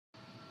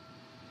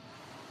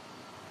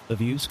The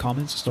views,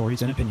 comments,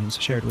 stories, and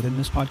opinions shared within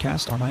this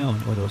podcast are my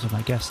own or those of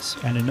my guests,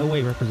 and in no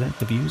way represent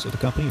the views of the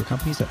company or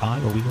companies that I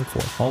or we work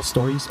for. All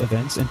stories,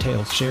 events, and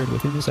tales shared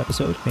within this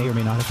episode may or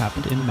may not have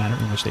happened in the manner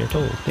in which they are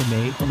told. They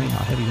may or may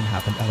not have even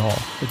happened at all.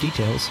 The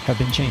details have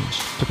been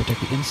changed to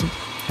protect the innocent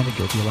and the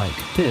guilty alike.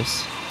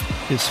 This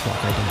is Squawk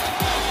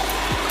Ident.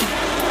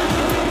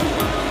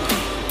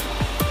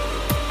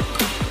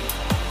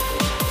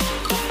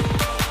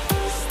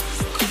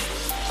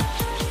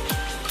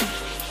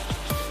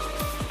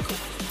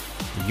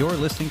 You're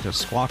listening to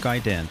Squawk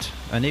Ident,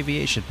 an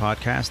aviation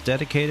podcast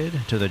dedicated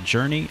to the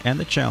journey and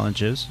the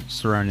challenges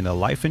surrounding the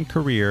life and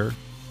career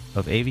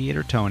of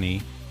Aviator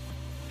Tony,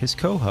 his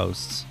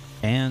co-hosts,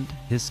 and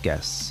his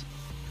guests.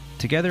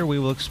 Together we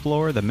will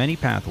explore the many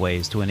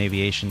pathways to an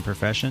aviation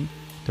profession,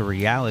 the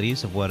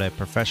realities of what a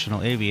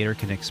professional aviator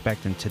can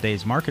expect in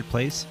today's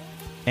marketplace,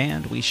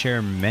 and we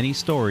share many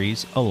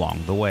stories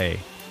along the way.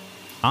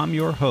 I'm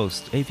your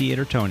host,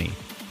 Aviator Tony,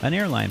 an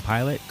airline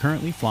pilot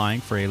currently flying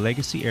for a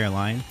legacy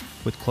airline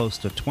with close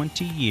to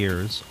 20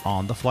 years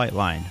on the flight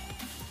line.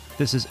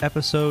 This is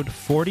episode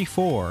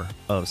 44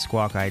 of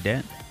Squawk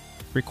Ident,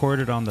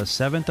 recorded on the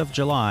 7th of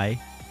July,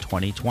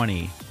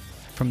 2020,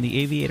 from the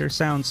Aviator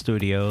Sound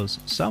Studios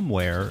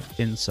somewhere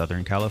in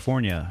Southern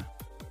California.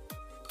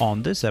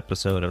 On this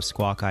episode of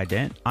Squawk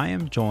Ident, I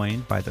am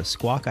joined by the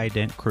Squawk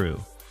Ident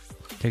crew.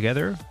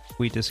 Together,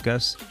 we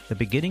discuss the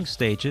beginning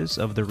stages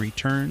of the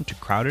return to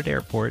crowded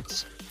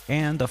airports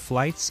and the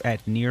flights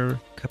at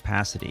near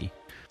capacity,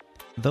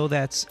 though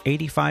that's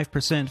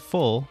 85%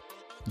 full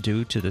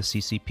due to the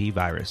CCP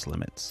virus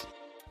limits.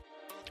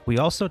 We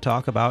also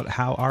talk about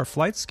how our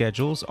flight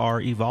schedules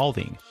are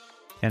evolving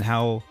and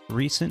how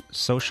recent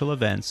social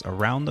events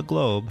around the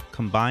globe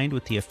combined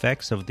with the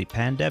effects of the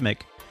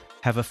pandemic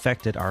have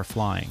affected our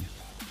flying.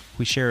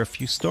 We share a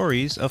few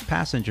stories of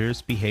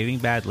passengers behaving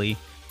badly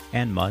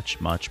and much,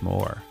 much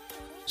more.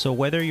 So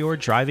whether you're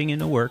driving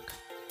into work,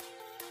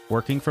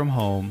 working from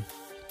home,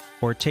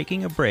 or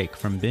taking a break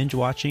from binge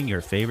watching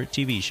your favorite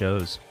TV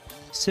shows,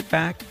 sit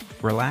back,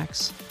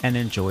 relax, and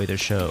enjoy the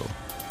show.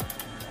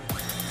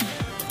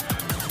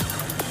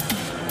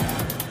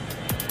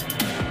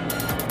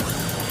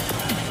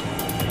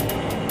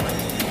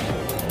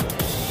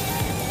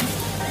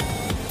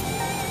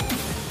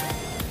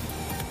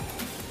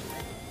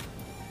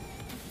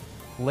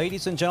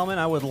 Ladies and gentlemen,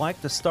 I would like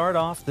to start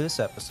off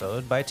this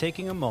episode by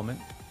taking a moment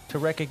to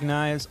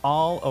recognize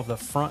all of the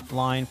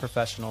frontline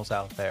professionals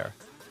out there.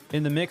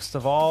 In the midst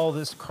of all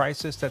this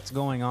crisis that's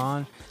going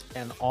on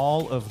and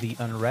all of the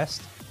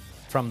unrest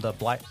from the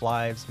Black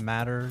Lives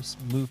Matters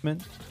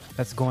movement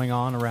that's going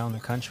on around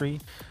the country,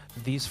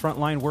 these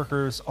frontline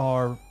workers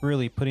are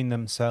really putting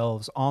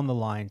themselves on the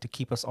line to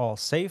keep us all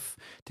safe,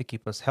 to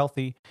keep us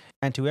healthy,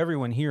 and to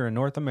everyone here in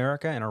North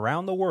America and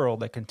around the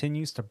world that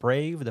continues to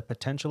brave the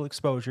potential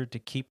exposure to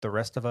keep the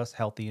rest of us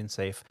healthy and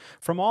safe.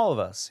 From all of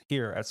us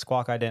here at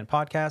Squawk Ident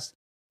Podcast,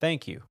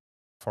 thank you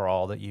for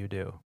all that you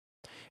do.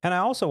 And I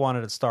also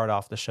wanted to start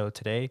off the show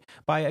today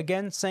by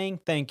again saying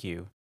thank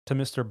you to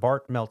Mr.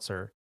 Bart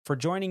Meltzer for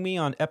joining me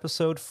on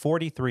episode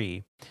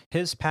 43.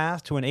 His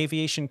path to an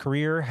aviation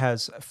career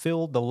has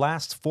filled the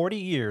last 40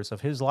 years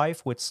of his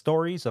life with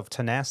stories of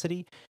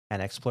tenacity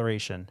and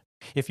exploration.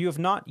 If you have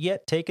not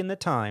yet taken the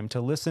time to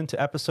listen to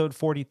episode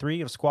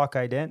 43 of Squawk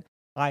Ident,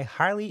 I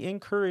highly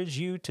encourage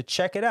you to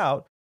check it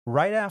out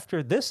right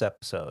after this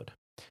episode.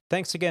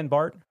 Thanks again,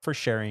 Bart, for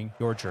sharing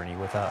your journey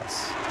with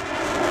us.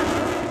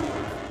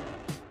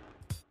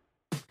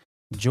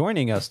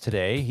 Joining us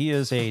today, he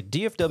is a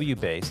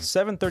DFW-based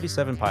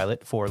 737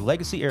 pilot for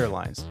Legacy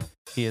Airlines.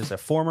 He is a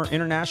former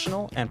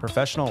international and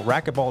professional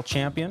racquetball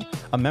champion,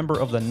 a member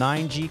of the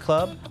 9G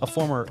Club, a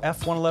former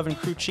F-111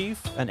 crew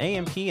chief, an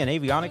AMP and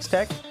avionics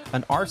tech,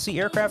 an RC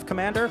aircraft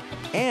commander,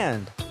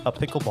 and a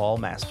pickleball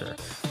master.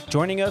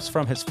 Joining us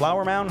from his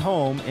Flower Mound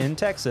home in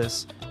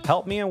Texas,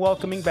 help me in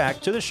welcoming back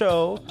to the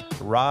show,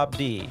 Rob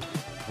D.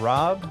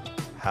 Rob,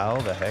 how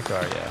the heck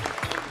are you?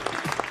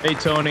 Hey,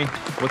 Tony.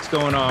 What's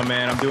going on,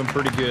 man? I'm doing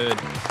pretty good.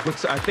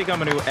 I think I'm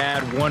going to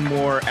add one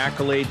more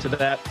accolade to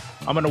that.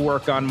 I'm going to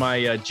work on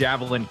my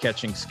javelin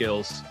catching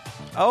skills.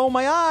 Oh,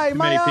 my eye,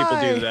 Many people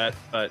do that,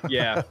 but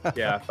yeah.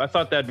 I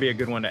thought that'd be a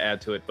good one to add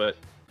to it, but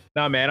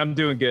no, man, I'm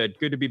doing good.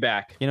 Good to be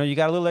back. You know, you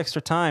got a little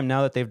extra time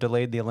now that they've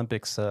delayed the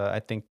Olympics. I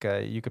think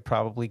you could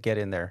probably get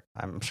in there,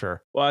 I'm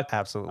sure. Well,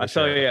 absolutely. I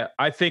tell you,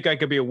 I think I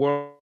could be a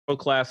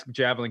world-class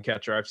javelin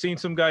catcher. I've seen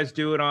some guys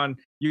do it on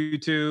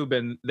YouTube,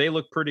 and they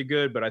look pretty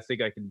good, but I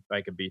think I can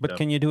beat them. But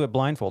can you do it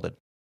blindfolded?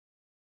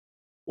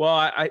 Well,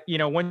 I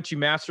once you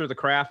master the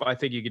craft, I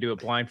think you can do it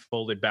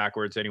blindfolded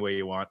backwards any way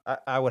you want.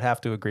 I would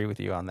have to agree with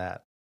you on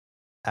that.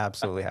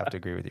 Absolutely have to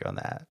agree with you on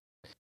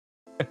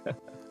that.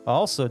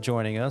 Also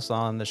joining us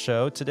on the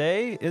show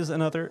today is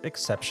another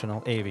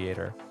exceptional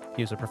aviator.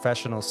 He is a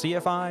professional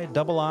CFI,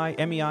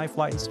 II, MEI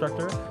flight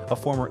instructor, a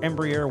former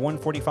Embraer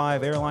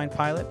 145 airline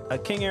pilot, a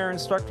King Air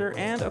instructor,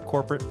 and a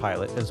corporate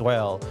pilot as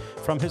well.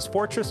 From his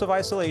fortress of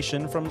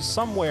isolation from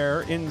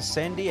somewhere in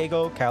San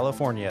Diego,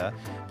 California,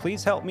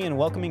 please help me in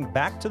welcoming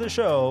back to the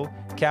show,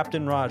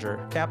 Captain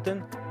Roger.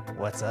 Captain,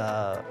 What's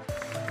up?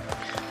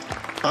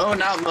 Oh,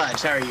 not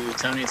much. How are you,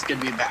 Tony? It's good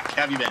to be back.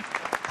 How have you been?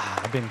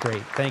 I've been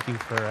great. Thank you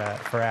for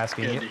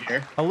asking. Good to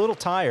hear. A little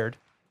tired.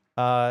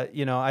 We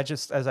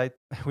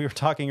were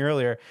talking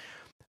earlier,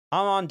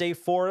 I'm on day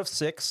 4 of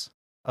 6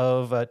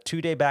 of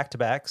 2-day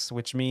back-to-backs,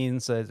 which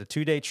means the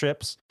 2-day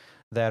trips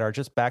that are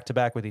just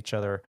back-to-back with each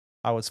other.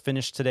 I was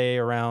finished today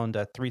around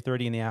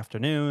 3:30 in the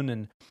afternoon,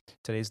 and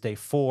today's day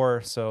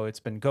 4, so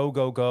it's been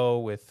go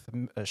with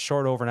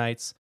short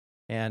overnights,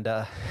 and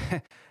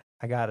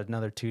I got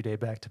another 2-day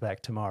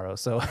back-to-back tomorrow.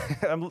 So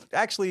I'm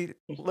actually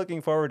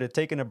looking forward to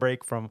taking a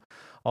break from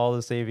all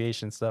this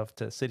aviation stuff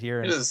to sit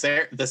here. And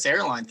this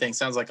airline thing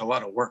sounds like a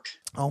lot of work.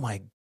 Oh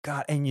my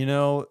God. And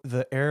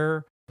the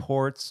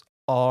airports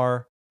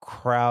are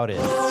crowded.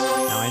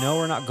 Now, I know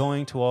we're not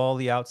going to all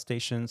the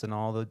outstations and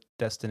all the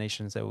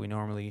destinations that we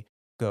normally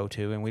go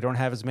to, and we don't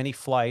have as many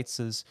flights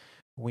as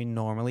we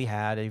normally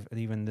had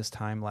even this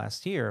time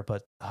last year.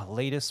 But the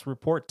latest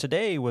report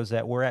today was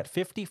that we're at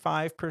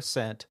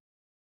 55%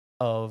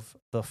 of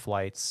the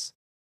flights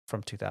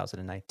from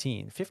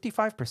 2019.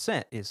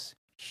 55% is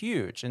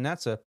huge, and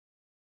that's a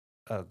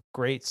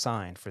great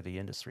sign for the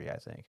industry, I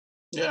think.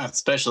 Yeah,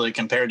 especially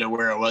compared to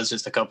where it was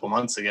just a couple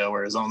months ago,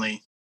 where it was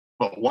only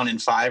 1 in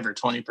 5 or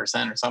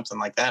 20% or something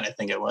like that. I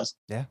think it was.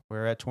 Yeah,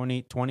 we're at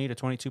 20 to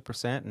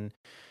 22%, and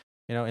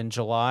in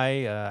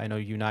July, I know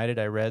United,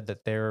 I read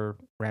that they're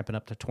ramping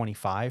up to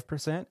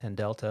 25%, and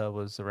Delta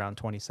was around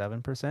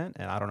 27%,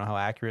 and I don't know how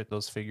accurate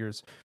those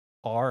figures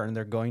are, and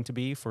they're going to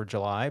be for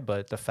July,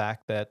 but the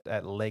fact that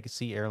at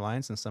Legacy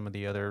Airlines and some of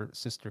the other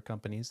sister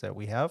companies that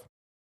we have,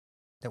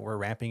 that we're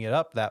ramping it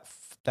up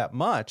that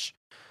much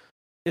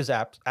is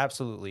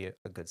absolutely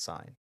a good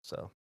sign.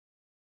 So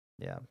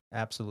yeah,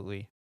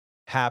 absolutely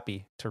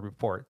happy to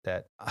report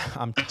that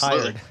I'm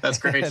tired. That's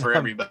great for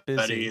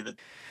everybody that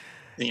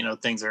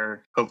things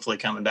are hopefully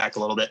coming back a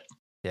little bit.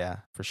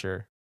 Yeah, for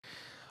sure.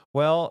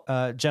 Well,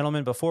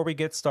 gentlemen, before we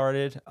get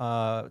started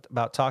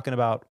about talking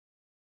about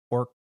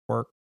work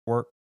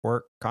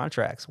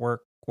contracts,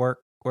 work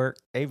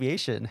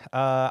aviation,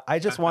 I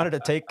just wanted to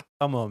take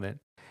a moment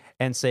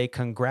and say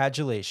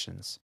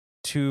congratulations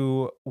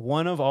to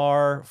one of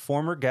our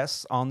former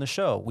guests on the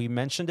show. We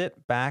mentioned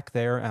it back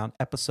there on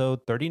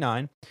episode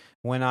 39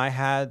 when I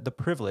had the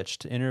privilege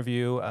to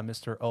interview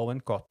Mr.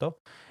 Owen Cotto,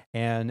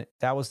 and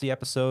that was the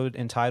episode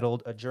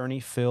entitled A Journey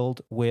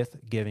Filled with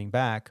Giving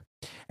Back.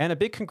 And a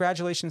big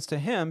congratulations to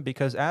him,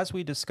 because as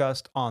we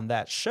discussed on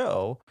that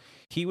show,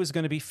 he was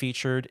going to be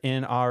featured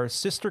in our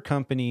sister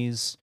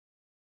company's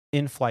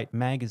In-Flight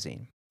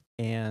magazine.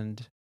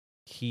 And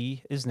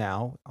he is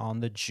now on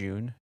the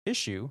June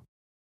issue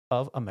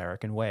of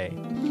American Way.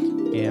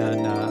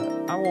 And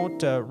I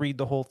won't read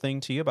the whole thing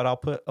to you, but I'll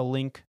put a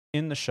link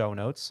in the show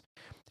notes.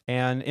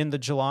 And in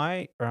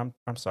the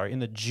in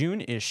the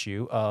June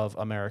issue of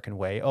American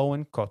Way,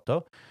 Owen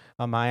Cotto,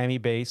 a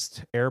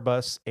Miami-based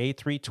Airbus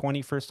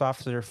A320 first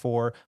officer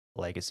for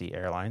Legacy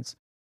Airlines,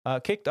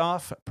 kicked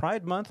off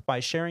Pride Month by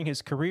sharing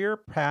his career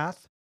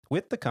path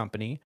with the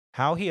company,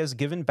 how he has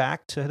given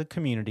back to the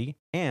community,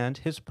 and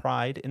his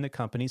pride in the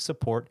company's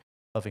support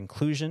of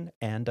inclusion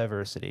and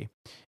diversity.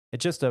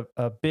 It's just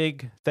a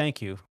big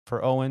thank you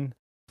for Owen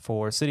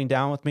for sitting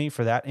down with me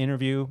for that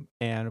interview,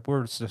 and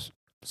we're just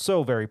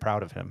so very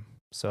proud of him.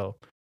 So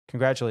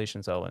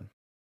congratulations, Owen.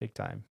 Big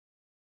time.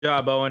 Good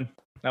job, Owen.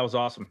 That was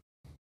awesome.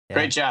 Yeah.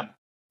 Great job.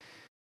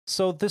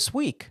 So this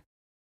week,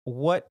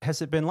 what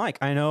has it been like?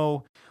 I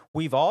know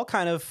we've all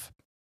kind of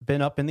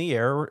been up in the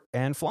air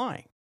and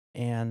flying.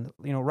 And,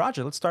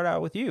 Roger, let's start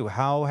out with you.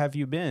 How have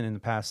you been in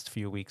the past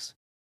few weeks?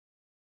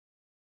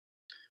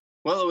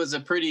 Well, it was a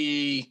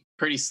pretty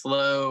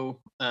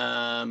slow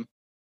for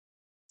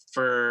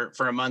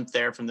a month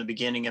there, from the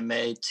beginning of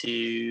May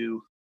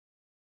to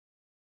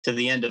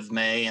the end of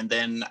May. And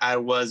then I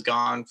was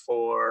gone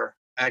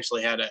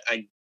actually had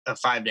a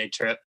 5-day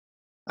trip.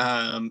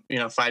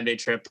 5-day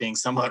trip being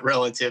somewhat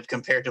relative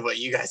compared to what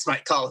you guys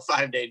might call a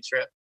 5-day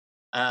trip.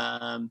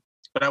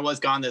 But I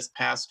was gone this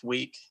past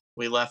week.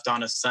 We left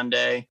on a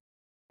Sunday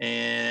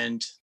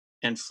and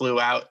flew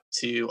out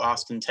to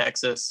Austin,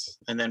 Texas.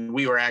 And then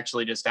we were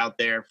actually just out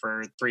there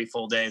for 3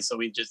 full days. So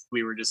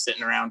we were just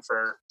sitting around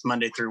for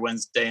Monday through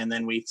Wednesday. And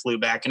then we flew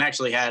back and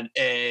actually had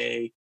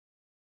a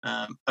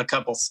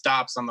couple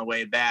stops on the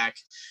way back,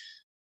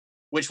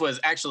 which was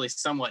actually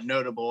somewhat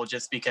notable,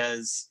 just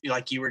because,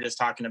 like you were just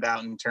talking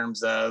about, in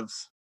terms of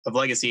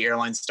Legacy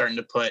Airlines starting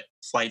to put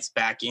flights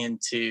back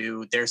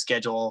into their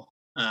schedule.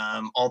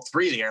 All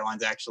 3 of the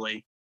airlines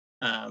actually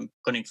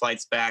putting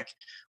flights back.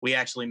 We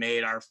actually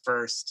made our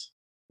first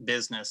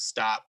business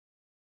stop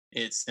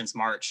since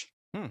March,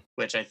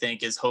 which I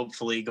think is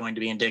hopefully going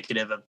to be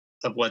indicative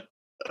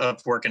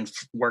of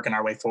working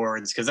our way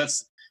forwards.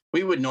 Because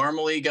we would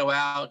normally go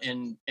out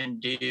and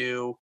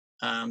do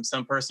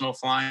some personal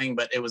flying,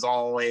 but it was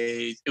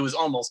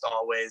almost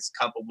always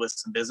coupled with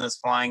some business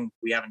flying.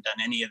 We haven't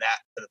done any of that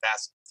for the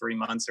past 3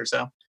 months or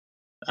so.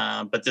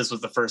 But this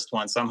was the first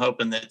one. So I'm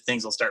hoping that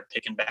things will start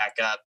picking back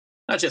up,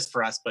 not just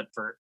for us, but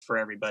for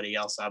everybody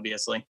else,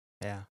 obviously.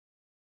 Yeah.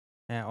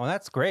 Yeah, well,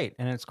 that's great,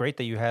 and it's great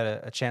that you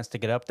had a chance to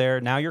get up there.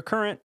 Now you're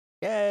current.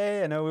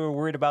 Yay! I know we were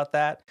worried about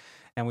that,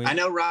 and I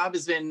know Rob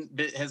has been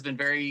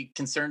very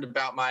concerned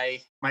about my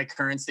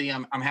currency.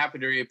 I'm happy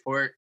to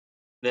report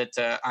that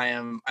I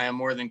am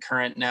more than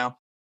current now.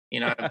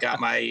 I've got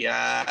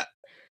my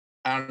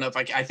I don't know if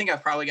I think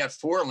I've probably got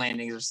 4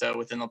 landings or so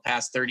within the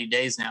past 30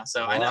 days now.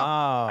 So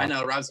Wow. I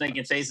know Rob's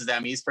making faces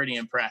at me. He's pretty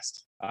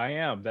impressed. I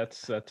am.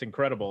 That's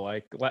incredible.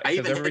 I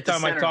even every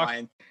time I talk,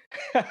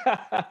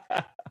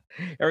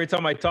 every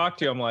time I talk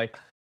to you, I'm like,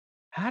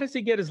 how does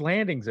he get his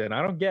landings in?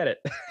 I don't get it.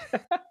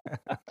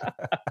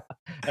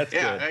 That's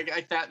good.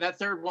 That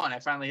third one, I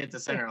finally hit the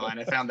center line.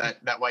 I found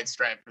that white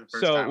stripe for the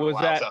first So time. was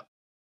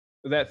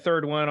that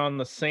third one on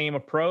the same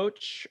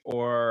approach,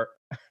 or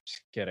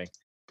just kidding?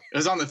 It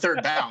was on the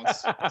third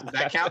bounce. Does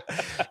that count?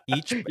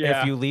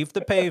 If you leave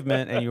the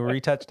pavement and you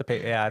retouch the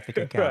pavement, I think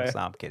it counts. Right.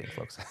 No, I'm kidding,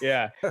 folks.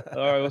 Yeah.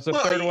 Or was the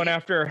third one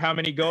after how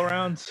many go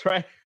rounds,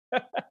 right?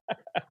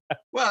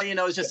 Well,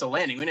 it's just a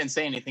landing. We didn't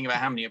say anything about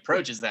how many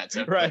approaches that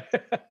took. Right.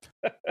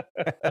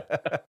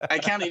 I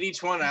counted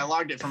each one and I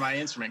logged it for my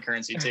instrument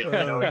currency too.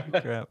 Well,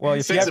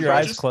 if you have your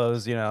eyes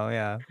closed, Do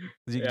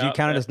you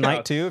count it as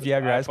night too if you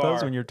have your eyes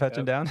closed when you're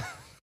touching down?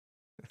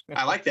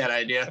 I like that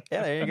idea.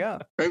 Yeah, there you go.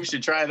 Maybe we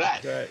should try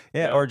that. Right.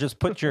 Yeah, or just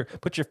put your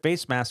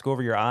face mask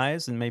over your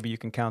eyes, and maybe you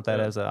can count that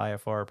as an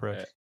IFR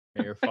approach.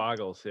 Yeah, your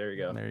foggles. There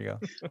you go. There you go.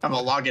 I'm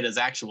gonna log it as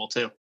actual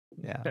too.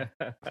 Yeah.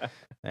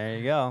 There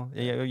you go.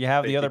 You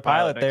have Safety the other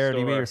pilot there to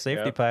be door. your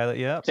safety pilot.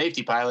 Yep.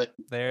 Safety pilot.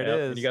 There it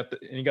is. And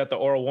you got the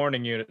oral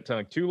warning unit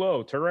telling too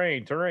low,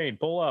 terrain,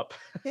 pull up.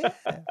 Yeah.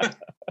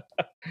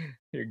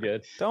 You're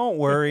good. Don't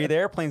worry, the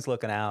airplane's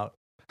looking out.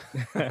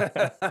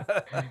 Right.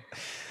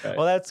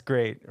 Well, that's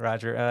great,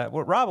 Roger.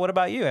 Rob, what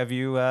about you? Have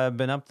you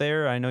been up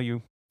there? I know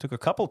you took a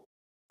couple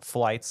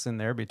flights in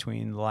there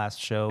between the last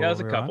show. Yeah, it was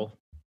a couple.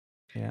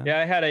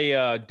 Yeah, I had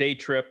a day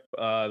trip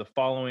the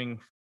following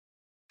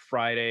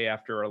Friday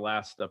after our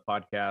last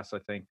podcast. I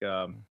think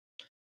I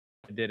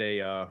did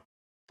a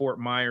Fort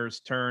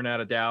Myers turn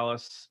out of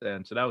Dallas,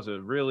 and so that was a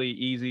really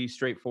easy,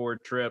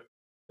 straightforward trip.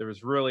 There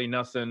was really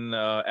nothing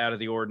out of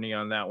the ordinary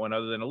on that one,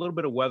 other than a little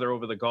bit of weather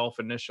over the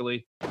Gulf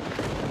initially.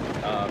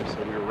 So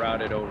we were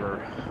routed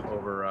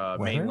over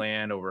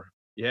mainland, over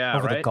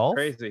the Gulf?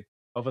 Crazy.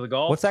 Over the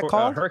Gulf. What's that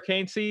called?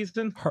 Hurricane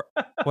season.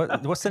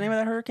 What's the name of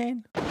that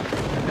hurricane?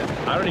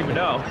 I don't even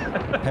know.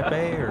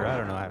 Pepe, or I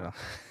don't know.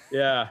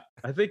 Yeah,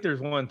 I think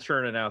there's one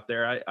churning out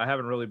there. I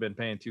haven't really been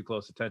paying too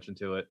close attention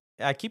to it.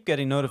 I keep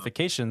getting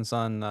notifications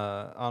on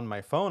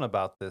my phone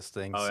about this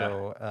thing.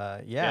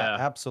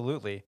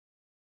 Absolutely.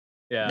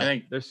 Yeah, I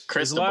think there's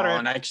Cristobal,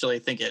 and I actually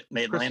think it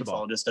made Cristobal.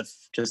 landfall just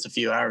a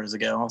few hours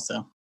ago.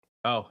 Also.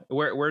 Oh,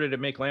 where did it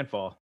make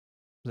landfall?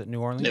 Was it New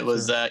Orleans? It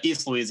was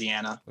East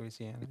Louisiana.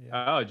 Yeah.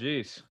 Oh,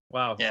 geez.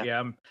 Wow.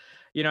 Yeah.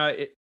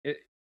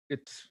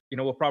 It's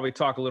we'll probably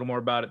talk a little more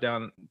about it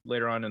down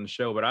later on in the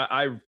show, but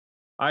I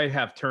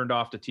have turned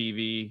off the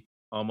TV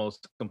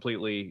almost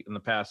completely in the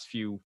past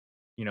few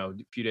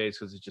days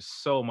because there's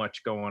just so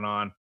much going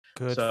on.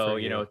 Good. So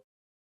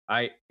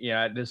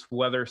this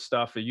weather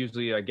stuff.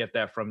 Usually I get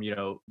that from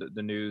the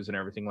news and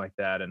everything like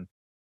that, and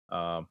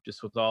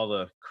just with all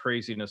the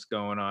craziness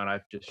going on,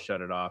 I've just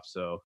shut it off.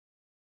 So,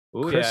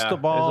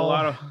 Cristobal there's a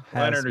lot of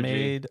energy.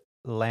 Made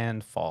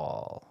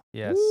landfall.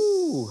 Yes.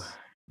 Ooh.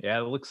 Yeah,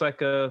 it looks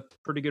like a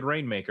pretty good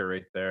rainmaker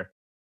right there.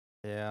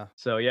 Yeah.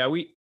 So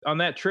we on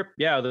that trip,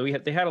 they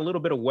had a little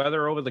bit of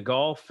weather over the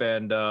Gulf,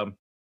 and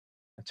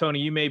Tony,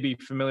 you may be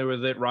familiar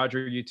with it.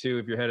 Roger, you too,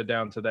 if you're headed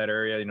down to that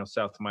area,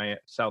 South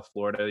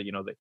Florida.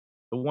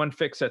 The one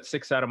fix that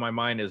sticks out of my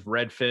mind is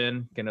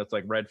Redfin. It's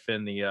like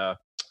Redfin, the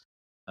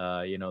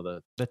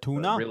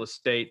tuna real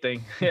estate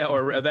thing,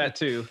 or that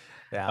too.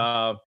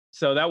 Yeah.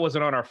 So that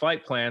wasn't on our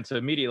flight plan. So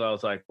immediately I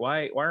was like,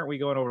 why aren't we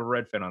going over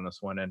Redfin on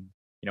this one? And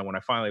when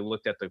I finally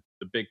looked at the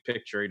big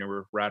picture,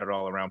 we're routed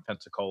all around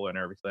Pensacola and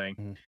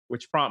everything,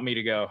 which prompted me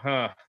to go,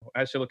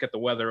 I should look at the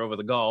weather over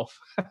the Gulf.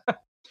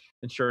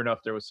 And sure enough,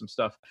 there was some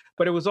stuff,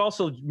 but it was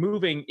also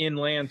moving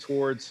inland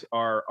towards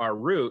our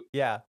route.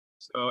 Yeah.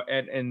 So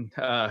and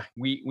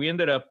we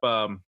ended up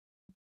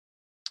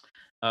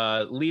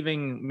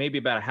leaving maybe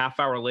about a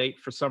half hour late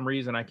for some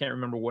reason. I can't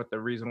remember what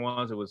the reason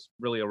was. It was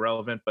really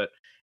irrelevant. But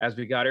as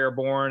we got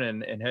airborne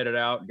and headed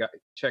out, got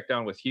checked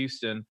down with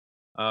Houston,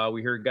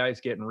 we heard guys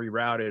getting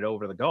rerouted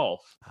over the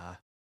Gulf.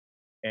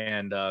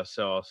 And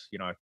so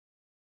I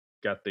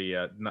got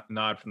the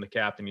nod from the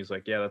captain. He's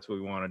like, yeah, that's what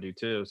we want to do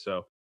too.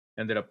 So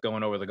ended up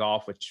going over the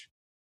Gulf, which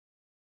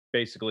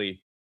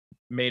basically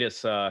made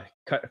us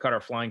cut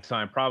our flying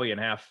time probably in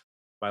half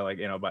by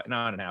but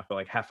not in half, but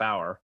like half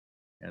hour.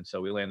 And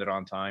so we landed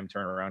on time,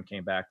 turned around,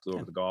 came back, flew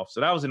over the Gulf. So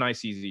that was a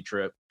nice, easy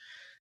trip.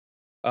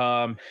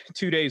 2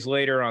 days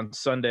later on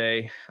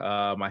Sunday,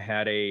 I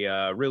had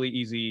a really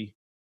Easy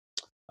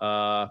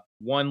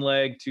one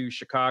leg to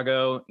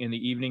Chicago in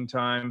the evening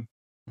time.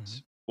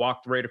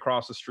 Walked right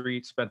across the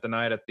street, spent the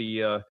night at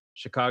the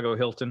Chicago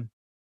Hilton.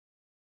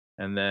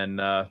 And then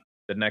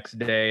the next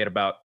day at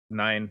about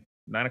 8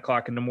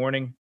 o'clock in the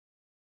morning,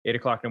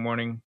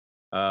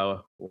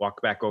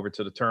 walked back over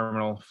to the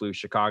terminal, flew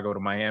Chicago to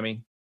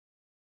Miami,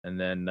 and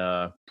then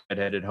I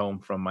headed home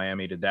from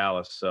Miami to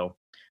Dallas. So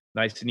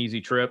nice and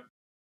easy trip.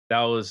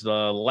 That was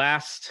the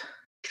last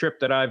trip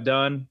that I've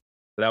done.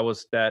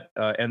 That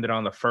ended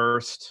on the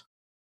 1st.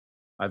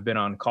 I've been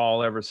on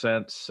call ever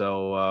since.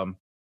 So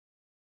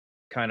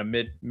kind of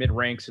mid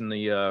ranks in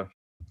the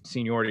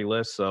seniority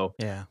list. So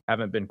Yeah.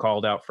 haven't been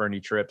called out for any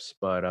trips,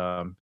 but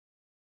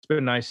it's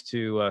been nice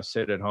to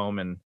sit at home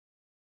and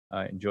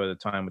enjoy the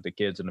time with the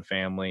kids and the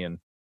family. And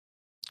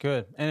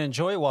Good. And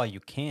enjoy while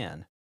you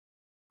can.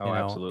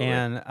 absolutely.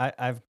 And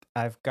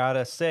I've got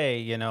to say,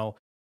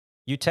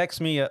 you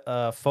text me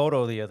a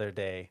photo the other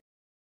day,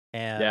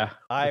 and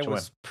I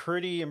was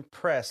pretty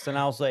impressed. And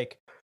I was like,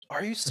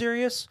 "Are you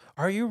serious?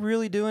 Are you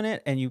really doing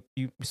it?" And you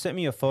sent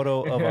me a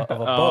photo of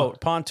a boat,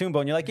 pontoon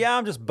boat. And you're like, "Yeah,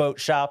 I'm just boat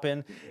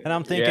shopping." And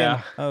I'm thinking,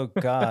 "Oh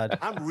God,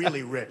 I'm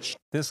really rich."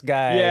 This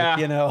guy,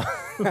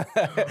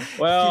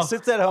 Well, he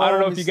sits at home. I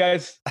don't know if you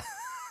guys,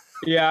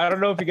 I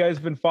don't know if you guys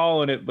have been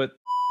following it, but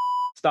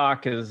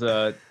stock has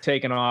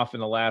taken off in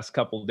the last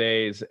couple of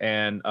days.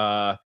 And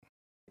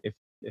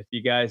if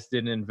you guys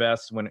didn't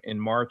invest in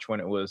March when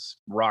it was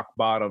rock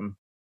bottom,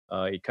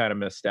 you kind of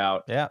missed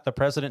out. Yeah, the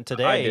president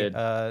today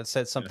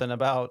said something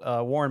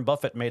about Warren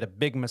Buffett made a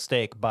big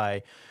mistake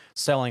by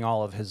selling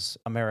all of his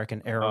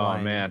American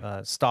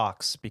airline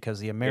stocks, because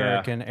the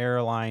American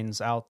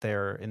airlines out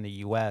there in the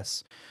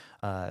U.S.,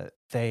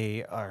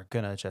 they are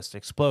gonna just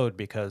explode,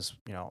 because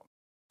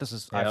this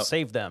is I've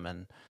saved them,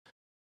 and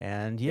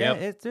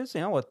it is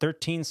what,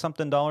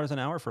 $13-something an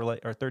hour for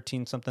or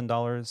 $13-something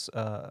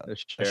a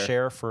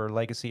share for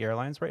Legacy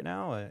Airlines right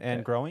now,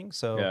 and growing.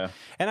 So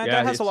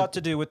that has a lot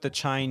to do with the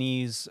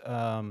Chinese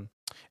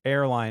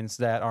airlines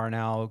that are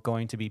now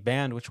going to be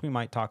banned, which we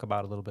might talk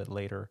about a little bit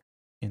later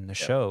in the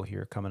show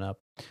here coming up.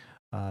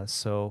 There's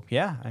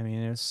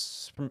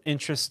some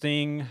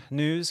interesting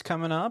news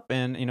coming up,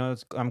 and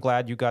I'm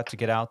glad you got to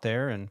get out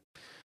there and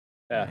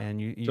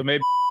you so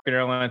maybe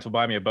airlines will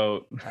buy me a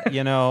boat.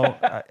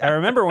 I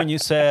remember when you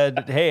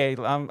said, "Hey,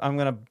 I'm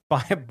going to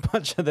buy a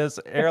bunch of this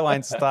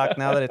airline stock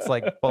now that it's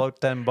like below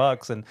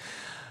 $10," and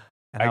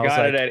I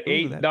got it at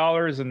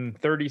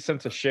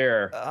 $8.30 a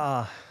share,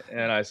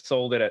 and I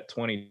sold it at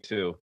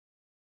 22.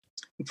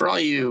 For all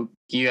you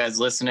guys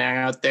listening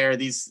out there,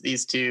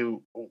 these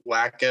two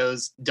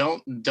wackos,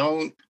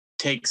 don't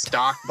take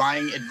stock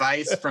buying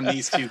advice from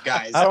these two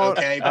guys,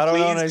 okay?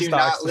 Please do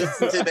not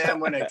listen to them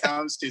when it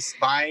comes to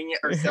buying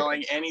or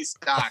selling any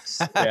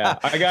stocks. Yeah,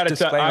 I got to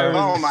tell you.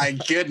 Oh my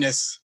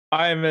goodness.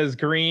 I am as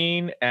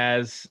green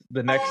as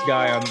the next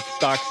guy on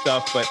stock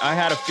stuff, but I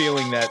had a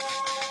feeling that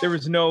there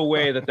was no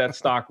way that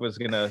stock was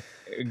going to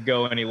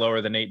go any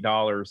lower than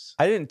 $8.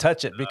 I didn't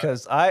touch it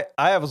because I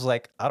was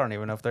like, I don't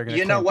even know if they're going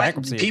to claim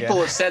bankruptcy again. People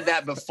have said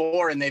that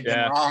before, and they've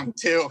been wrong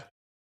too.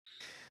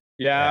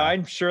 Yeah,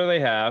 I'm sure they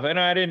have, and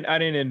I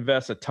didn't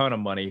invest a ton of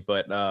money,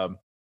 but I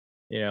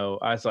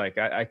was like,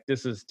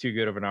 this is too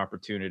good of an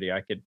opportunity.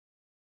 I could,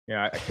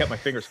 I kept my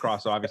fingers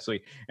crossed,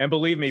 obviously, and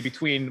believe me,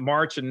 between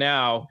March and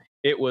now,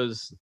 it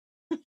was,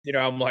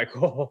 I'm like,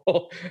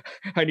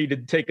 I need to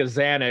take a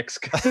Xanax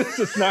because this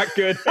is not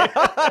good.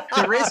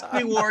 The risk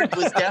reward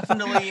was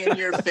definitely in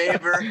your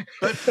favor,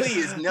 but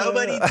please,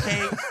 nobody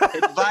take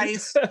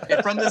advice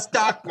from the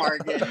stock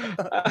market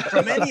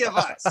from any of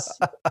us.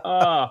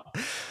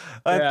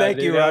 Thank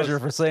you, Roger,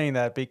 for saying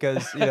that,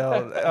 because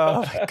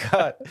oh my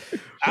God,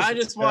 I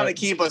just want to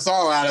keep us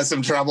all out of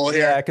some trouble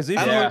here. Yeah, because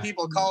I don't want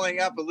people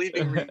calling up and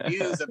leaving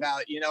reviews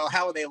about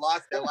how they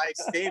lost their life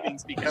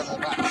savings because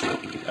of us.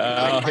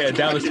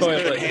 Down the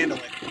toilet.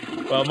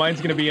 Well,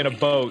 mine's gonna be in a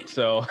boat,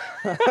 so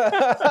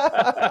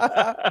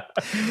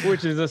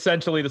which is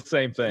essentially the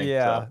same thing.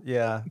 Yeah.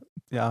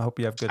 I hope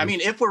you have good. I mean,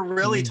 if we're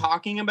really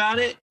talking about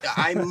it,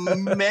 I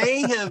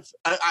may have,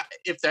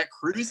 if that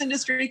cruise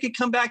industry could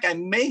come back, I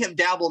may have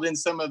dabbled in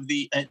some of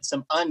the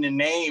some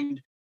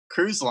unnamed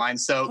cruise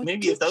lines. So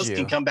maybe if those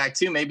can come back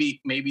too, maybe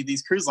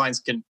these cruise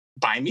lines can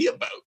buy me a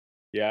boat.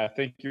 Yeah, I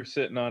think you're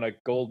sitting on a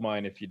gold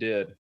mine if you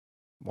did.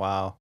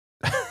 Wow.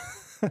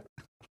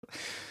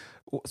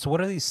 So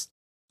what are these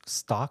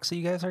stocks that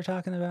you guys are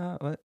talking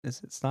about? What is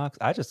it? Stocks?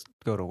 I just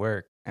go to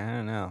work. I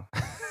don't know.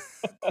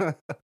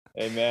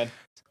 Hey man,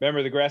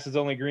 remember the grass is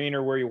only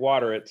greener where you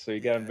water it, so you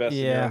got to invest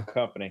in your own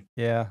company.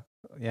 Yeah,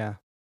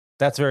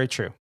 that's very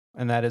true,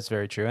 and that is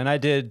very true. And I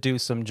did do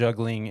some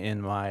juggling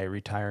in my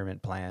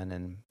retirement plan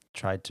and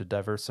tried to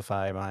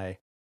diversify my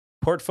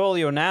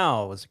portfolio.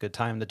 Now was a good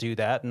time to do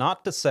that,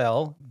 not to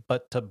sell,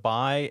 but to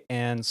buy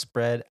and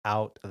spread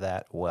out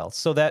that wealth,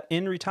 so that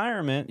in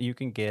retirement you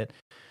can get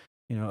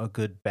a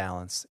good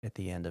balance at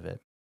the end of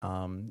it.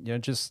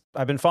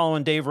 I've been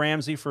following Dave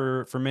Ramsey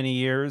for many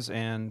years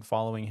and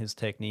following his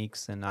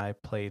techniques, and I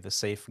play the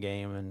safe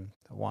game and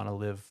want to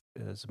live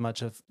as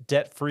much of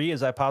debt free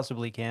as I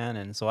possibly can.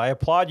 And so I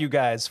applaud you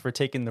guys for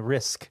taking the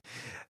risk.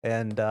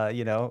 And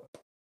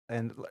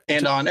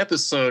and on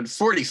episode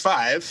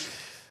 45,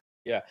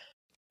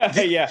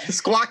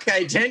 Squawk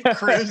Ident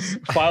Cruise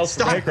files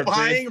stock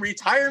buying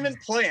retirement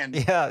plan.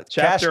 Yeah,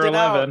 chapter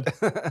 11.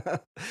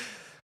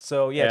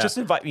 So yeah, Yeah. just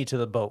invite me to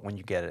the boat when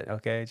you get it,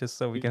 okay? Just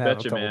so we You can have a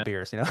betcha, couple man.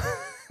 beers, you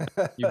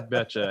know? You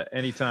betcha.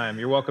 Anytime.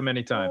 You're welcome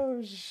anytime.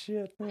 Oh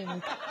shit,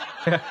 man.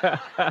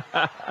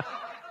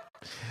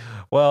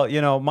 Well, you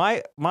know,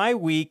 my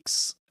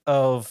weeks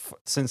of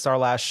since our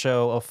last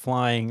show of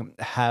flying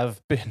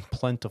have been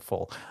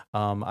plentiful.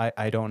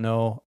 I don't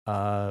know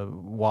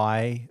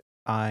why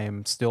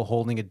I'm still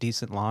holding a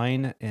decent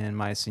line in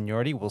my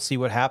seniority. We'll see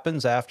what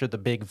happens after the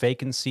big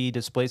vacancy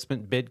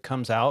displacement bid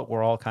comes out.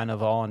 We're all kind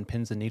of all on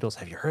pins and needles.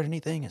 Have you heard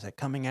anything? Is it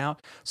coming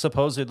out?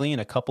 Supposedly in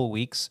a couple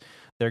weeks,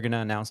 they're going to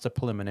announce the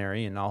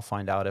preliminary, and I'll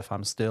find out if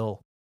I'm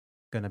still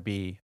going to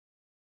be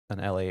an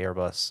LA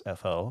Airbus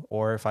FO,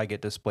 or if I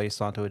get displaced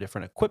onto a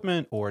different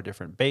equipment or a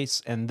different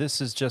base. And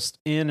this is just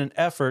in an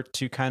effort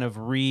to kind of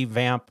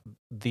revamp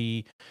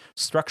the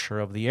structure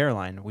of the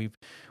airline. We've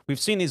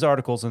seen these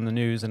articles in the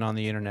news and on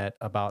the internet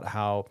about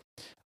how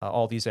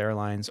all these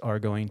airlines are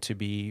going to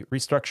be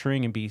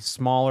restructuring and be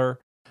smaller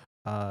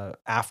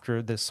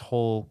after this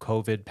whole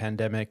COVID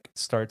pandemic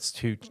starts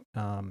to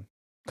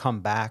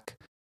come back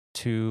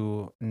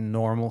to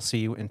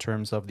normalcy in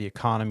terms of the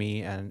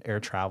economy and air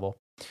travel.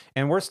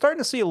 And we're starting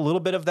to see a little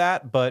bit of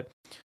that, but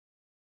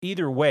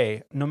either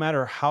way, no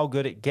matter how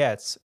good it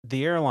gets,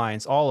 the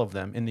airlines, all of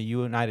them in the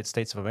United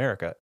States of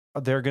America,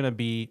 they're going to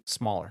be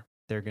smaller.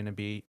 They're going to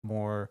be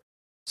more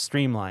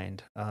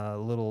streamlined, a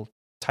little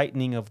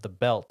tightening of the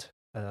belt,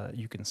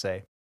 you can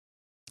say.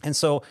 And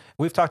so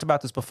we've talked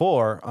about this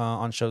before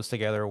on shows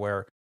together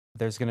where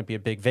there's going to be a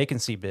big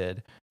vacancy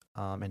bid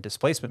and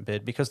displacement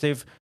bid because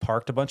they've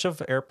parked a bunch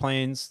of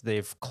airplanes.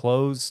 They've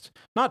closed,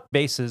 not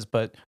bases,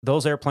 but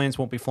those airplanes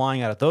won't be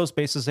flying out of those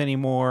bases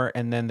anymore.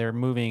 And then they're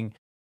moving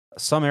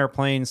some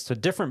airplanes to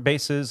different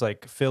bases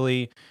like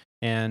Philly.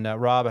 And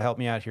Rob, help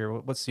me out here.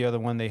 What's the other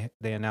one they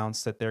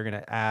announced that they're going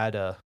to add?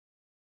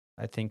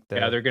 I think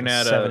they're going to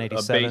add a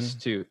base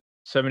to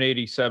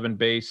 787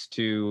 base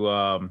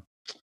to.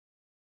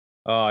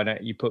 Oh,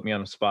 you put me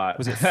on the spot.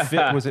 Was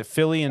it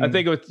Philly? And I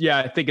think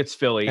I think it's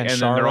Philly, and then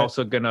they're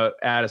also going to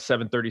add a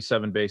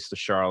 737 base to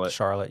Charlotte.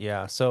 Charlotte,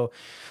 yeah. So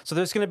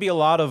there's going to be a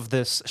lot of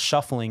this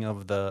shuffling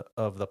of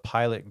the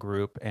pilot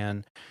group,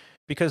 and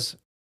because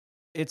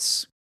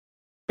it's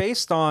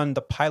based on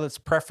the pilot's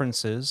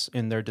preferences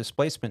in their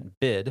displacement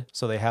bid.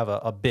 So they have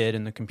a bid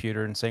in the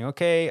computer and saying,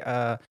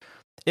 okay,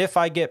 if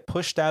I get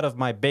pushed out of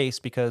my base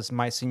because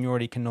my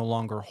seniority can no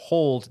longer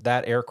hold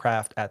that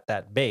aircraft at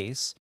that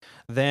base,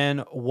 then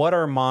what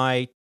are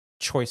my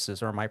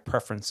choices or my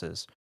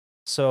preferences?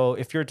 So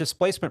if your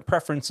displacement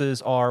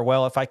preferences are,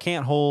 well, if I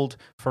can't hold,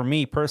 for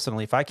me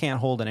personally, if I can't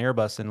hold an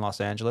Airbus in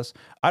Los Angeles,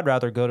 I'd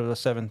rather go to a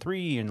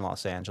 737 in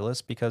Los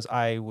Angeles because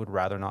I would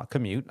rather not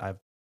commute. I've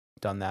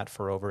done that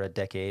for over a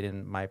decade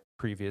in my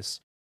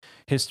previous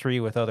history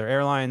with other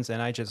airlines,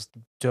 and I just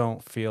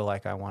don't feel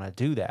like I want to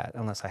do that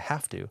unless I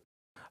have to.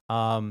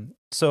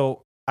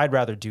 So I'd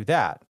rather do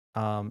that.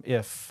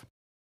 If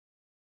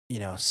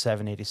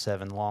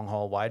 787 long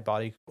haul wide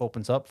body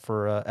opens up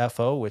for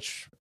FO,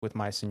 which with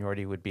my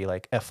seniority would be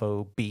like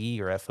FOB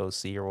or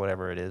FOC or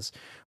whatever it is,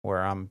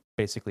 where I'm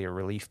basically a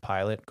relief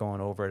pilot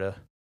going over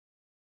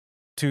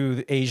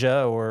to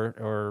Asia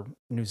or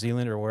New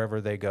Zealand or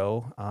wherever they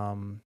go,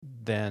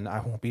 then I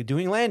won't be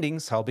doing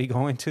landings. I'll be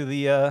going to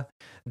the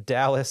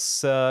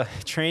Dallas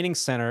training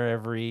center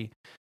every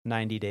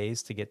 90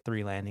 days to get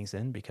 3 landings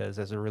in, because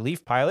as a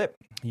relief pilot,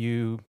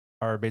 you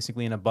are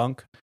basically in a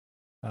bunk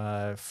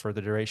for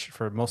the duration,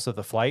 for most of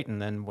the flight. And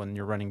then when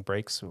you're running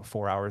breaks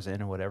 4 hours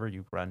in or whatever,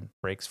 you run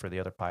breaks for the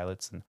other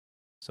pilots. And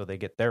so they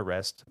get their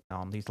rest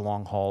on these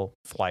long haul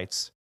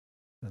flights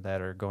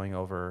that are going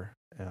over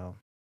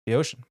the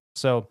ocean.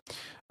 So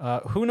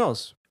who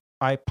knows?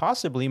 I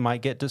possibly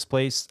might get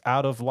displaced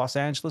out of Los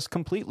Angeles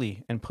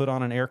completely and put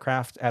on an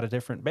aircraft at a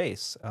different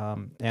base.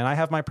 And I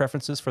have my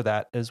preferences for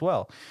that as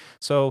well.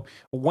 So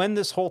when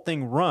this whole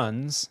thing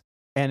runs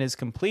and is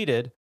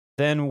completed,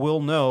 then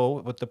we'll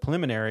know with the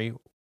preliminary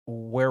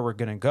where we're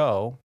going to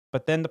go.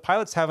 But then the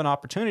pilots have an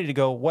opportunity to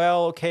go,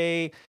 well,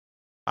 okay,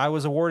 I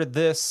was awarded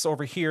this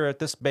over here at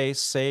this base,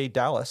 say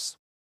Dallas,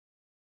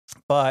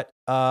 but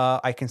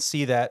I can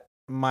see that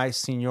my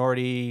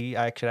seniority,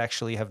 I could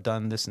actually have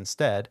done this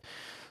instead.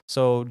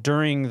 So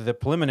during the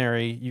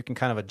preliminary, you can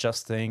kind of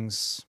adjust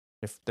things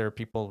if there are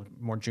people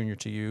more junior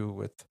to you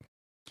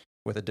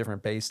with a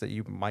different base that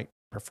you might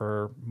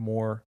prefer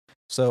more.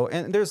 So,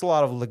 and there's a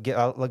lot of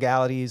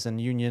legalities and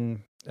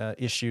union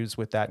issues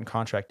with that and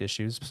contract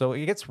issues. So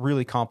it gets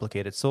really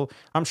complicated. So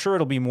I'm sure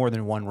it'll be more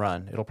than one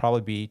run. It'll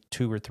probably be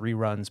 2 or 3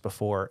 runs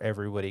before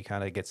everybody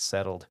kind of gets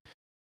settled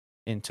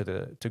into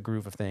the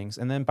groove of things.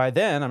 And then by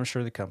then, I'm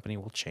sure the company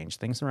will change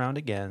things around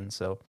again.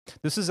 So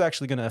this is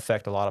actually going to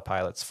affect a lot of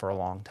pilots for a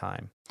long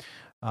time.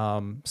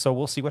 So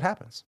we'll see what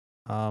happens.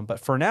 But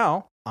for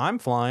now, I'm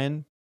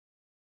flying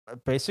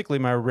basically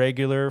my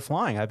regular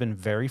flying. I've been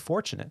very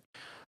fortunate.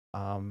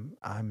 I'm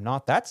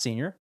not that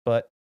senior,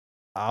 but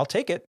I'll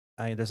take it.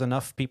 There's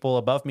enough people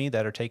above me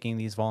that are taking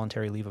these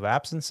voluntary leave of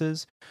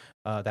absences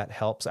that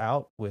helps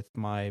out with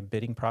my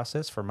bidding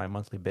process for my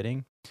monthly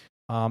bidding.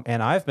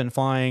 And I've been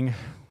flying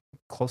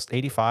close to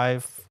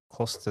 85,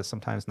 close to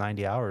sometimes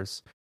 90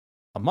 hours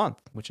a month,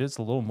 which is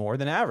a little more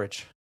than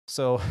average.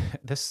 So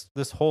this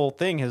whole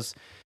thing it's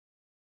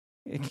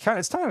kind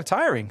of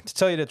tiring, to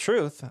tell you the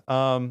truth.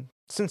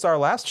 Since our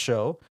last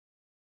show,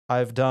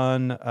 I've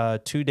done a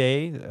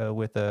 2-day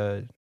with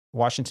a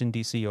Washington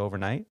DC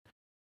overnight.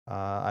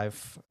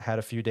 I've had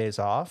a few days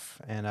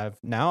off, and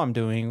I'm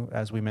doing,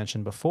 as we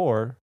mentioned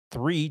before,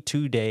 3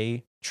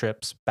 2-day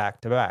trips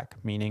back to back,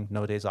 meaning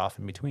no days off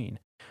in between.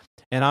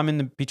 And I'm in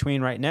the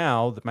between right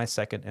now, my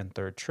second and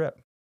third trip.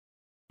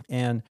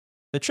 And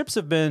the trips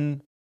have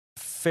been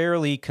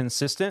fairly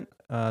consistent.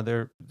 There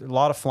are a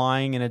lot of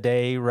flying in a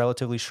day,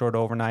 relatively short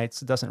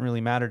overnights. It doesn't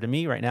really matter to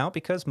me right now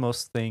because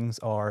most things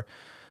are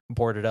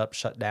boarded up,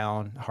 shut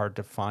down, hard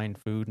to find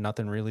food,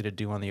 nothing really to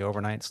do on the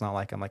overnight. It's not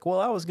like I'm like, well,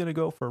 I was going to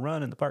go for a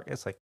run in the park.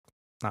 It's like,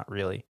 not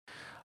really.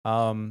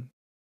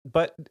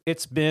 But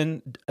it's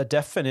been a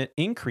definite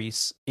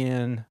increase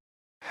in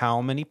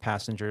how many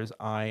passengers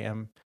I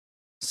am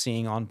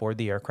seeing on board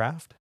the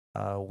aircraft.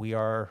 We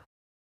are,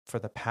 for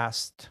the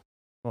past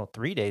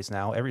 3 days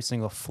now, every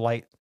single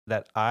flight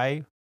that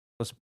I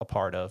was a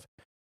part of,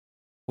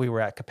 we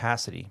were at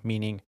capacity,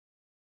 meaning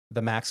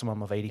the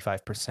maximum of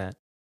 85%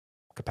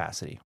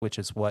 capacity, which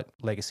is what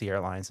Legacy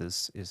Airlines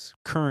is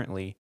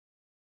currently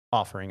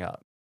offering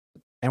up.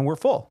 And we're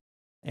full.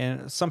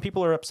 And some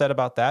people are upset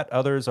about that.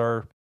 Others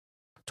are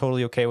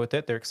totally okay with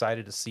it. They're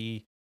excited to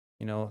see,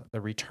 the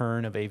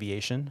return of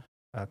aviation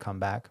come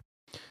back.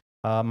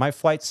 My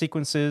flight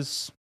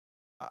sequences,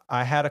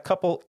 I had a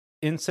couple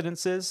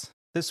incidences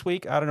this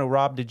week. I don't know,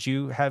 Rob, did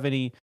you have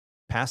any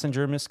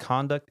passenger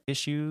misconduct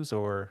issues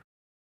or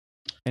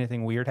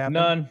anything weird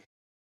happen?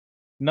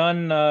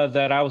 None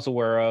that I was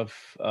aware of.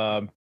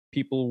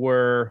 People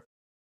were,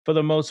 for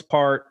the most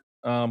part,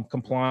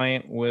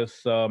 compliant with,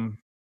 all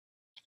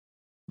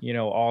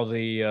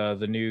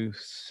the new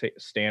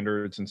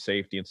standards and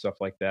safety and stuff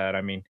like that.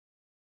 I mean,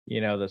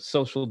 the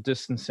social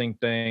distancing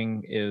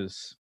thing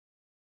is,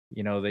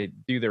 they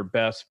do their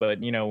best, but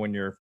when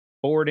you're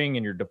boarding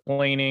and you're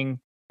deplaning,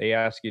 they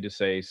ask you to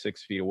say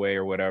 6 feet away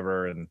or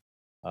whatever, and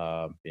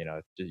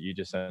you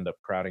just end up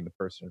crowding the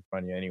person in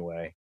front of you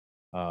anyway.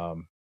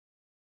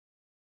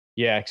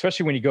 Yeah,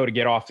 especially when you go to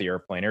get off the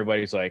airplane,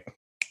 everybody's like,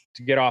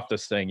 to get off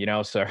this thing,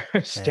 so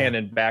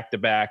standing back to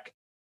back.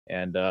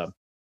 And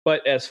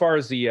but as far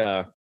as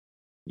the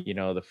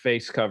the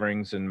face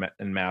coverings and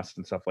masks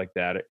and stuff like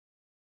that,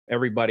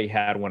 everybody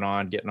had one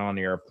on getting on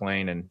the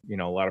airplane, and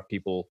a lot of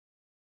people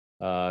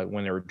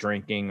when they were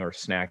drinking or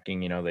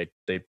snacking,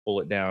 they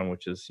pull it down,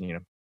 which is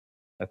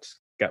that's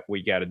what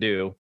you got to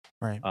do.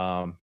 Right.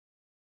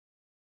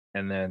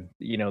 And then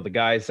the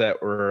guys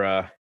that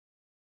were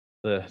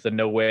the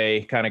no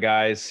way kind of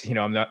guys,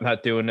 I'm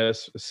not doing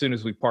this. As soon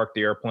as we parked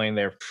the airplane,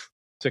 they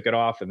took it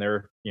off, and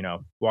they're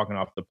walking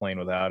off the plane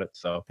without it.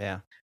 So yeah.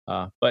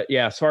 But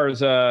yeah, as far as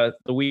the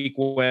week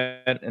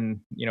went, and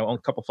on a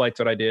couple flights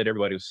that I did,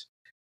 everybody was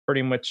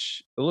pretty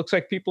much. It looks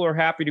like people are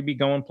happy to be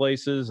going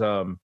places.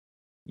 I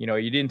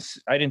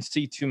didn't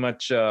see too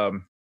much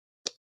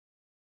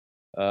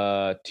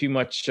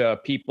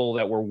people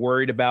that were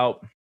worried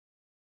about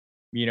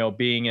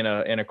being in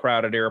a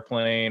crowded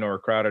airplane or a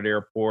crowded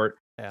airport.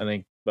 Yeah. I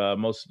think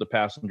most of the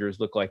passengers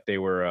looked like they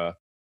were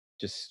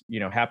just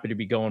happy to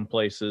be going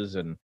places,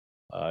 and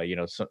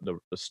the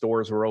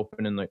stores were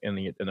open in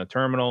the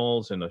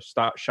terminals, and the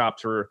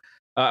shops were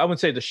I wouldn't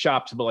say the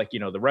shops, but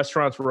the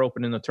restaurants were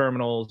open in the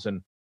terminals,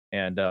 and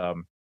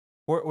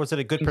was it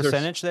a good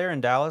percentage there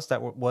in Dallas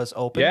that was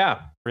open?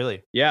 Yeah,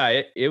 really.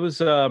 Yeah, it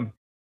was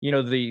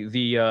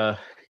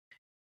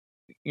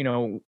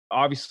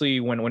obviously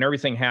when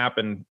everything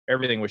happened,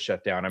 everything was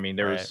shut down. I mean,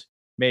 there was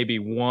maybe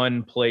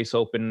one place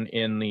open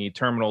in the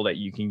terminal that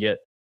you can get,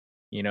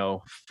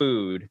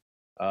 food.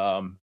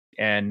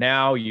 And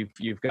now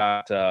you've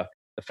got the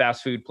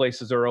fast food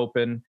places are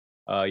open.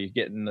 You're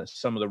getting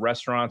some of the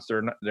restaurants.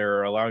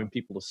 They're allowing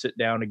people to sit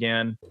down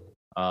again.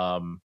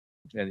 And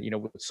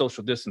with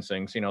social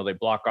distancing, they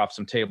block off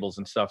some tables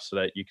and stuff so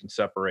that you can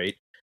separate.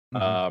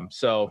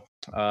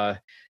 Mm-hmm.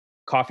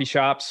 Coffee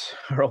shops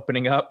are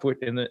opening up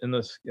in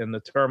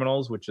the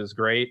terminals, which is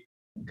great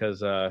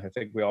because I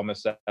think we all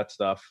miss that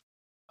stuff.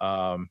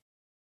 But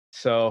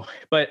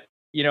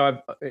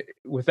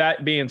with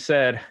that being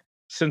said,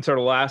 since our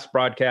last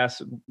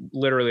broadcast,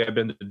 literally I've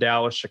been to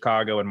Dallas,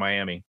 Chicago, and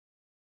Miami.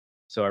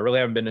 So I really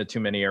haven't been to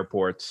too many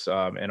airports,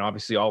 and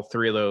obviously all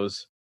 3 of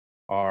those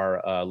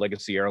are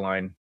Legacy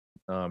Airline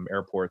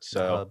airports.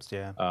 So hubs,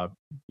 yeah,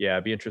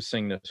 it'd be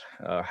interesting to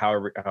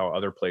how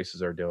other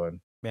places are doing.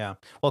 Yeah.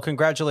 Well,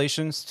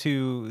 congratulations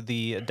to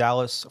the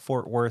Dallas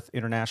Fort Worth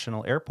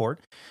International Airport.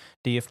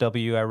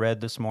 DFW, I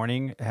read this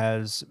morning,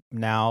 has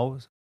now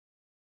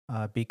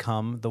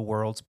become the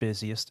world's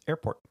busiest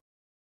airport.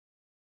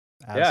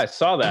 I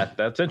saw that.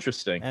 That's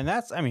interesting. And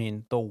that's,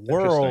 the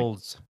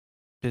world's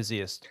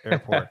busiest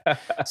airport.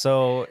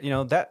 So,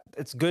 that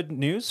it's good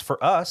news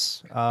for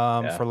us,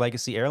 for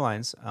Legacy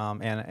Airlines.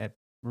 And I'm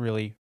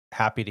really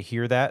happy to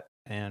hear that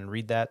and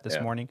read that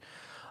this morning.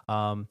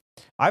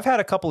 I've had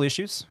a couple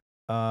issues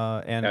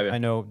And Yeah. I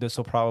know this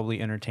will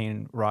probably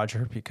entertain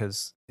Roger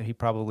because he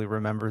probably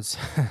remembers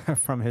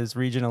from his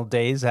regional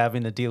days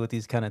having to deal with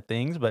these kind of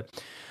things. But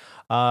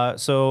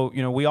so,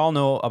 we all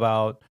know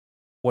about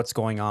what's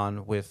going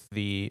on with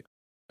the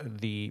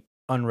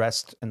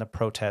unrest and the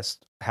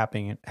protest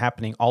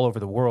happening all over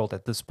the world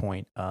at this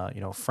point.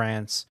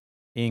 France,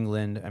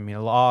 England, I mean,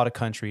 a lot of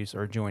countries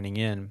are joining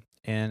in,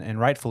 and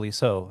rightfully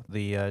so.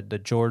 The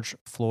George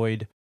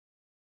Floyd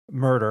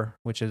murder,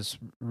 which is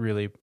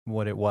really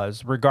what it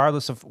was,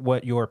 regardless of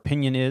what your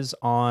opinion is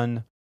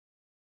on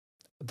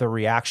the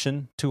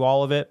reaction to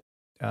all of it,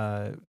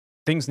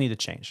 things need to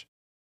change.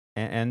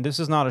 And this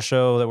is not a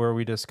show where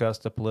we discuss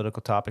the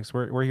political topics.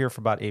 We're here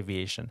for about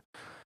aviation.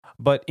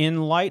 But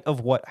in light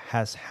of what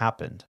has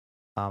happened,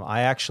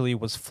 I actually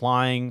was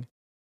flying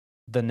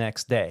the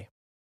next day,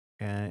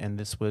 and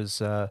this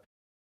was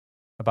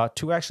about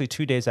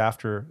 2 days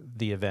after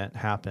the event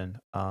happened,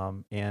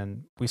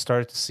 and we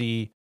started to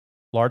see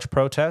large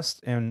protests,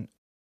 and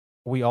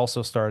we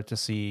also started to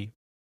see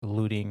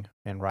looting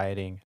and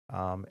rioting,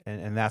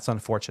 and that's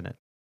unfortunate.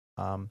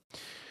 And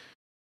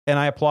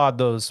I applaud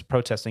those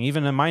protesting.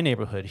 Even in my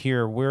neighborhood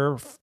here, we're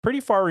pretty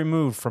far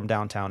removed from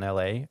downtown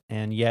LA,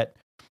 and yet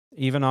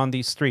even on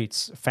these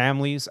streets,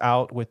 families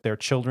out with their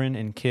children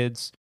and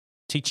kids,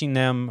 teaching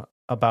them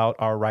about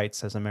our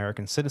rights as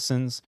American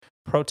citizens,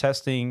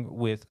 protesting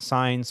with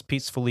signs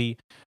peacefully,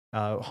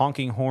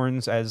 honking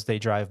horns as they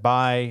drive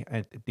by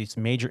at these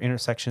major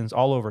intersections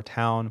all over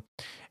town.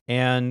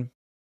 And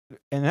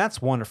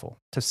that's wonderful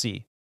to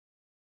see.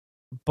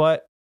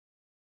 But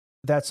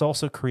that's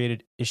also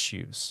created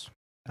issues.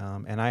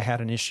 And I had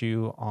an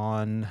issue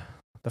on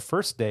the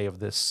first day of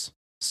this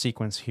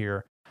sequence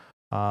here.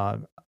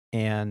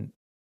 And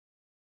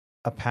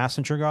a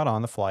passenger got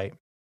on the flight.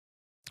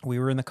 We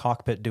were in the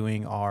cockpit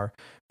doing our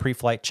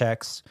pre-flight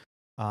checks.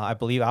 I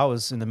believe I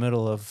was in the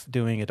middle of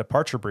doing a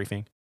departure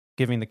briefing,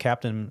 giving the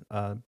captain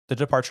the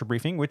departure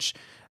briefing, which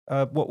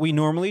what we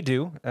normally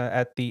do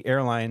at the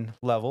airline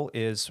level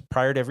is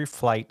prior to every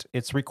flight,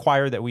 it's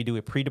required that we do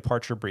a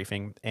pre-departure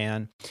briefing.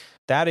 And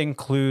that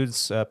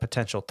includes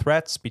potential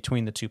threats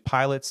between the two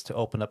pilots to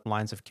open up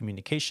lines of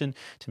communication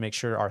to make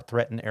sure our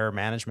threat and error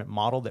management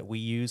model that we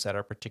use at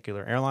our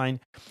particular airline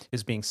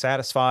is being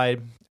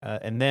satisfied.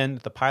 And then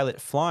the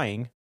pilot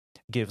flying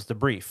gives the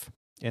brief.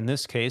 In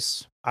this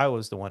case, I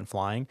was the one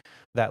flying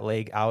that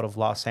leg out of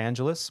Los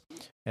Angeles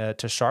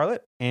to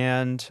Charlotte,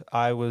 and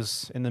I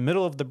was in the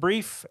middle of the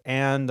brief,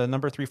 and the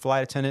number 3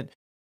 flight attendant,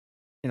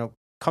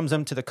 comes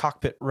into the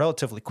cockpit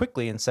relatively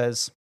quickly and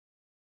says,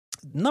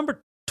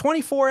 "Number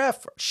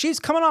 24F, she's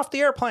coming off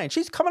the airplane.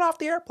 She's coming off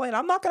the airplane.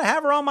 I'm not going to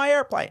have her on my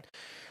airplane."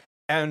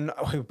 And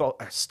we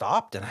both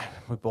stopped, and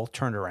we both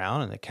turned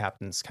around, and the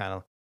captain's kind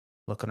of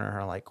looking at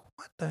her like,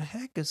 "What the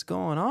heck is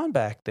going on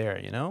back there?"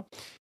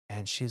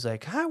 And she's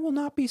like, "I will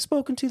not be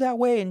spoken to that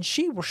way." And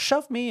she will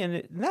shove me,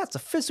 and that's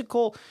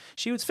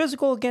she was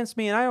physical against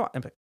me. And I'm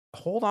like,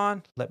 "Hold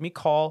on, let me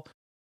call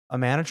a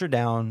manager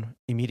down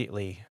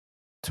immediately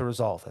to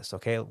resolve this,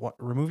 okay?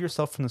 Remove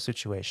yourself from the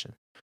situation.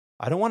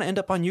 I don't want to end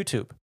up on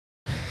YouTube."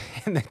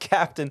 And the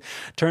captain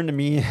turned to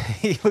me,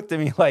 he looked at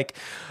me like,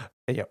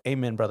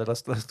 "Amen, brother.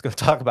 Let's go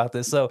talk about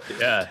this." So,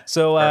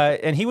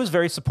 and he was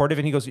very supportive,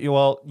 and he goes,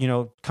 "Well,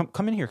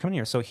 come in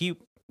here. So he,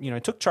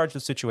 took charge of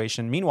the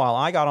situation. Meanwhile,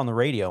 I got on the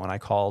radio and I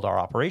called our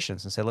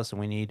operations and said, "Listen,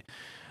 we need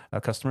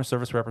a customer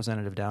service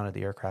representative down at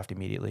the aircraft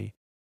immediately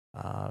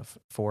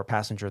for a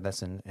passenger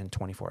that's in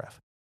 24F.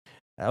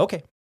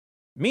 Okay.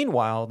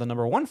 Meanwhile, the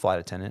number 1 flight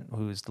attendant,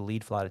 who's the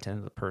lead flight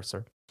attendant, the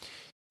purser,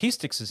 he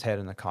sticks his head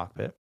in the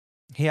cockpit.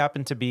 He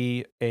happened to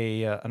be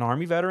an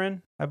Army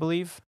veteran, I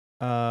believe,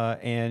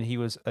 and he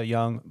was a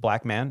young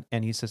black man.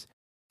 And he says,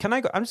 "Can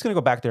I go? I'm just going to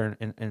go back there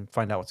and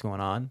find out what's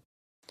going on."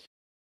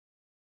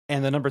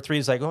 And the number 3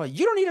 is like, "Oh,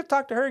 you don't need to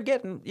talk to her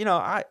again.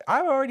 I've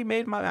already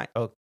made my mind."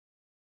 Oh,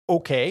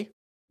 okay.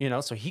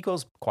 So he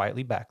goes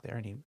quietly back there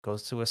and he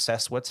goes to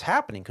assess what's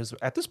happening. Because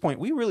at this point,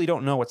 we really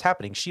don't know what's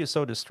happening. She is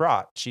so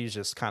distraught. She's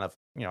just kind of,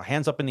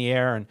 hands up in the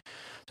air. And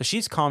so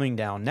she's calming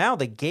down. Now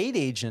the gate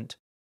agent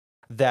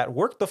that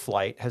worked the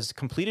flight has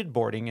completed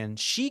boarding, and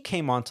she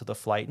came onto the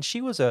flight, and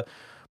she was a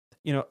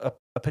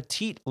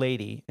petite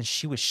lady, and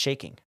she was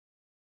shaking.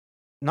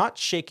 Not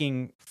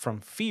shaking from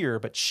fear,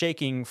 but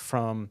shaking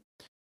from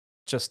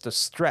just the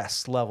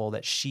stress level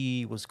that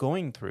she was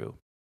going through.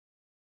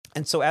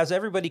 And so as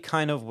everybody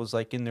kind of was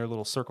like in their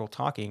little circle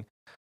talking,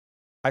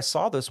 I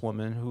saw this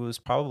woman who was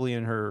probably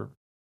in her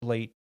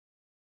late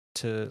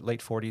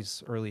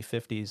 40s, early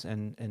 50s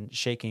and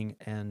shaking,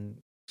 and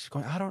she's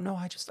going, "I don't know.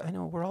 I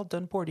know we're all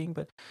done boarding."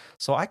 But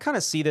so I kind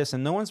of see this,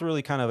 and no one's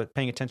really kind of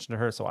paying attention to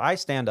her. So I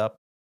stand up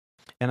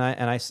and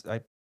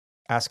I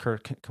ask her,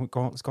 "Can we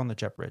go? Let's go on the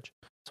jet bridge."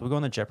 So we go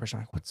on the jet bridge.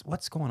 I'm like,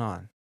 what's going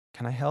on?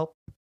 Can I help?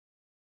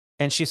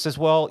 And she says,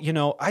 "Well,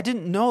 I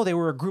didn't know they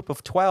were a group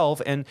of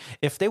 12. And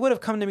if they would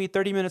have come to me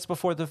 30 minutes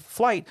before the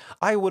flight,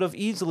 I would have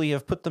easily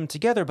have put them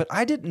together. But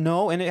I didn't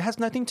know. And it has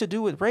nothing to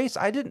do with race.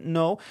 I didn't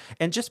know.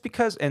 And just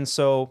because." And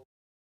so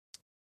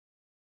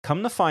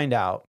come to find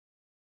out,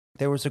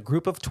 there was a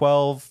group of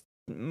 12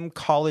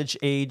 college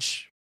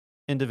age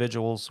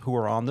individuals who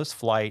were on this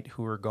flight,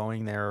 who were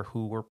going there,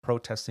 who were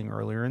protesting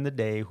earlier in the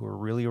day, who were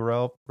really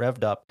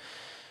revved up.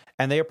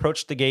 And they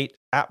approached the gate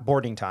at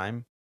boarding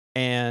time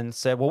and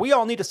said, well, we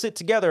all need to sit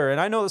together. And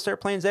I know this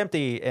airplane's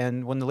empty.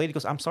 And when the lady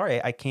goes, I'm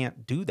sorry, I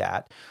can't do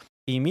that.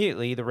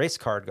 Immediately, the race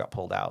card got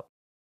pulled out.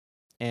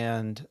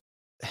 And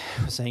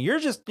saying, you're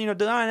just,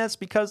 denying us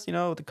because,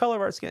 the color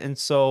of our skin. And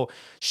so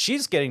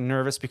she's getting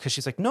nervous because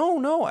she's like,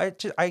 no, I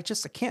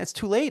can't. It's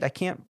too late. I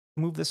can't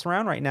move this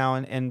around right now.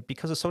 And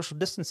because of social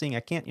distancing,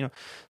 I can't,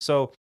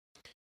 So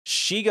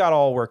she got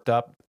all worked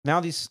up. Now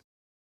these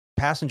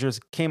passengers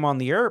came on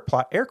the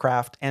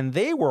aircraft and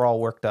they were all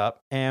worked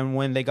up. And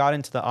when they got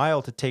into the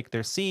aisle to take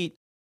their seat,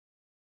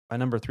 a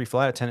number 3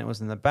 flight attendant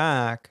was in the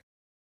back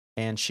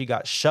and she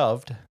got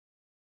shoved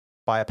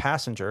by a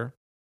passenger.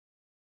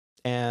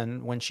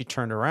 And when she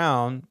turned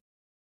around,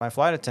 my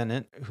flight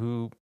attendant,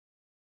 who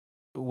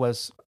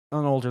was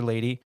an older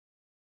lady,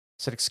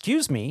 said,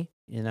 excuse me,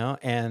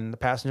 and the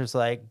passenger's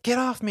like, get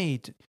off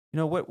me.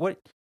 What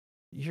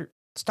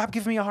stop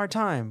giving me a hard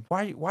time.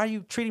 Why are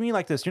you treating me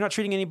like this? You're not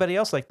treating anybody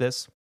else like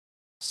this.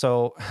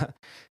 So,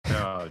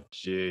 oh,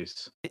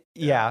 jeez.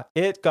 Yeah,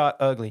 it got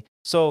ugly.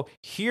 So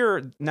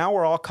here, now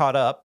we're all caught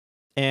up.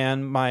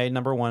 And my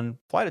number 1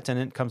 flight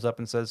attendant comes up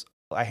and says,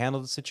 I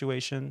handled the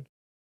situation.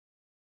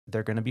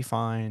 They're going to be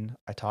fine.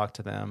 I talked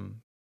to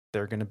them.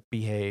 They're going to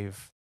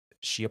behave.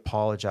 She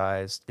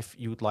apologized. If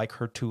you would like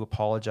her to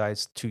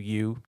apologize to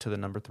you, to the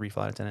number 3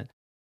 flight attendant,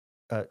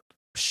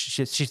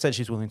 she said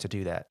she's willing to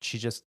do that. She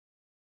just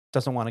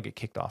doesn't want to get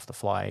kicked off the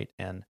flight.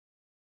 And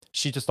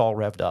she just all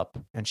revved up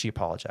and she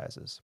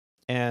apologizes.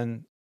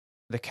 And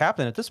the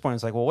captain at this point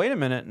is like, well, wait a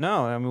minute.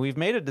 No, I mean, we've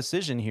made a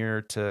decision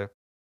here to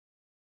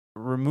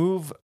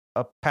remove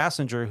a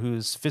passenger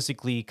who's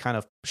physically kind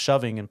of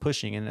shoving and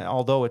pushing. And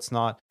although it's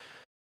not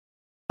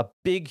a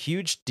big,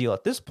 huge deal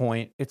at this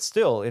point, it's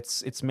still,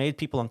 it's made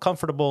people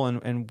uncomfortable.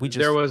 And we just,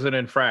 there was an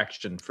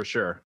infraction for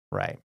sure.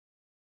 Right.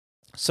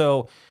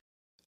 So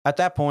at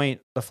that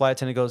point, the flight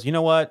attendant goes, you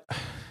know what?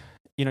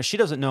 She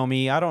doesn't know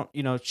me.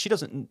 She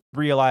doesn't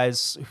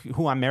realize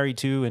who I'm married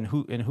to and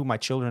who my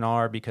children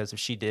are, because if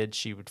she did,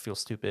 she would feel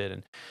stupid.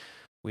 And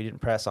we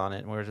didn't press on it.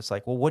 And we were just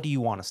like, well, what do you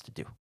want us to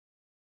do?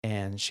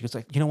 And she goes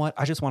like, you know what?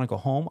 I just want to go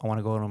home. I want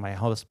to go to my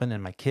husband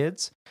and my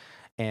kids.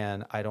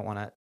 And I don't want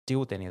to deal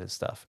with any of this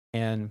stuff.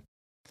 And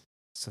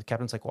so the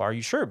captain's like, well, are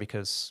you sure?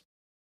 Because,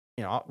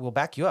 we'll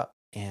back you up.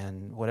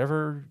 And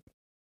whatever,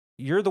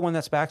 you're the one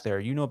that's back there.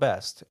 You know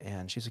best.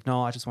 And she's like,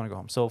 no, I just want to go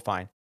home. So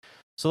fine.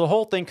 So the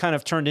whole thing kind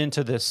of turned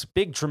into this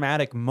big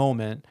dramatic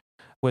moment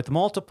with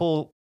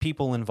multiple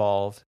people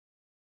involved.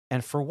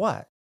 And for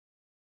what?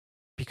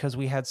 Because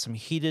we had some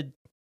heated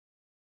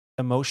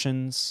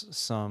emotions,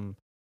 some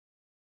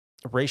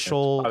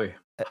racial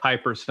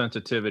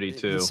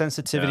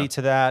hypersensitivity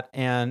to that.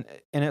 And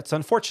it's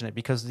unfortunate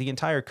because the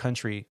entire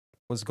country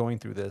was going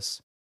through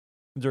this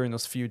during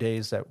those few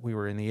days that we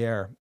were in the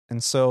air.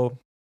 And so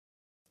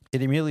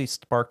it immediately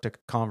sparked a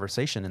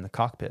conversation in the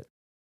cockpit.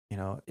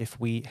 If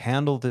we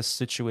handle this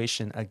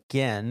situation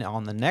again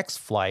on the next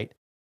flight,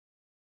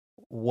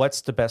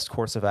 what's the best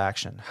course of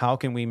action? How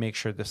can we make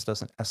sure this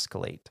doesn't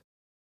escalate?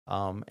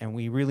 And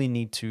we really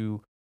need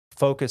to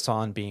focus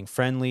on being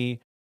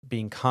friendly,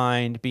 being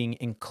kind, being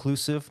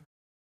inclusive,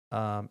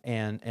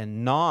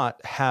 and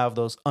not have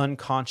those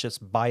unconscious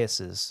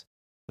biases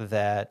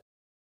that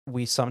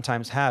we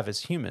sometimes have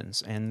as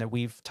humans, and that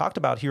we've talked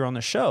about here on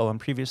the show in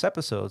previous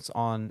episodes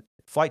on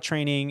flight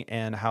training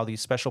and how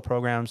these special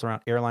programs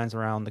around airlines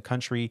around the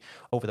country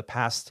over the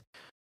past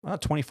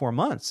 24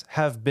 months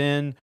have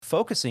been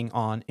focusing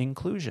on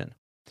inclusion.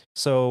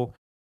 So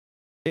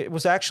it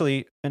was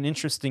actually an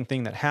interesting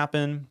thing that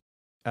happened.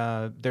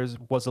 There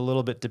was a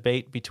little bit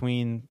debate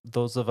between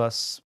those of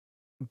us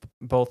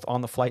both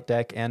on the flight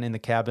deck and in the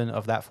cabin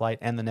of that flight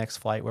and the next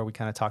flight, where we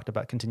kind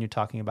of continued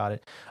talking about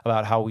it,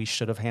 about how we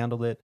should have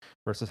handled it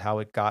versus how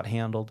it got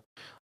handled.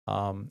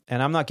 And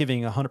I'm not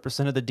giving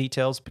 100% of the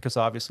details because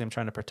obviously I'm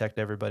trying to protect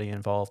everybody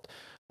involved.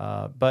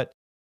 But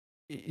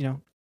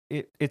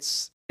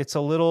it's a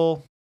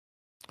little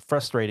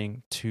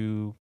frustrating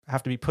to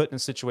have to be put in a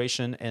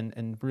situation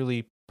and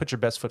really put your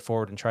best foot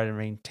forward and try to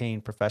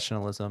maintain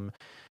professionalism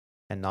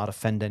and not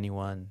offend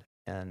anyone,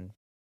 and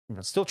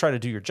still try to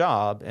do your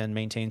job and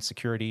maintain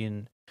security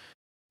and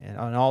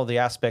on all the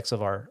aspects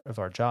of our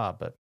job.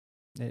 But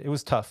it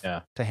was tough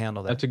to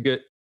handle that. That's a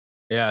good.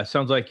 Yeah, it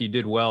sounds like you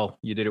did well.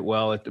 You did it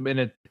well.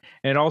 And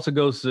it also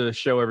goes to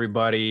show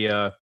everybody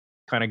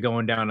kind of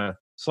going down a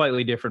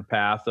slightly different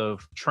path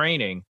of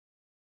training.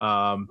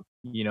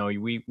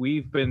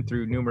 We've been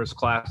through numerous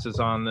classes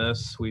on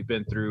this. We've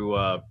been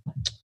through.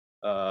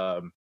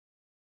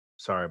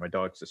 Sorry, my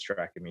dog's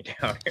distracting me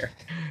down here.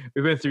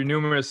 We've been through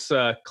numerous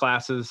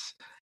classes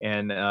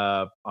and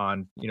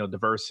on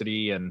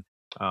diversity, and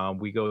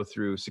we go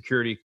through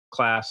security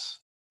class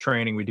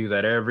training. We do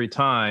that every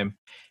time.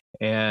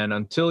 And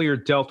until you're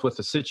dealt with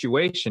a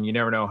situation, you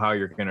never know how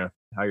you're gonna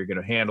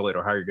handle it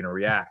or how you're gonna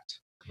react.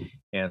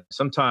 And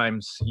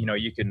sometimes,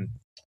 you can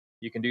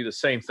you can do the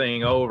same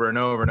thing over and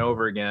over and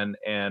over again.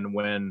 And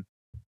when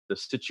the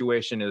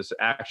situation is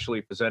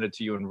actually presented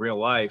to you in real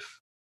life,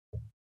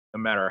 no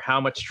matter how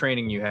much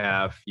training you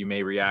have, you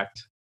may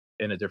react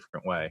in a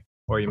different way,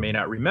 or you may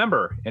not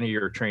remember any of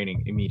your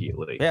training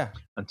immediately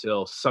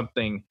until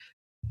something,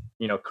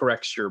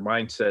 corrects your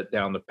mindset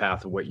down the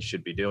path of what you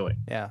should be doing.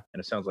 Yeah. And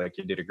it sounds like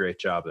you did a great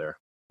job there.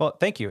 Well,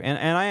 thank you.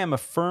 And I am a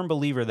firm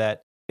believer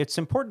that it's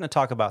important to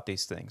talk about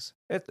these things.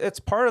 It's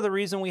part of the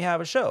reason we have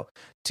a show,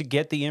 to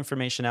get the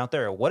information out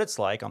there, what it's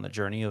like on the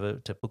journey of a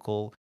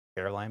typical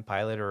airline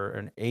pilot or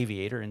an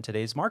aviator in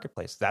today's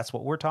marketplace. That's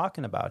what we're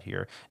talking about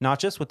here, not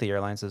just with the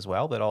airlines as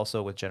well, but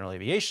also with general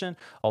aviation,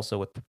 also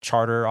with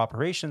charter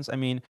operations. I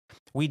mean,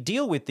 we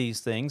deal with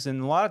these things,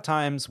 and a lot of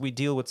times we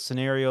deal with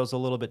scenarios a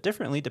little bit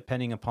differently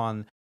depending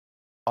upon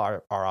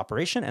our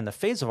operation and the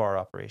phase of our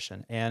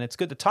operation. And it's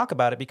good to talk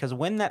about it, because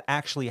when that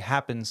actually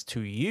happens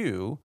to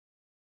you,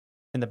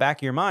 in the back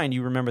of your mind,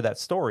 you remember that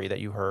story that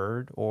you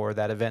heard or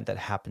that event that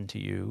happened to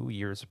you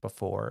years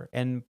before,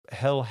 and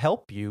he'll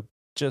help you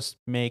just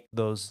make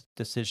those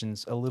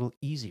decisions a little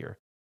easier.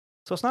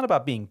 So it's not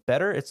about being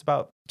better. It's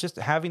about just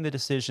having the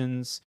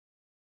decisions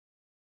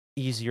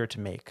easier to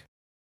make,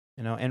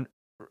 And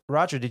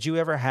Roger, did you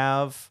ever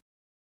have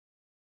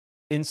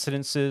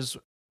incidences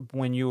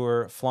when you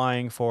were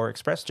flying for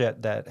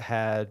ExpressJet that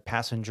had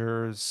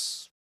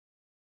passengers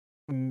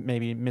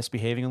maybe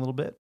misbehaving a little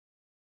bit?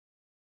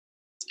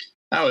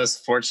 I was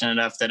fortunate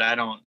enough that I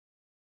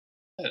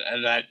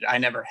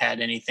never had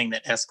anything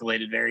that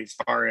escalated very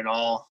far at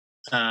all.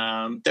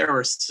 There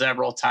were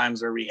several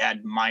times where we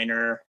had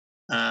minor,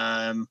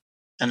 and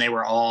they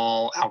were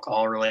all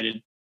alcohol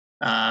related,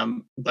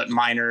 but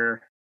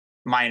minor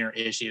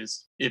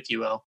issues, if you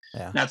will.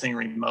 Yeah. Nothing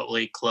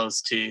remotely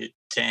close to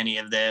any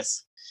of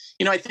this.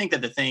 I think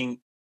that the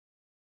thing,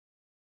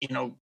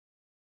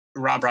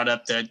 Rob brought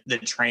up the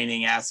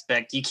training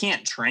aspect. You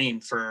can't train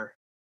for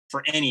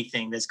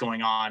anything that's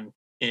going on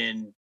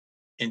in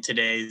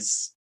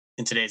today's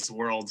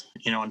world.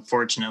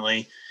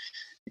 Unfortunately,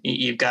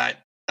 you've got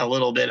a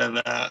little bit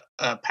of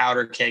a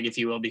powder keg, if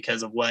you will,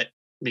 because of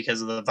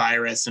the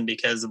virus and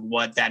because of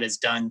what that has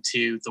done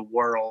to the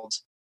world.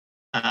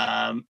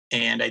 And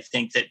I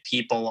think that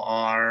people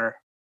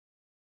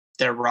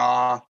they're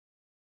raw,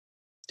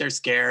 they're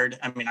scared.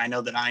 I mean, I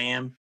know that I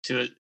am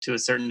to a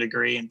certain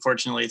degree.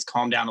 Unfortunately, it's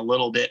calmed down a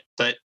little bit,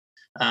 but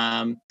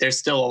there's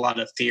still a lot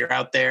of fear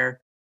out there,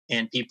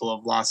 and people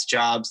have lost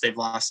jobs, they've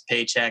lost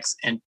paychecks,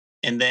 and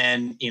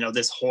then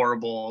this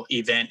horrible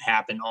event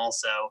happened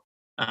also.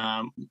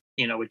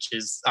 Which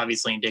is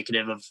obviously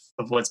indicative of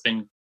what's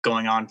been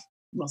going on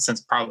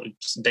since probably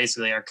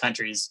basically our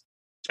country's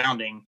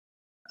founding.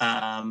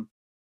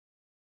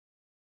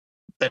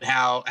 But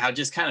how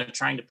just kind of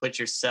trying to put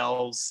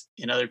yourselves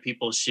in other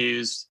people's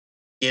shoes,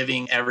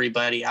 giving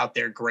everybody out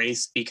there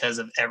grace because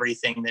of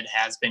everything that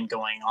has been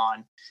going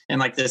on. And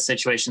like this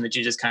situation that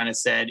you just kind of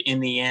said, in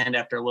the end,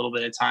 after a little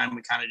bit of time,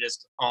 we kind of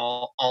just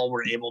all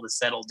were able to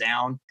settle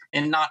down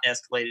and not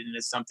escalate it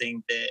into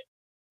something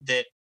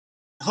that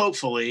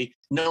hopefully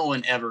no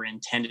one ever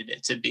intended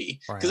it to be.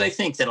 Because I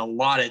think that a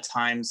lot of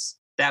times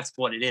that's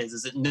what it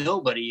is that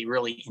nobody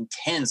really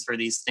intends for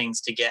these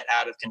things to get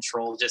out of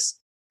control. Just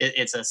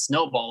it's a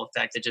snowball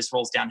effect that just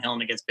rolls downhill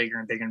and it gets bigger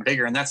and bigger and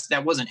bigger. And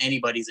that wasn't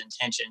anybody's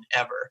intention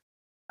ever.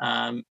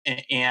 And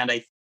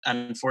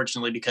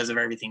unfortunately, because of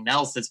everything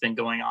else that's been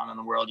going on in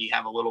the world, you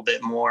have a little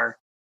bit more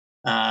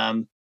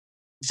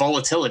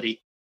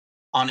volatility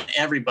on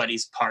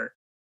everybody's part.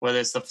 Whether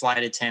it's the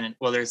flight attendant,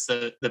 whether it's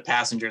the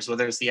passengers,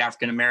 whether it's the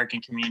African-American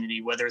community,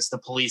 whether it's the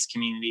police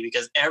community,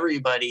 because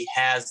everybody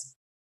has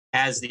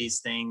these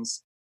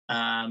things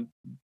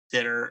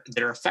that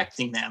are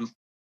affecting them,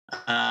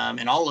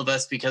 and all of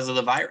us because of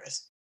the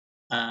virus.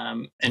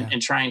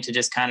 And trying to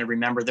just kind of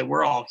remember that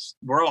we're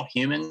all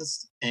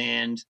humans,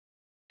 and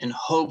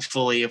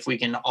hopefully if we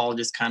can all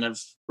just kind of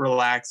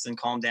relax and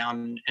calm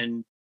down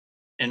and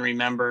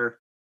remember,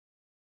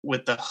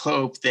 with the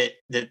hope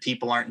that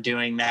people aren't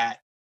doing that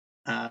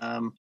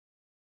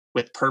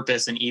with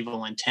purpose and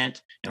evil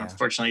intent.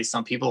 Unfortunately,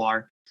 some people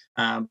are,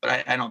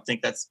 but I don't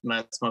think that's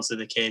mostly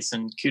the case.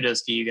 And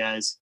kudos to you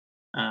guys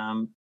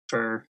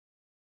for,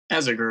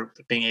 as a group,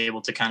 being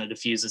able to kind of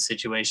diffuse the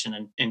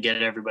situation and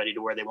get everybody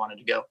to where they wanted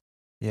to go.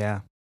 Yeah.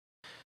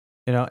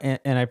 And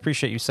I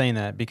appreciate you saying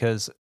that,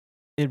 because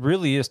it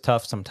really is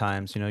tough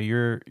sometimes.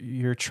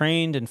 You're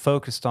trained and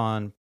focused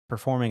on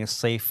performing a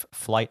safe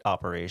flight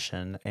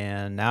operation,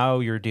 and now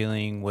you're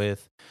dealing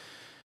with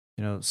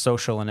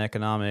social and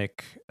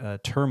economic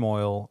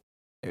turmoil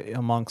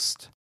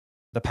amongst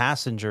the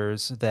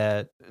passengers,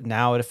 that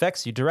now it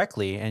affects you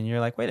directly. And you're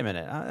like, wait a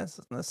minute,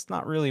 that's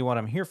not really what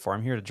I'm here for.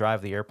 I'm here to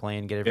drive the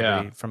airplane, get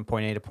everybody from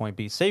point A to point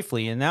B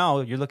safely. And now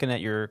you're looking at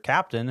your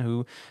captain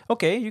who,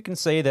 okay, you can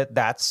say that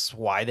that's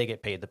why they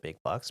get paid the big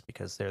bucks,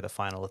 because they're the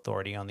final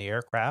authority on the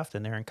aircraft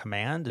and they're in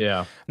command.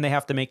 And they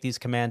have to make these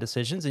command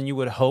decisions. And you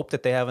would hope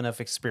that they have enough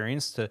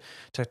experience to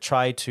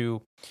try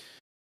to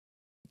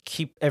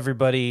keep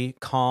everybody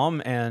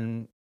calm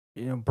and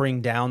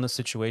bring down the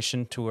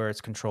situation to where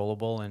it's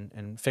controllable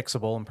and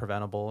fixable and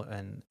preventable.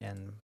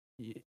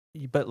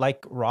 But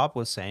like Rob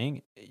was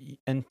saying,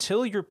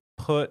 until you're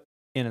put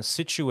in a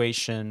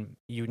situation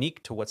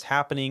unique to what's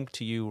happening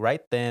to you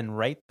right then,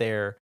 right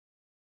there,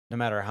 no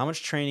matter how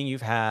much training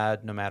you've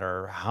had, no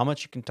matter how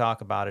much you can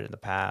talk about it in the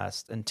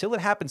past, until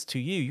it happens to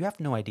you, you have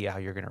no idea how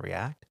you're going to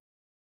react.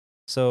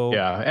 So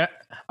yeah,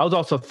 I was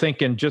also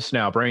thinking just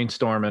now,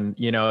 brainstorming.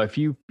 If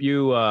you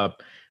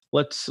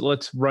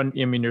let's run.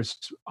 I mean, there's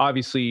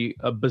obviously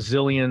a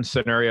bazillion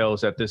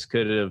scenarios that this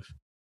could have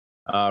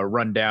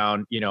run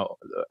down.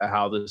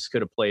 How this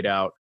could have played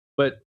out,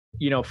 but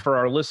for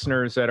our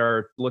listeners that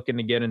are looking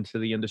to get into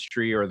the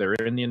industry, or they're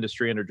in the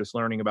industry and they're just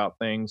learning about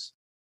things,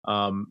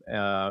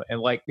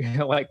 and like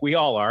like we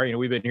all are,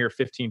 we've been here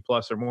 15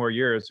 plus or more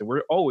years, and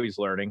we're always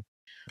learning.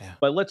 Yeah.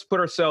 But let's put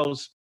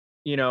ourselves,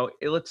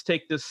 let's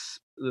take this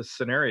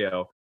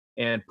scenario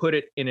and put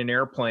it in an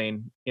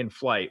airplane in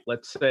flight.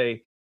 Let's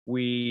say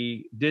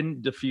we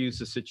didn't diffuse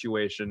the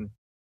situation,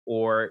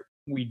 or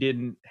we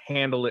didn't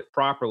handle it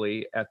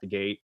properly at the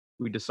gate.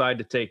 We decide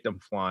to take them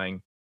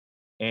flying,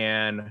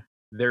 and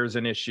there's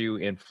an issue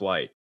in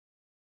flight.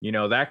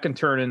 That can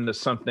turn into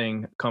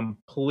something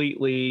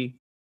completely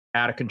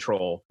out of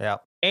control. Yeah.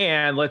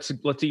 And let's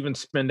even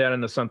spin that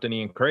into something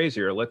even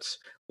crazier. Let's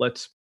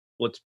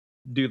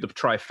do the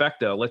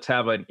trifecta. Let's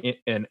have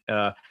an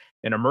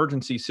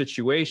emergency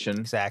situation.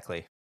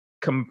 Exactly.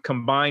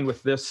 Combined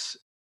with this,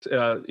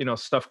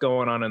 stuff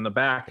going on in the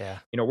back. Yeah.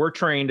 We're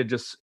trained to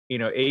just,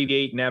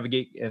 aviate,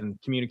 navigate, and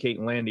communicate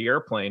and land the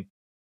airplane.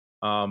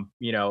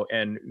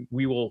 And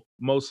we will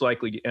most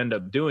likely end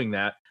up doing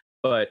that.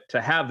 But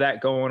to have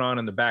that going on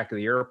in the back of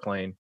the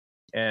airplane,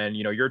 and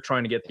you're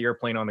trying to get the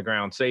airplane on the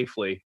ground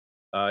safely,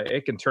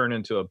 it can turn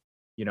into a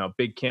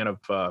big can of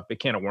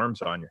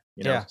worms on you.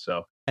 Yeah.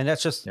 So, and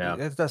that's just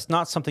that's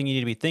not something you need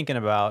to be thinking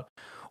about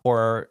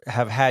or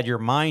have had your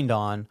mind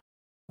on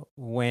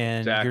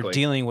when you're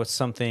dealing with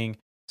something.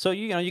 So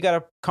you got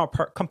to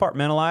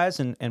compartmentalize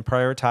and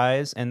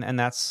prioritize, and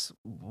that's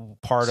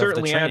part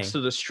certainly of the training. Adds to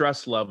the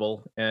stress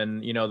level,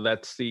 and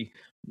that's the.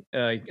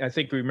 I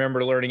think we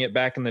remember learning it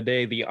back in the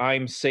day. The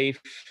 "I'm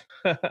safe"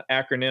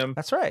 acronym.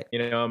 That's right.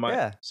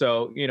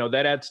 So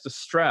that adds to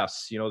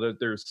stress.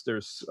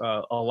 There's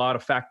a lot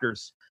of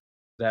factors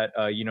that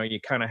you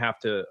kind of have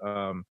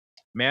to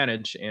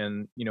manage,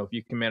 and if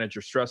you can manage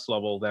your stress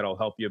level, that'll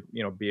help you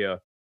be a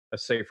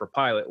safer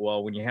pilot.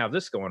 Well, when you have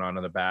this going on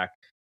in the back,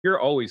 you're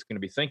always going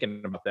to be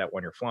thinking about that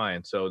when you're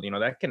flying. So,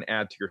 that can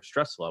add to your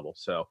stress level.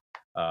 So,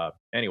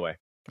 anyway.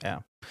 Yeah.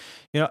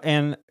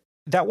 And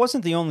that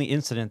wasn't the only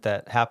incident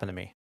that happened to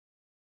me.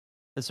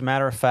 As a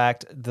matter of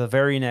fact, the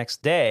very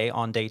next day,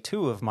 on day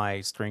 2 of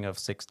my string of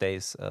 6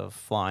 days of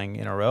flying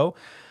in a row,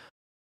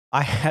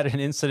 I had an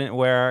incident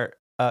where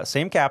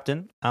same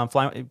captain, I'm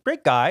flying,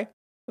 great guy,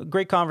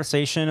 great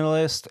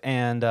conversationalist.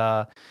 And,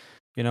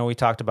 we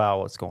talked about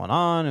what's going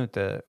on with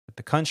the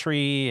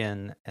country,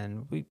 and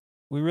we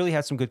really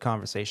had some good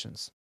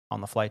conversations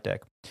on the flight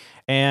deck.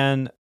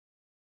 And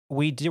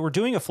we were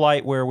doing a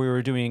flight where we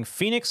were doing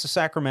Phoenix to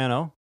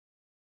Sacramento.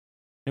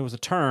 It was a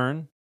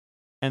turn,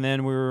 and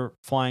then we were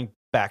flying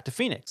back to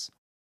Phoenix.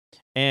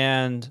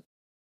 And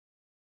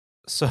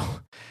so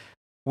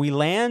we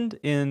land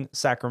in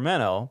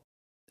Sacramento.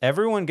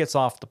 Everyone gets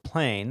off the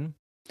plane.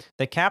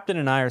 The captain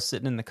and I are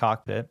sitting in the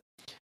cockpit,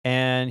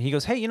 and he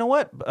goes, "Hey, you know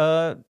what?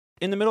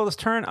 In the middle of this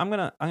turn, I'm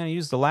gonna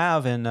use the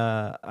lav, and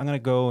I'm gonna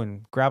go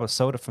and grab a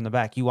soda from the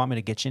back. You want me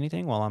to get you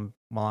anything while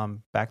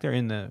I'm back there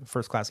in the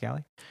first class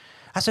galley?"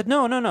 I said,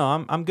 No,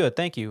 I'm good,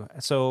 thank you.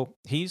 So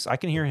I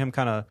can hear him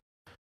kind of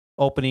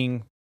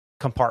opening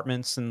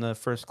compartments in the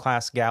first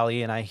class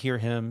galley, and I hear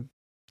him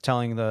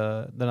telling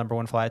the number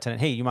 1 flight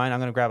attendant, "Hey, you mind? I'm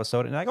gonna grab a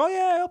soda." And I'm like, "Oh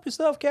yeah, help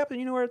yourself, Captain.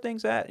 You know where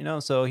things at."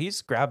 So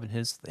he's grabbing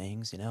his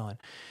things, and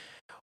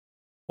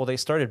well, they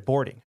started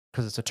boarding,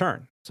 because it's a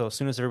turn. So as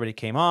soon as everybody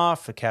came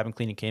off, the cabin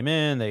cleaning came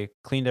in, they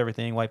cleaned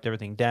everything, wiped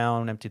everything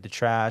down, emptied the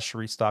trash,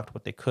 restocked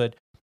what they could,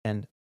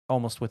 and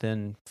almost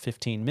within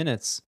 15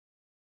 minutes,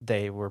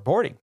 they were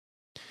boarding.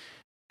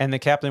 And the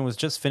captain was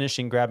just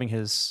finishing grabbing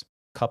his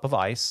cup of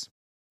ice,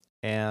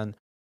 and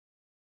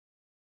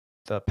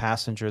the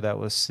passenger that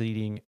was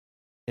seating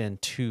in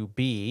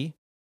 2B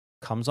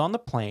comes on the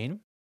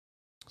plane.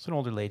 It's an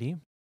older lady.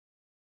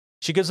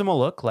 She gives him a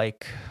look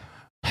like...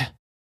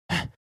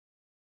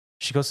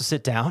 She goes to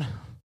sit down.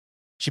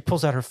 She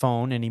pulls out her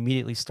phone and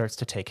immediately starts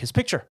to take his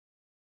picture.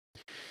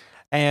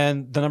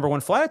 And the number 1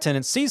 flight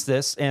attendant sees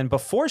this, and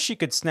before she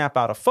could snap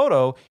out a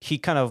photo, he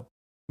kind of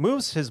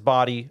moves his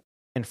body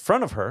in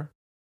front of her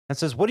and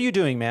says, "What are you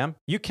doing, ma'am?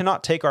 You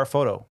cannot take our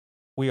photo.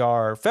 We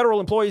are federal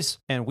employees,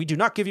 and we do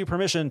not give you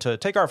permission to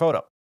take our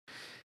photo."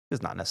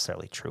 It's not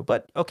necessarily true,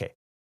 but okay.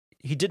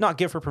 He did not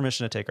give her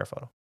permission to take our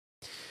photo.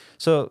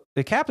 So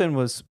the captain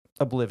was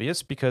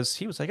oblivious, because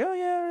he was like, "Oh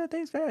yeah,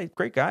 thanks, guy,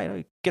 great guy."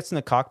 He gets in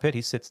the cockpit,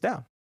 he sits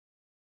down.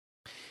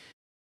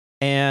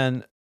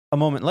 And a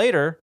moment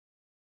later,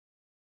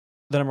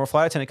 the number 1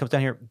 flight attendant comes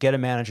down here, "Get a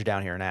manager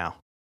down here now."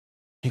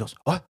 He goes,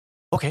 "What?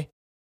 Okay."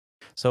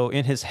 So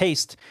in his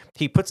haste,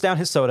 he puts down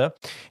his soda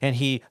and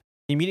he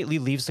immediately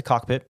leaves the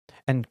cockpit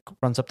and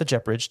runs up the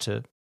jet bridge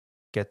to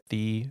get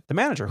the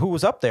manager, who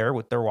was up there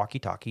with their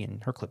walkie-talkie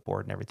and her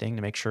clipboard and everything,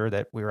 to make sure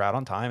that we were out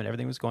on time and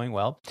everything was going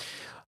well.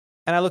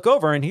 And I look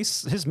over and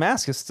his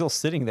mask is still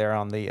sitting there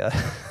on the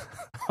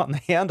on the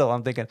handle.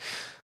 I'm thinking,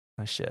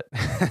 oh shit,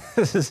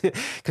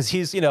 because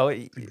he's,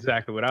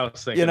 Exactly what I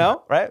was thinking.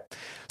 Right?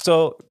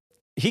 So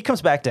he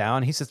comes back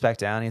down, he sits back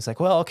down, and he's like,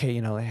 well,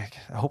 okay,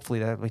 hopefully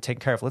that will be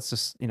taken care of. Let's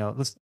just,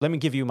 let me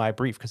give you my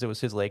brief, because it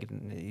was his leg,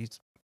 and he's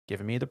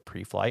giving me the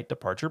pre-flight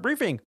departure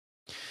briefing.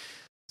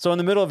 So in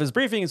the middle of his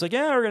briefing, he's like,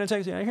 yeah, we're going to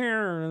take you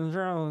here,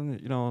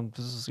 and,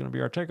 this is going to be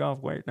our takeoff.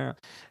 Wait now.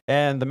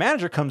 And the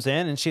manager comes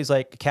in, and she's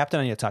like, Captain,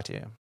 I need to talk to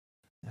you.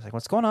 He's like,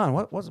 what's going on?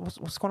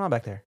 What's going on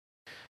back there?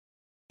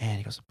 And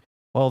he goes,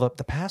 well,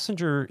 the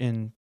passenger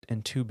in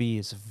 2B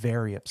is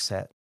very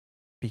upset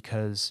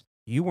because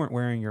you weren't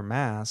wearing your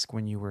mask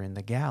when you were in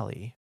the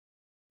galley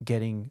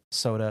getting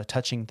soda,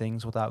 touching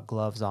things without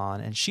gloves on.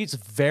 And she's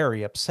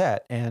very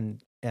upset.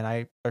 And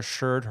I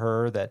assured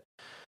her that,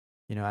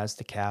 as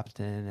the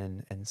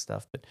captain and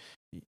stuff, but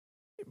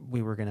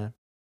we were going to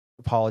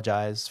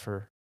apologize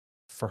for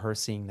her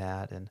seeing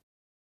that. And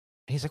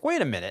he's like,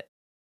 wait a minute.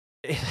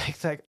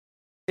 It's like,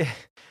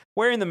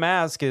 wearing the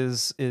mask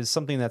is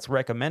something that's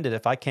recommended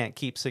if I can't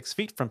keep 6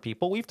 feet from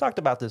people. We've talked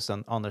about this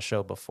on the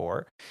show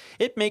before.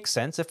 It makes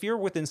sense. If you're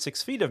within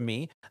 6 feet of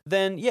me,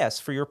 then yes,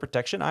 for your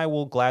protection, I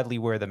will gladly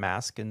wear the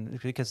mask, and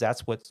because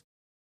that's what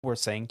we're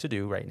saying to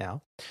do right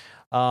now.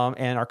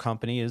 And our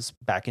company is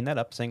backing that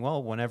up, saying,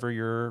 well, whenever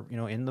you're,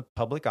 in the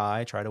public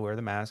eye, try to wear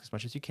the mask as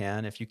much as you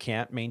can. If you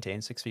can't,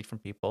 maintain 6 feet from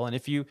people. And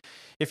if you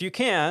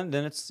can,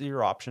 then it's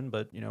your option.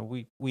 But,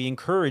 we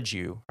encourage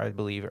you, I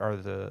believe, or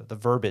the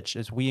verbiage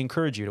is, we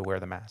encourage you to wear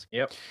the mask.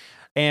 Yep.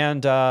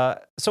 And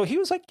so he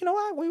was like,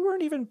 what? We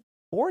weren't even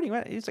boarding.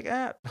 He's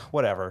like,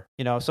 whatever,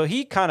 so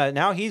he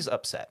now he's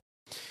upset.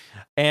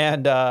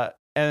 And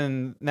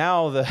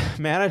now the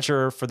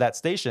manager for that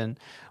station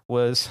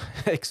was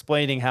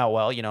explaining how,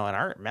 well, in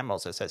our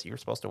memos it says you're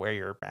supposed to wear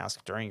your mask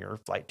during your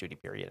flight duty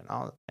period and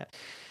all that.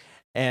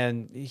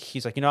 And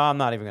he's like, I'm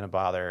not even going to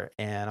bother.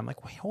 And I'm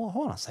like, wait, hold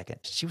on a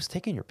second. She was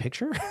taking your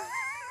picture?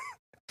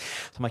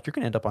 So I'm like, you're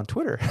going to end up on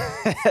Twitter.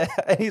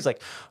 And he's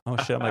like, oh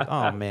shit. I'm like,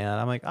 oh man.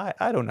 I'm like,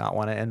 I do not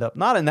want to end up,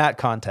 not in that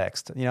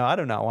context. I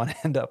do not want to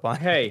end up on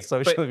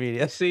social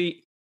media.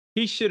 See,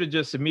 he should have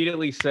just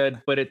immediately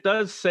said, but it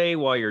does say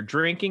while you're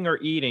drinking or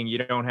eating, you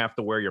don't have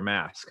to wear your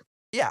mask.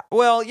 Yeah.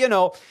 Well,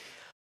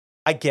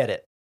 I get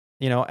it,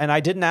 and I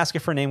didn't ask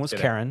if her name was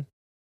Karen.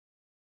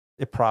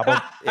 It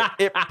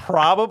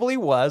probably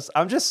was.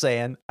 I'm just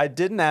saying, I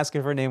didn't ask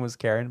if her name was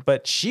Karen,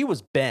 but she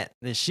was bent.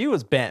 She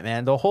was bent,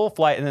 man. The whole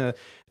flight. And then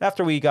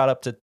after we got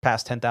up to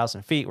past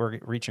 10,000 feet, we're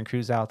reaching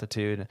cruise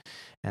altitude,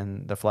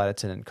 and the flight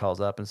attendant calls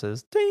up and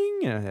says, ding,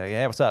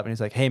 yeah, what's up? And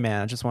he's like, hey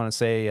man, I just want to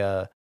say,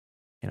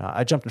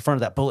 I jumped in front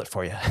of that bullet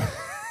for you.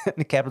 And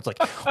the captain's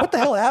like, what the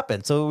hell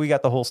happened? So we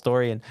got the whole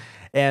story,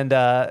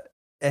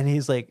 and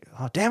he's like,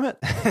 oh, damn it.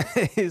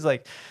 He's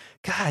like,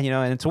 God,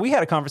 and so we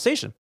had a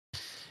conversation.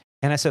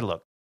 And I said,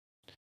 look,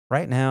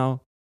 right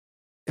now,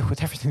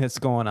 with everything that's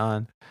going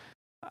on,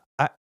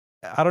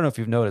 I don't know if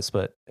you've noticed,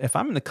 but if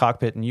I'm in the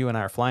cockpit and you and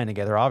I are flying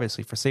together,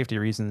 obviously for safety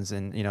reasons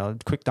and,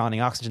 quick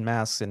donning oxygen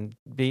masks and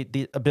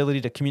the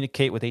ability to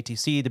communicate with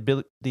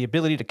ATC, the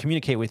ability to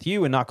communicate with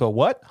you and not go,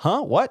 what?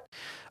 Huh? What?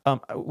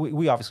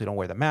 We obviously don't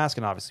wear the mask,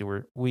 and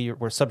obviously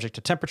we're subject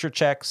to temperature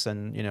checks,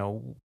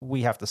 and,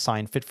 we have to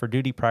sign fit for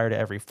duty prior to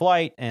every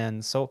flight.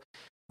 And so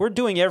we're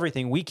doing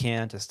everything we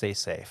can to stay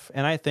safe.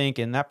 And I think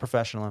in that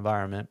professional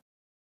environment,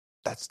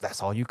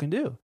 that's all you can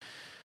do.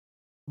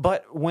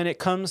 But when it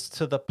comes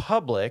to the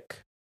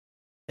public,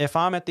 if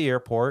I'm at the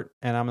airport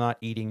and I'm not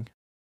eating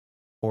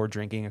or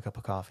drinking a cup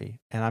of coffee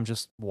and I'm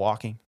just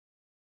walking,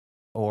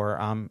 or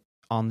I'm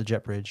on the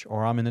jet bridge,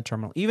 or I'm in the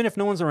terminal, even if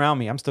no one's around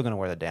me, I'm still going to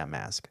wear the damn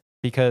mask,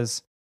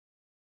 because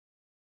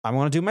I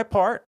want to do my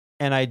part,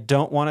 and I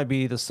don't want to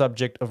be the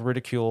subject of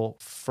ridicule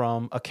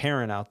from a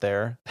Karen out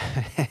there.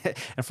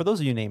 And for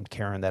those of you named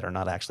Karen that are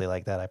not actually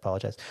like that, I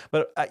apologize.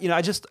 But I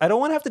don't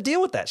want to have to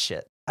deal with that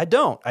shit. I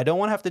don't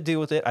want to have to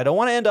deal with it. I don't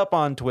want to end up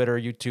on Twitter,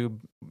 YouTube,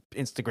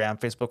 Instagram,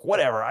 Facebook,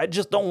 whatever. I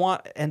just don't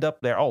want to end up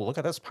there. Oh, look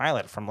at this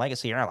pilot from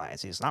Legacy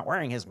Airlines. He's not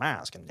wearing his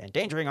mask and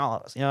endangering all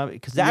of us.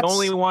 Because that's... You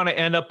only want to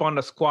end up on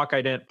the Squawk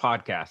Ident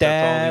podcast.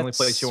 That's all the only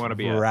place you want to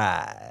be at.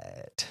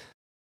 Right.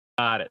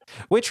 Got it.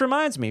 Which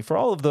reminds me, for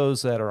all of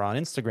those that are on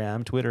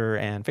Instagram, Twitter,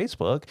 and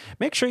Facebook,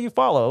 make sure you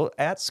follow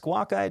at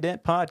Squawk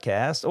Ident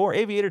Podcast or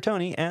Aviator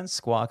Tony and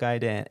Squawk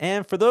Ident.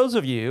 And for those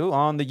of you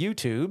on the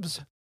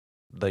YouTubes,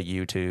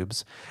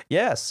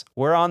 yes,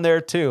 we're on there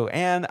too.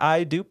 And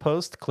I do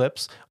post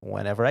clips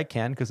whenever I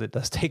can, because it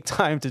does take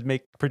time to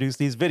produce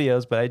these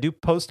videos, but I do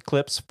post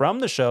clips from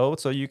the show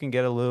so you can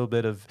get a little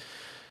bit of,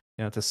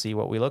 to see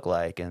what we look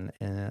like and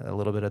a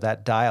little bit of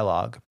that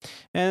dialogue.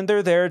 And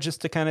they're there just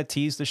to kind of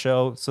tease the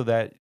show so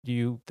that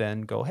you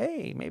then go,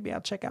 hey, maybe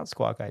I'll check out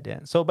Squawk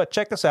Ident. So, but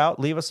check this out,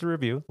 leave us a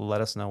review,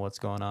 let us know what's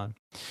going on.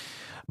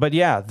 But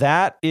yeah,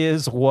 that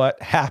is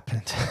what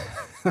happened.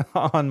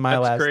 on my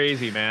That's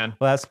crazy, man.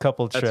 last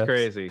couple trips. That's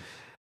crazy.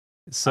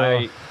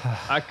 So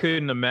I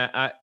couldn't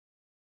imagine.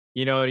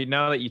 You know,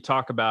 now that you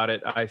talk about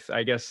it,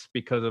 I guess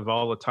because of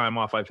all the time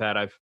off I've had,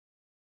 I've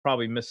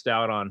probably missed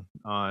out on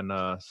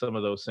some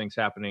of those things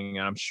happening,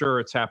 and I'm sure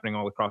it's happening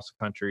all across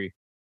the country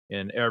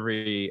in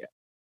every,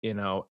 you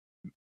know,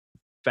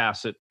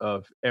 facet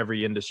of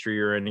every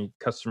industry or any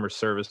customer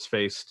service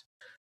faced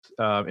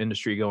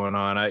industry going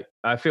on.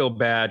 I feel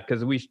bad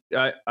because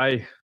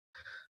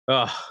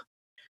uh,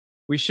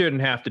 we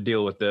shouldn't have to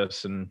deal with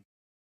this, and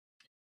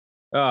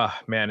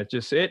man,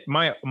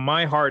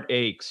 my heart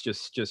aches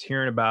just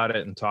hearing about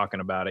it and talking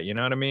about it. You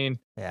know what I mean?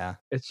 yeah.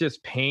 It's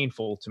just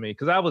painful to me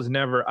because I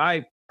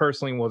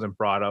personally wasn't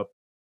brought up,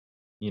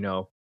 you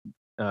know,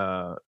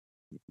 uh,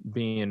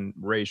 being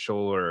racial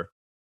or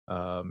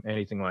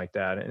anything like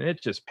that, and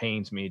it just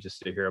pains me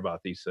just to hear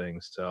about these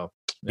things. So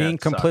Being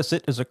that sucks.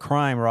 complicit is a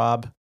crime,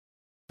 Rob.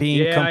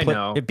 Yeah, I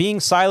know. Being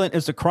silent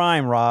is a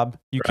crime, Rob.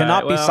 You Right,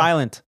 cannot be well-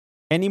 silent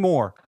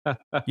anymore. You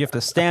have to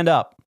stand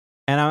up.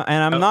 And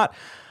I'm Oh. not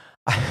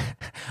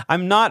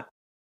I'm not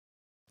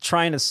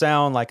trying to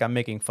sound like I'm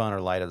making fun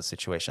or light of the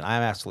situation.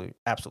 I'm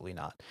absolutely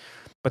not.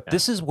 But Yeah.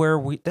 this is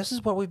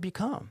what we've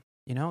become.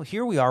 You know,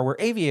 here we are, we're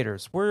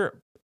aviators. We're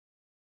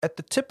at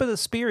the tip of the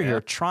spear Yeah.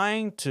 here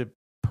trying to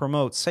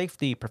promote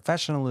safety,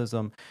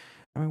 professionalism.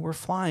 I mean, we're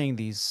flying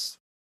these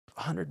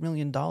 $100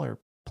 million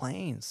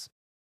planes.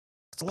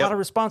 It's a lot Yep. of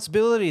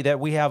responsibility that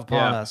we have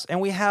upon Yeah. us.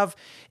 And we have,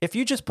 if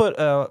you just put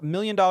a $1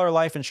 million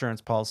life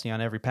insurance policy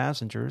on every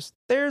passenger's,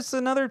 there's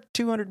another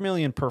 200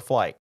 million per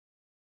flight.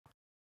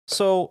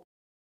 So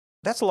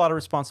that's a lot of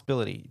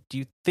responsibility. Do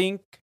you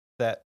think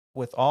that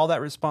with all that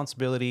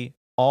responsibility,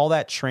 all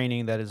that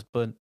training that has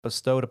been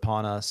bestowed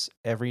upon us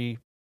every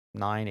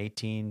 9,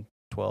 18,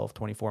 12,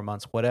 24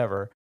 months,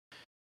 whatever,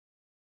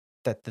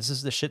 that this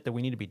is the shit that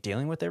we need to be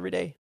dealing with every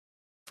day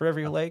for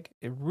every leg?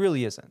 It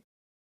really isn't.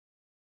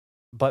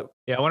 But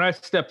Yeah, when I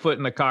step foot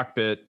in the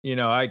cockpit, you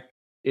know,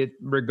 it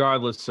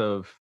regardless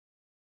of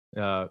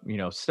you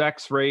know,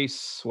 sex,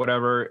 race,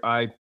 whatever,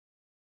 I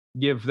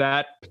give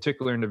that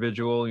particular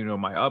individual, you know,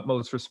 my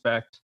utmost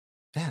respect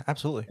yeah,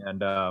 absolutely.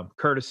 and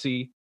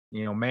courtesy.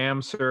 You know,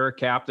 ma'am, sir,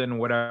 captain,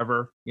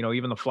 whatever. You know,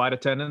 even the flight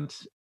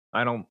attendants.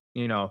 I don't,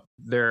 you know,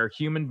 they're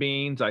human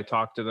beings. I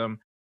talk to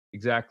them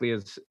exactly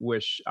as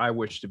I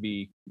wish to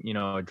be, you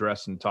know,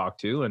 addressed and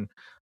talked to, and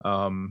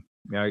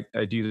you know,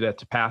 I do that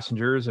to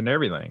passengers and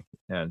everything.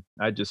 And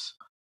I just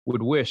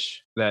would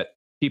wish that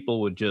people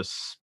would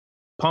just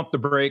pump the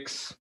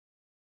brakes,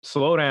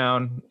 slow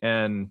down,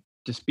 and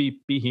just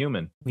be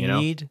human. We You know,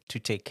 need to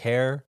take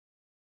care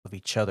of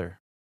each other,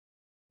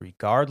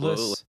 regardless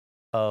Absolutely.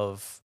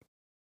 of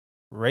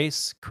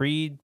race,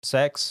 creed,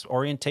 sex,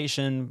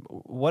 orientation,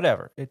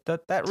 whatever.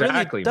 That really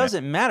Exactly, man.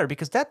 doesn't matter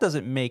because that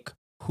doesn't make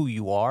who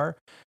you are.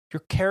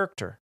 Your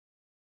character,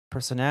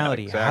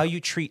 personality, how exactly.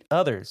 you treat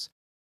others.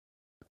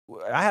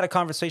 I had a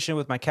conversation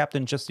with my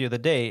captain just the other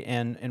day,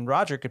 and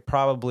Roger could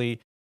probably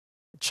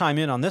chime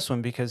in on this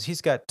one because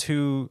he's got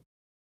 2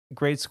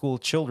 grade school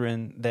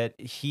children that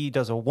he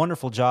does a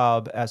wonderful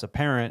job as a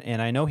parent,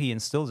 and I know he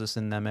instills this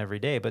in them every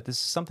day, but this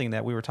is something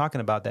that we were talking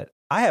about that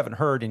I haven't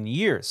heard in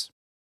years,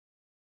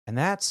 and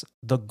that's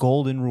the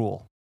golden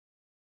rule.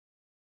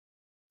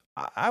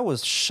 I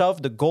was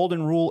shoved the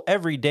golden rule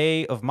every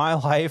day of my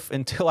life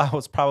until I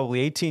was probably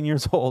 18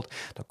 years old.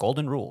 The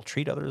golden rule: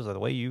 treat others the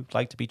way you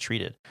like to be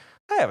treated.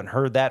 I haven't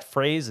heard that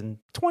phrase in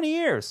 20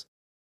 years.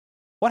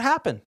 What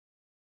happened?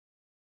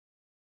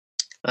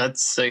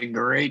 That's a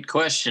great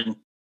question.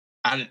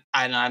 I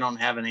don't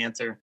have an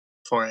answer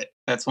for it.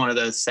 That's one of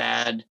those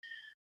sad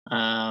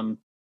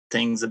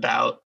things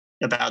about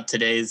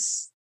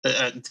today's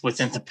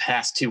within the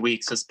past 2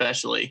 weeks,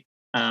 especially.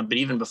 But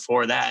even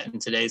before that, in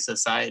today's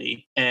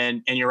society,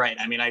 and you're right.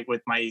 I mean,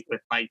 with my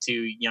 2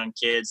 young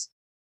kids,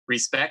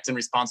 respect and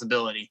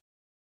responsibility.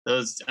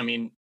 Those, I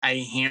mean,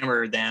 I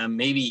hammer them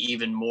maybe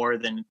even more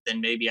than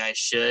maybe I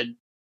should,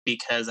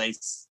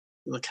 because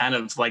kind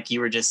of like you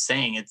were just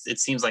saying, it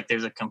seems like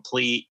there's not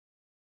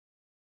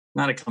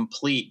a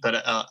complete, but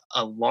a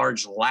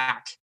large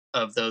lack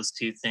of those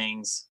 2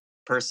 things: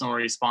 personal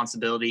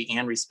responsibility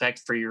and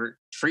respect for your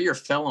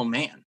fellow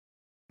man.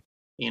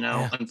 You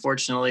know, Yeah.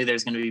 Unfortunately,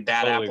 there's going to be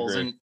bad Totally apples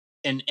agree.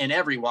 in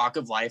every walk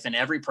of life, in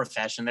every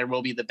profession. There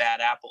will be the bad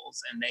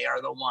apples, and they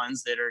are the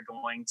ones that are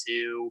going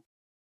to,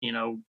 you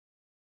know,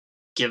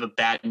 give a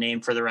bad name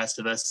for the rest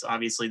of us.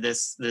 Obviously,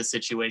 this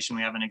situation,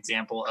 we have an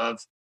example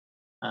of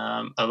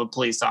a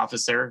police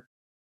officer.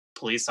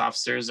 Police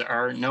officers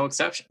are no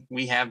exception.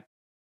 We have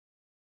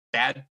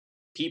bad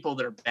people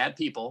that are bad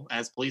people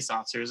as police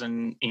officers,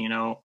 and you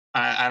know,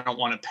 I don't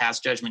want to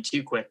pass judgment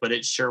too quick, but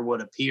it sure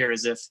would appear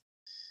as if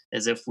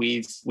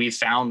we've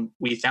found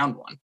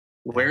one.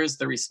 Where's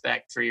the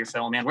respect for your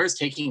fellow man? Where's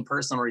taking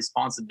personal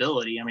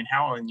responsibility? I mean,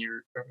 how in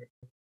your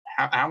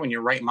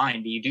right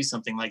mind do you do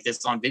something like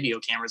this on video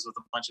cameras with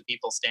a bunch of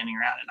people standing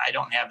around? And I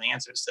don't have the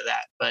answers to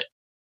that, but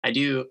I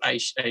do.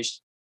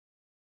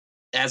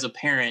 As a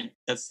parent,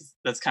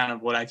 that's kind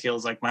of what I feel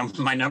is like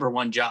my number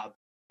one job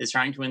is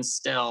trying to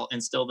instill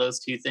those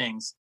 2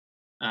 things.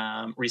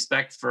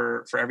 respect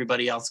for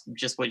everybody else.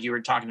 Just what you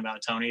were talking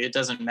about, Tony. It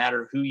doesn't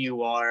matter who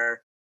you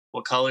are,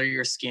 what color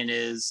your skin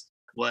is,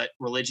 what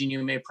religion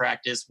you may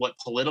practice, what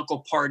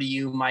political party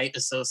you might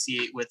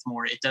associate with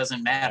more. It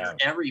doesn't matter.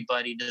 Yeah.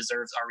 Everybody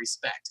deserves our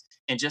respect.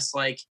 And just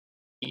like,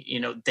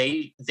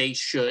 they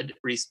should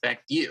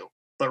respect you.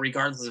 But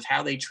regardless of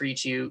how they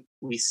treat you,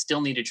 we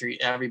still need to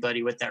treat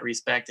everybody with that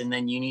respect. And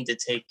then you need to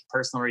take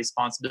personal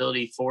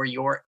responsibility for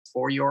your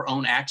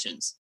own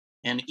actions.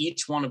 And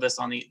each one of us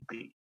on the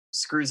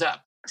screws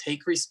up.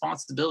 Take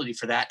responsibility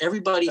for that.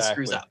 Everybody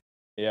screws up.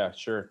 Yeah,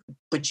 sure.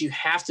 But you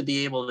have to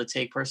be able to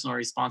take personal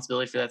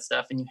responsibility for that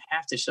stuff, and you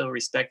have to show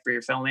respect for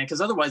your fellow man,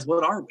 because otherwise,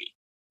 what are we?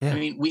 Yeah. I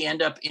mean, we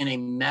end up in a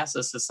mess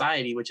of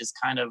society, which is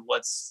kind of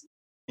what's,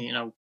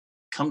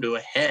 come to a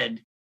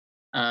head.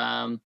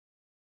 And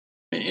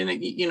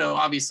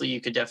obviously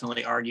you could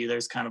definitely argue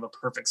there's kind of a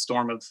perfect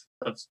storm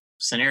of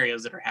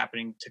scenarios that are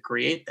happening to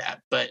create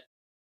that. But,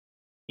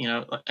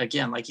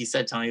 again, like you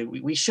said, Tony,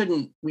 we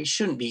shouldn't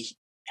be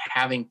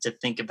having to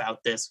think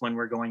about this when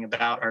we're going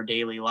about our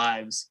daily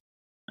lives.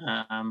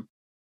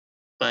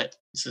 But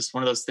it's just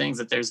one of those things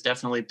that there's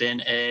definitely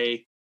been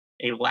a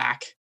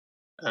lack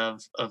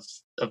of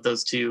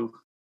those two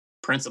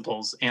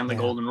principles and the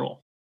golden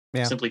rule.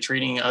 Yeah. Simply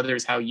treating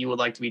others how you would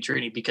like to be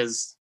treated,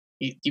 because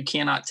you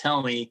cannot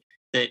tell me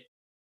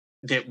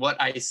that what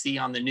I see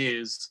on the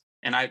news,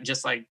 and I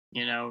just like,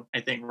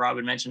 I think Rob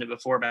had mentioned it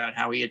before about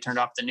how he had turned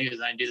off the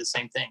news. I do the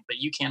same thing, but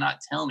you cannot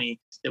tell me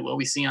that what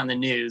we see on the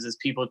news is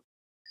people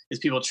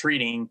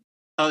treating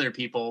other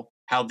people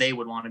how they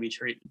would want to be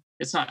treated.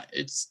 It's not.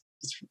 It's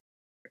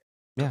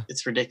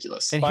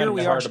ridiculous. And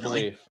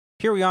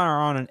Here we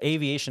are on an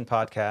aviation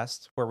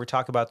podcast where we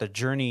talk about the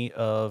journey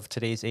of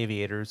today's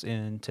aviators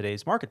in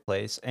today's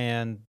marketplace,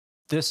 and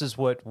this is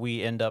what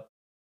we end up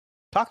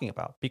talking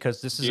about,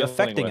 because this is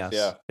affecting us.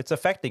 Yeah. It's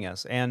affecting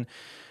us, and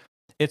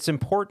it's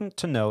important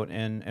to note.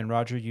 And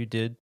Roger, you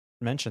did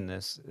mention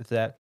this,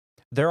 that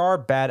there are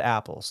bad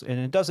apples, and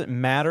it doesn't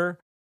matter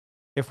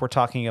if we're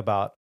talking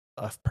about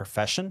a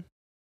profession.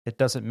 It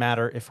doesn't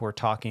matter if we're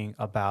talking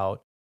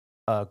about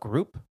a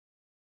group,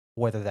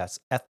 whether that's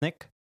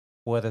ethnic,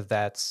 whether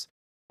that's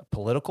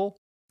political.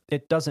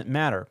 It doesn't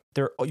matter.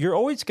 You're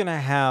always going to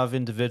have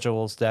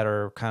individuals that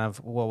are kind of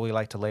what we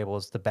like to label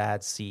as the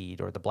bad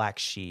seed or the black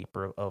sheep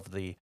of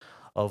the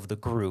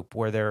group,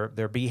 where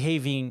they're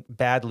behaving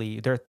badly.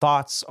 Their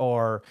thoughts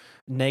are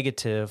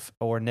negative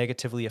or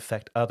negatively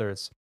affect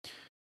others.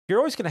 You're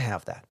always going to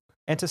have that.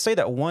 And to say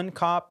that one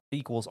cop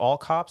equals all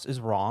cops is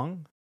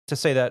wrong. To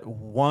say that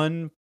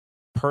one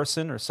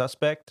person or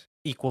suspect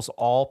equals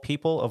all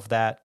people of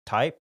that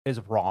type is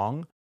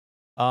wrong.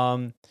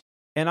 And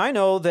I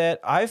know that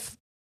I've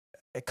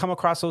come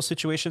across those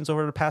situations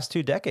over the past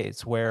 2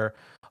 decades where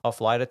a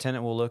flight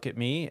attendant will look at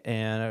me,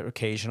 and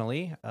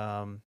occasionally,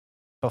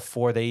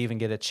 before they even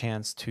get a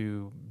chance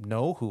to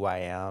know who I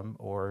am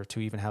or to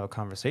even have a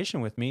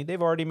conversation with me,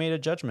 they've already made a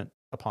judgment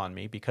upon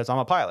me because I'm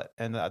a pilot,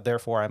 and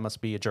therefore I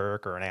must be a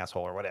jerk or an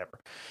asshole or whatever.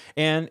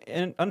 And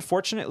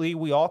unfortunately,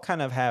 we all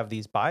kind of have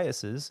these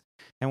biases,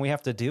 and we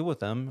have to deal with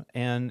them.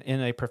 And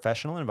in a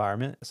professional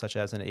environment, such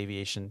as an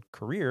aviation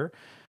career,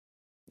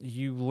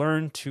 you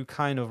learn to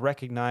kind of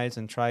recognize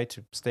and try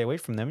to stay away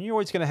from them. And you're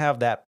always going to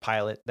have that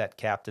pilot, that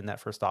captain, that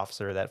first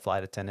officer, that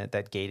flight attendant,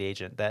 that gate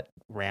agent, that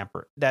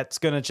ramper. That's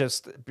going to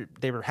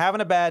they were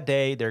having a bad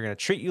day. They're going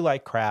to treat you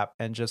like crap.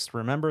 And just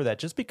remember that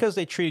just because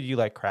they treated you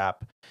like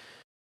crap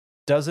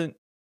doesn't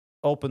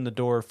open the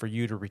door for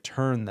you to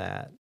return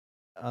that,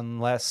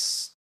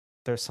 unless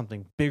there's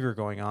something bigger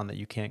going on that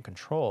you can't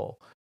control.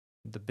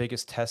 The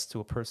biggest test to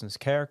a person's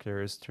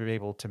character is to be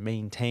able to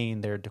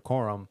maintain their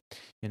decorum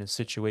in a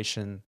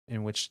situation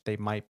in which they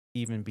might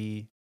even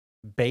be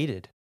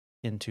baited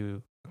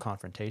into a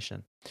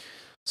confrontation.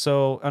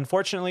 So,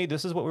 unfortunately,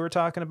 this is what we were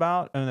talking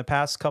about in the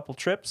past couple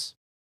trips.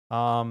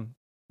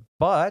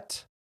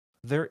 But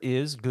there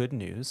is good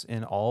news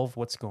in all of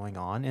what's going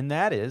on, and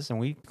that is, and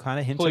we kind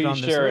of hinted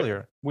on this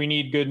earlier. We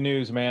need good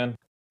news, man.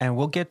 And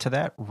we'll get to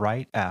that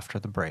right after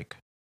the break.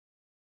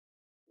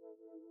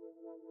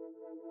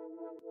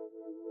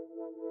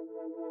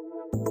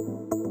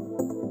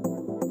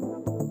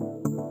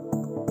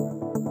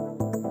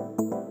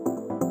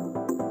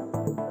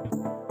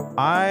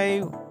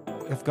 I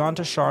have gone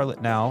to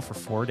Charlotte now for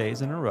 4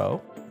 days in a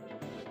row.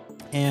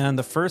 And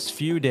the first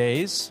few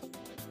days,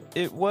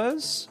 it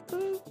was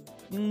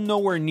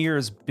nowhere near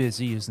as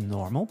busy as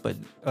normal, but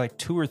like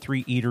 2 or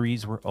 3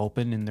 eateries were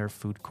open in their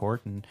food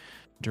court. And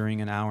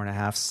during an hour and a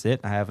half sit,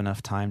 I have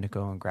enough time to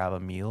go and grab a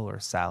meal or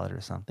a salad or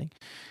something.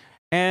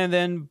 And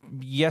then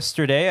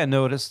yesterday, I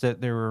noticed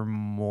that there were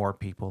more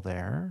people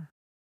there.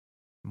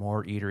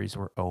 More eateries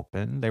were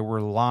open. There were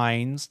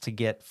lines to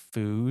get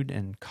food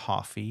and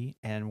coffee.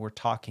 And we're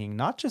talking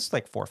not just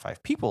like 4 or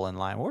 5 people in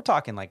line. We're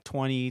talking like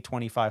 20,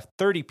 25,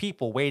 30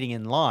 people waiting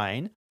in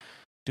line,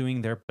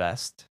 doing their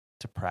best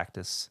to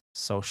practice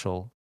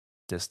social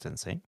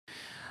distancing.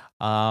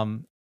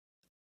 And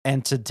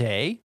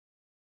today,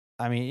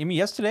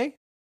 yesterday,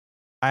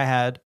 I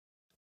had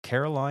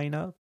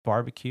Carolina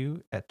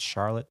barbecue at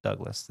Charlotte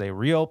Douglas. They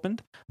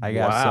reopened. I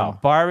got Wow. some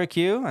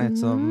barbecue and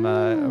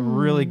some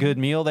really good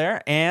meal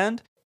there.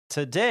 And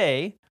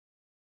today,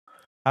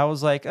 I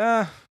was like,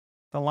 the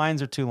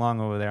lines are too long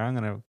over there. I'm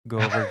going to go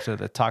over to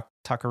the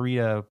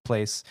taqueria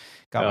place.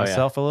 Got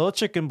myself a little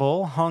chicken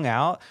bowl, hung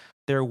out.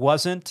 There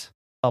wasn't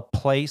a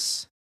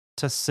place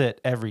to sit.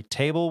 Every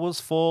table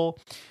was full.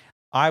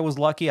 I was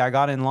lucky. I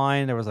got in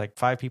line. There was like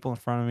 5 people in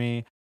front of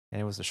me, and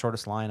it was the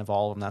shortest line of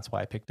all of them. That's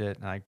why I picked it.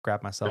 And I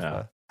grabbed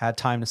myself had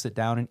time to sit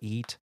down and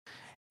eat.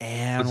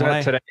 And was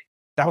that today?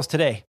 That was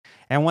today.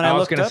 And when I I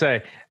was looked going to up,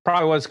 say,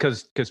 probably was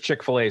because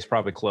Chick-fil-A is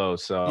probably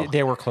closed. So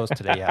they were closed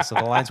today. Yeah. So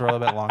the lines were a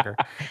little bit longer.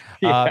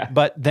 Yeah.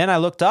 But then I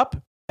looked up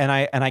and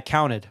I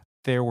counted.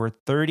 There were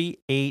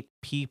 38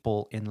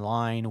 people in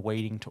line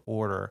waiting to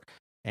order.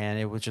 And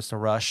it was just a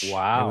rush.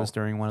 Wow. It was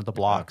during one of the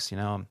blocks,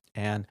 and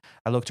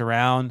I looked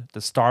around. The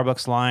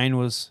Starbucks line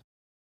was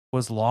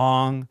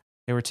long.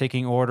 They were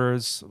taking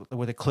orders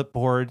with a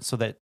clipboard so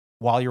that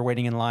while you're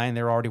waiting in line,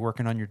 they're already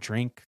working on your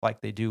drink like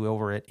they do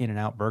over at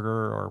In-N-Out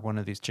Burger or one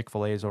of these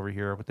Chick-fil-A's over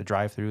here with the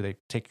drive-thru. They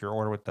take your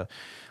order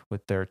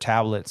with their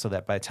tablet so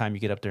that by the time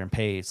you get up there and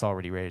pay, it's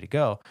already ready to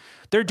go.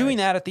 They're doing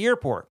that at the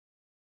airport.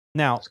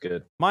 Now, that's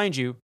good. Mind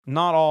you,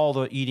 not all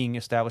the eating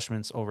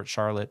establishments over at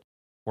Charlotte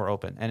were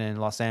open. And in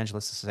Los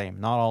Angeles, it's the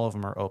same. Not all of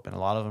them are open. A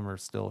lot of them are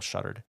still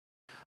shuttered.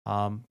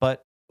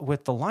 But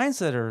with the lines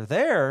that are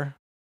there,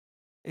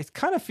 it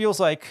kind of feels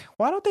like,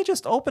 why don't they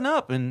just open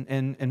up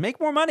and make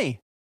more money?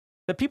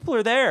 The people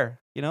are there.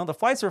 The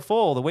flights are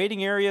full. The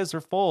waiting areas are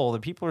full. The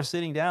people are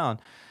sitting down.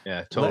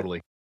 Yeah,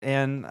 totally.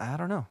 And I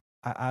don't know.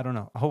 I don't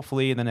know.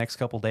 Hopefully in the next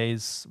couple of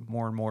days,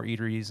 more and more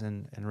eateries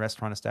and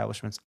restaurant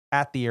establishments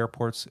at the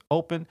airports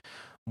open.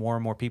 More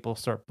and more people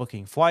start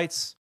booking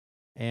flights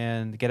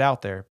and get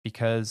out there,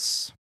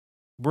 because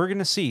we're going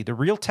to see the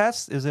real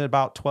test is in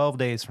about 12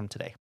 days from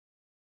today,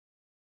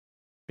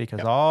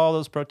 because all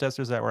those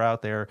protesters that were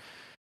out there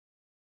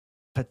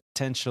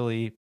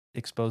potentially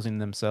exposing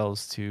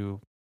themselves to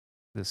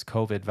this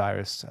COVID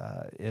virus.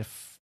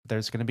 If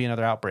there's going to be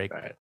another outbreak,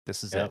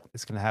 this is it.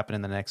 It's going to happen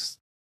in the next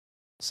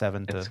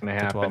 7 to 12 days. It's going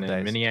to happen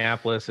in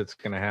Minneapolis. It's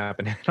going to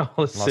happen in all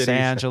the cities. Los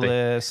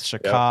Angeles,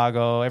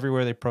 Chicago,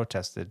 everywhere they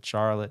protested,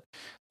 Charlotte.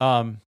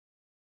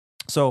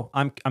 So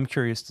I'm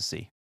curious to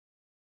see.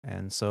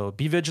 And so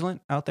be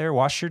vigilant out there.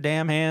 Wash your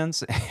damn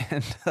hands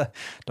and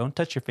don't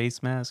touch your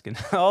face mask and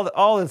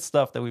all the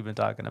stuff that we've been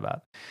talking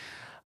about.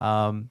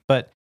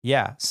 But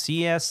yeah,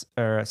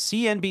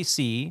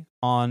 CNBC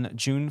on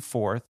June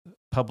 4th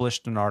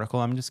published an article.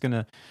 I'm just going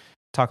to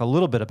talk a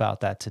little bit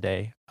about that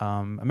today.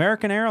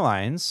 American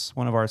Airlines,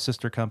 one of our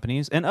sister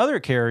companies, and other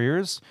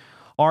carriers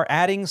are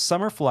adding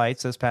summer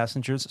flights as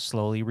passengers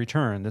slowly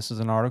return. This is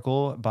an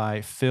article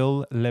by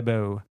Phil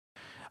Lebeau.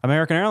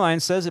 American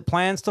Airlines says it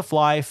plans to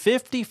fly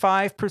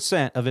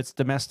 55% of its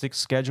domestic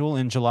schedule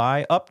in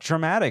July, up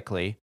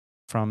dramatically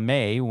from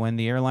May, when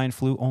the airline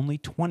flew only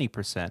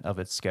 20% of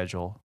its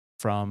schedule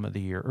from the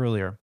year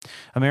earlier.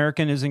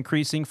 American is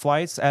increasing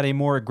flights at a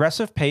more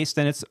aggressive pace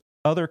than its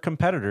other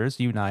competitors,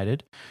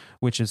 United,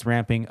 which is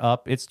ramping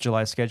up its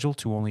July schedule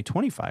to only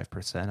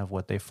 25% of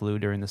what they flew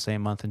during the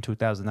same month in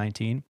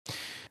 2019.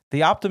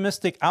 The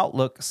optimistic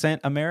outlook sent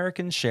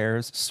American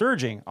shares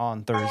surging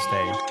on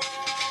Thursday.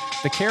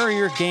 The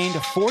carrier gained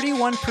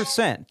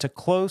 41% to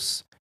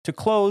close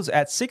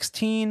at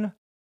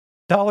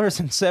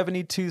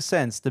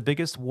 $16.72, the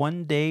biggest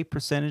one-day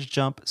percentage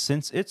jump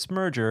since its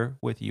merger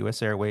with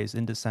U.S. Airways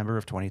in December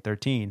of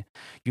 2013.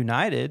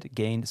 United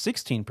gained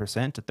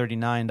 16% to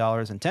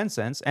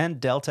 $39.10, and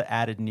Delta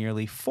added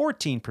nearly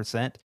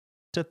 14%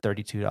 to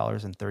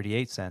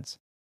 $32.38.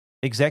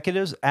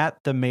 Executives at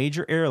the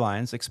major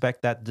airlines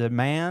expect that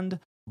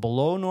demand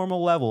below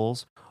normal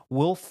levels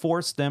will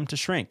force them to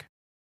shrink.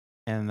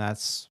 And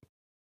that's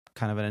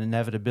kind of an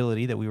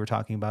inevitability that we were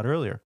talking about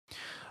earlier.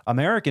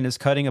 American is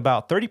cutting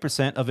about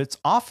 30% of its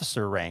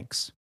officer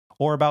ranks,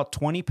 or about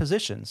 20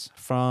 positions,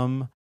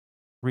 from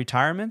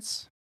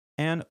retirements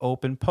and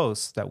open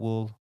posts that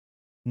will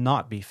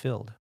not be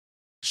filled.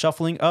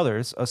 Shuffling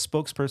others, a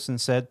spokesperson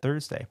said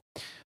Thursday.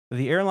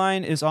 The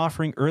airline is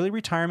offering early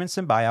retirements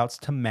and buyouts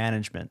to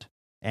management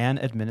and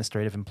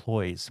administrative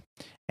employees,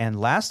 and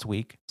last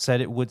week said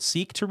it would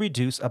seek to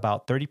reduce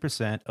about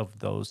 30% of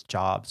those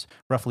jobs,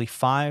 roughly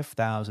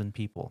 5,000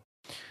 people.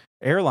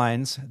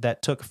 Airlines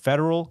that took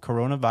federal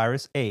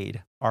coronavirus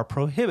aid are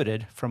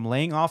prohibited from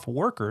laying off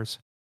workers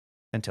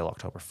until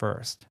October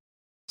 1st.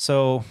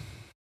 So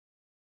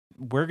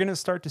we're going to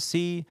start to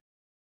see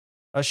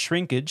a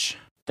shrinkage.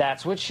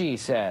 That's what she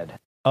said.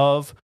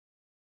 Of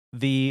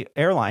the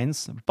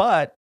airlines,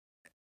 but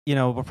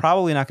we're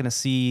probably not going to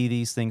see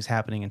these things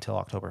happening until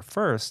October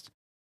 1st.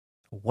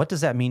 What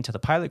does that mean to the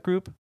pilot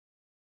group?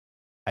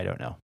 I don't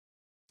know.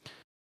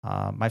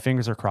 My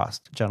fingers are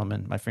crossed,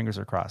 gentlemen. My fingers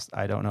are crossed.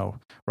 I don't know.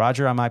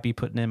 Roger, I might be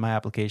putting in my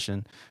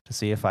application to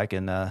see if I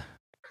can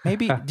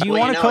maybe. Do you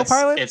want a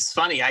co-pilot? It's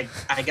funny. I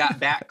got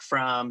back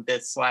from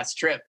this last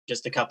trip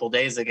just a couple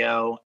days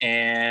ago,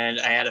 and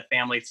I had a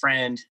family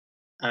friend,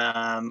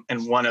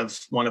 and one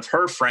of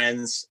her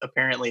friends,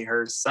 apparently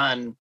her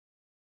son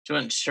she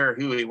wasn't sure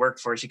who he worked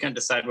for. She couldn't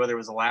decide whether it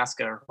was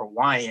Alaska or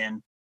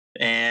Hawaiian.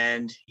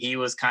 And he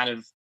was kind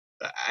of,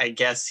 I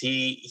guess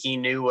he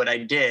knew what I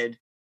did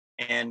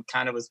and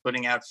kind of was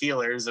putting out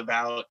feelers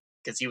about,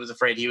 because he was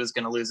afraid he was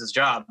going to lose his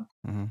job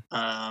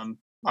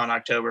on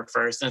October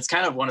 1st. And it's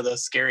kind of one of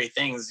those scary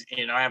things.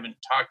 You know, I haven't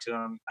talked to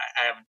him.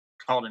 I haven't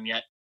called him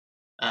yet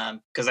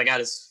because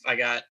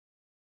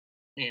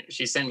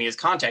she sent me his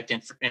contact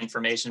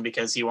information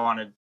because he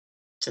wanted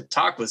to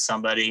talk with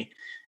somebody.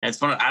 And it's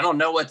fun. I don't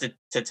know what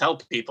to tell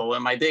people.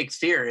 And my big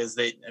fear is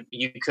that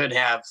you could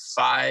have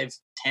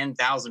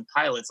 5,000-10,000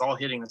 pilots all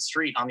hitting the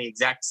street on the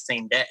exact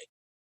same day.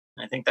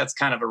 And I think that's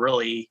kind of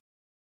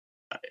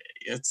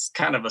it's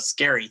kind of a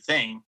scary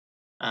thing.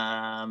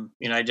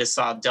 You know, I just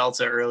saw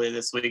Delta earlier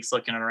this week's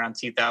looking at around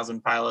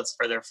 2,000 pilots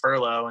for their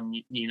furlough. And,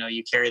 you know,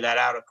 you carry that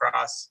out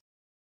across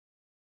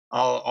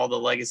all the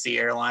legacy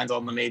airlines, all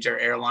the major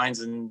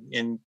airlines,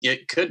 and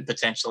it could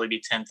potentially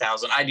be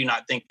 10,000. I do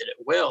not think that it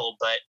will,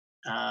 but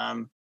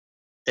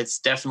it's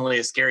definitely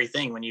a scary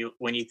thing when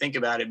you think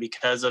about it,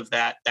 because of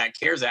that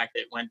CARES Act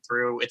that went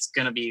through. It's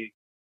going to be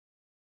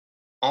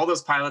all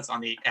those pilots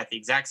at the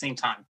exact same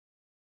time.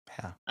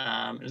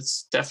 Yeah.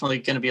 It's definitely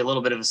going to be a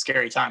little bit of a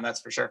scary time.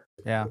 That's for sure.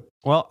 Yeah.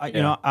 Well, you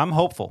know, I'm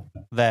hopeful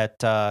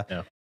that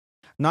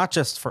not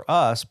just for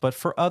us, but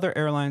for other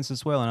airlines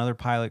as well and other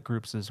pilot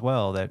groups as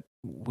well, that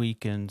we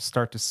can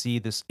start to see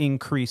this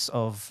increase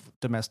of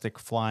domestic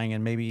flying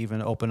and maybe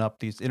even open up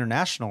these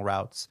international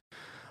routes.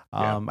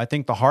 I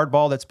think the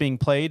hardball that's being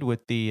played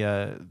with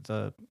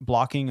the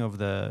blocking of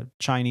the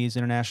Chinese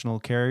international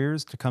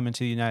carriers to come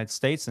into the United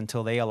States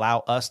until they allow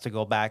us to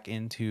go back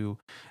into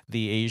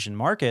the Asian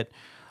market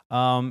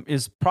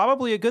is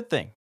probably a good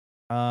thing.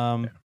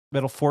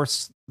 It'll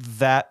force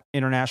that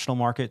international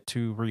market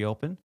to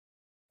reopen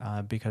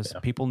because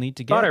people need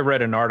to get. I thought I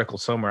read an article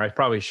somewhere. I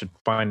probably should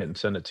find it and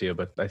send it to you,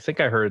 but I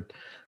think I heard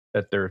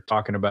that they're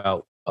talking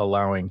about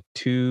allowing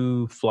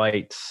 2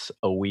 flights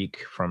a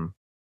week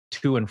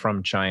to and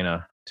from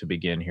China to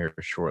begin here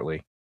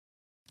shortly.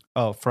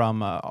 Oh, for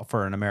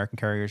an American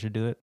carrier to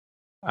do it?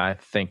 I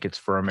think it's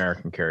for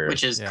American carriers.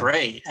 Which is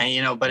great. And,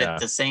 you know, but at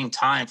the same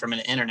time, from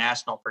an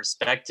international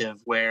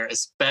perspective, where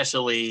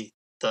especially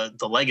the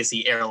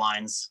legacy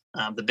airlines,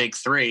 the big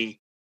 3,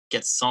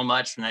 get so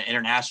much from that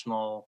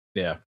international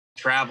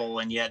travel,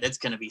 and yet it's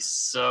going to be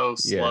so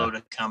slow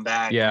to come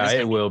back. Yeah,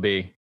 it will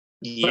be.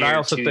 But I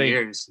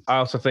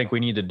also think we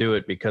need to do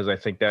it because I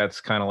think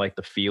that's kind of like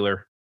the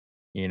feeler.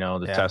 You know,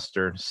 the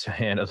tester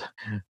and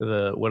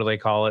the what do they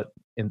call it?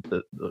 In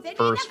the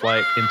first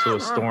flight into a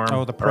storm.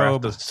 Oh, the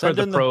probe.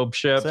 The probe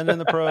ship. Send in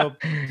the probe.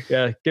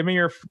 Yeah, give me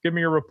your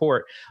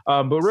report.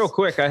 But real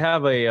quick, I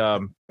have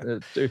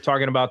they're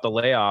talking about the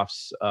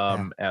layoffs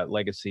at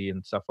Legacy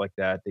and stuff like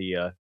that.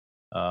 The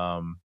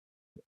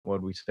what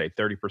did we say?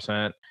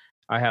 30%.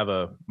 I have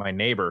my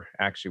neighbor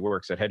actually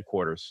works at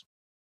headquarters,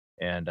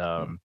 and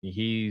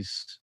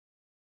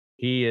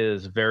he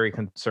is very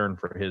concerned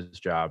for his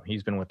job.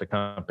 He's been with the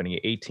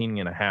company 18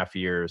 and a half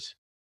years.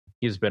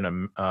 He's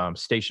been a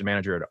station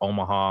manager at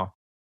Omaha,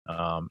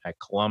 at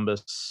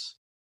Columbus,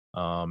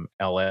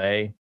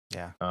 LA.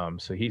 Yeah.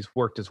 So he's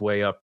worked his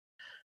way up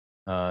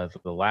the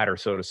ladder,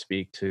 so to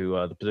speak,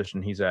 to the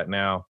position he's at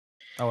now.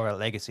 Oh, at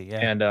Legacy,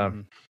 yeah.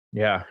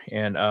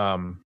 And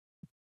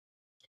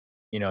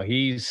you know,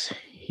 he's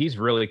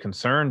really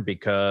concerned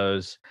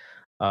because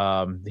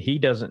he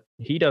doesn't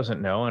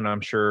know, and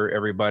I'm sure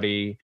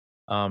everybody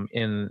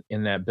in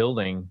that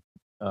building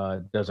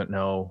doesn't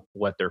know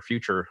what their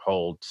future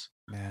holds.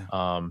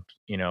 Yeah.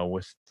 You know,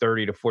 with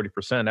 30 to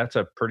 40%, that's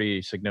a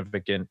pretty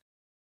significant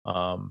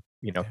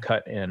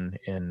cut in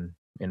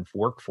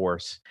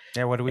workforce.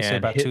 Yeah, what do we say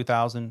about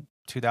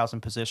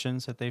 2,000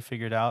 positions that they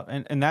figured out,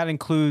 and that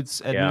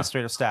includes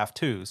administrative staff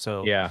too.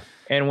 So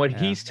and what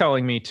he's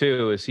telling me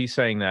too is he's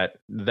saying that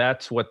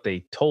that's what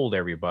they told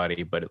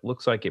everybody, but it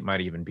looks like it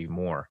might even be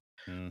more.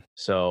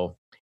 So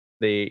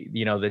the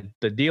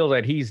deal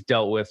that he's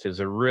dealt with is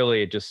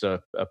really just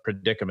a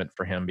predicament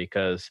for him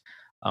because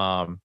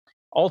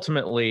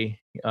ultimately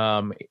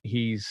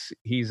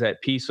he's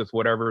at peace with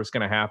whatever is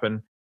going to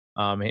happen.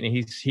 And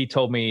he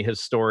told me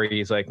his story.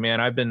 He's like, man,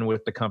 I've been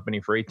with the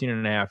company for 18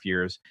 and a half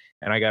years.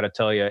 And I got to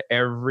tell you,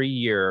 every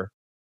year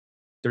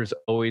there's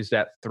always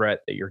that threat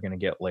that you're going to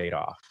get laid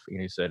off.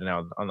 And he said,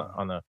 now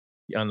on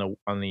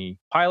the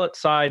pilot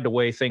side, the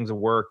way things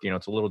work, you know,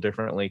 it's a little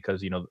differently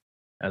because, you know,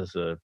 as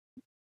the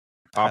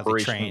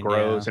operation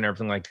grows and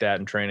everything like that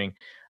and training,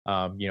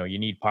 you know, you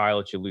need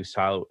pilots, you lose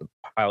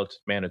pilots,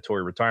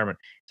 mandatory retirement.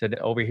 So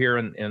over here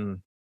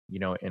in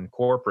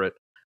corporate,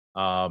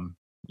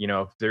 you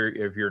know,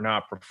 if you're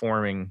not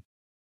performing,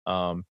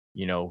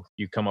 you know,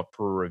 you come up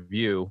for a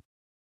review,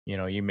 you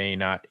know, you may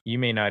not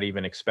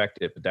even expect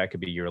it, but that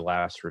could be your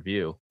last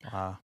review.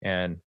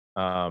 And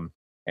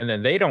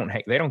then they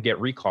don't get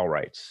recall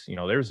rights. You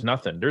know, there's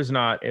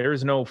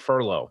no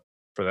furlough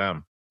for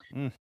them.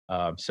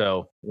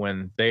 So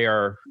when they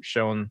are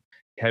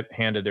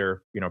handed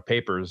their, you know,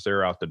 papers,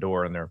 they're out the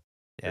door and they're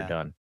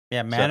done.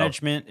 Yeah.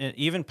 Management,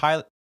 even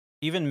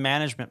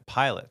management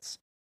pilots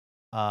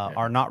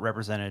are not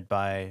represented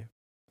by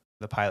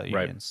the pilot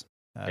Right. unions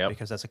Yep.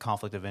 because that's a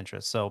conflict of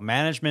interest. So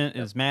management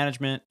is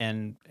management,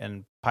 and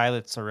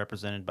pilots are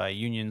represented by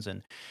unions.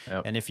 And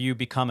Yep. and if you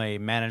become a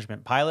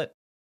management pilot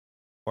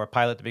or a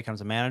pilot that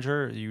becomes a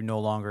manager, you no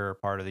longer are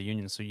part of the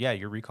union. So yeah,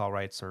 your recall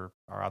rights are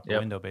out the Yep.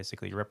 window.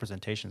 Basically, your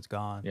representation's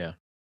gone. Yeah.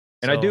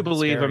 And I do So,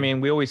 believe, I scary. mean,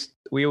 we always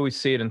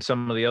see it in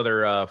some of the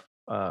other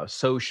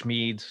social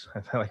meds,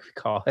 like we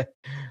call it,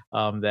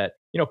 that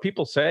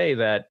people say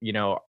that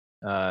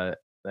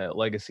that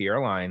Legacy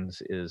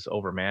Airlines is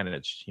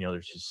overmanaged.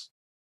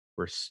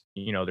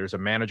 There's a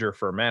manager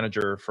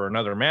for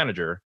another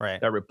manager Right.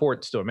 that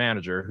reports to a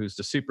manager who's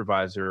the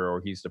supervisor,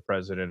 or he's the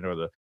president, or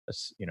the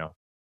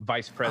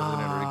vice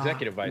president or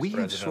executive vice we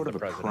president. have sort of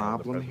of the a president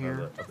problem of the, here.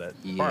 Of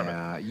that department.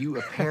 Yeah, you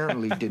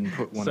apparently didn't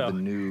put one So- of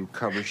the new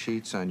cover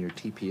sheets on your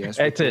TPS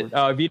That's it.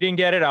 reports. If you didn't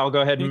get it, I'll go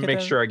ahead You and get make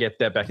that- sure I get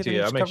that back to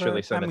you. I'll make sure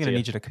they send I'm it gonna to you.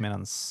 need you to come in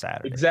on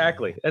Saturday.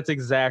 Exactly. That's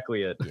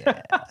exactly it.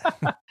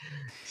 Yeah.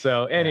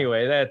 So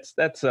anyway, that's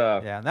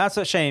Yeah, that's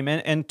a shame.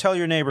 And tell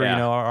your neighbor,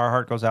 Yeah. our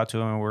heart goes out to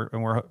him,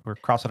 and we're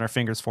crossing our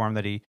fingers for him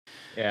that he.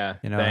 yeah.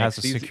 has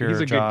a He's secure a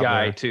good job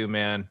guy there. too,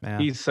 man. Yeah.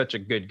 He's such a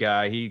good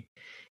guy. He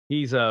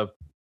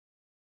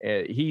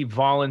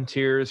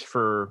volunteers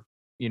for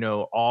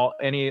all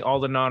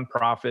the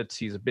nonprofits.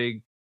 He's a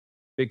big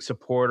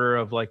supporter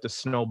of like the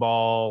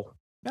Snowball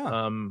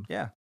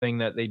Yeah. thing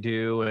that they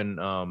do, and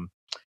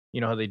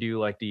how they do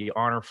like the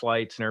honor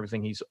flights and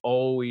everything. He's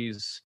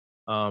always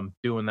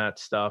doing that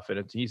stuff,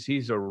 and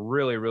he's a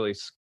really really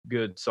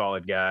good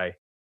solid guy,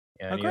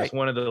 and he's great.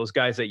 one of those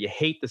guys that you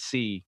hate to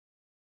see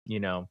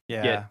Yeah.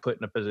 get put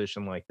in a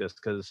position like this,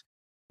 because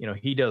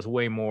he does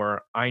way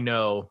more, I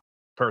know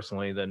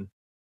personally, than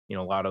a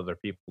lot of other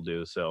people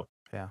do. So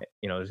Yeah.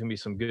 there's gonna be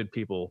some good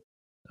people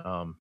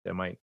that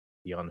might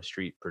be on the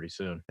street pretty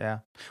soon. Yeah.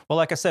 Well,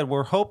 like I said,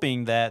 we're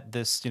hoping that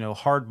this,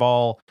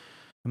 hardball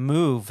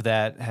move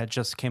that had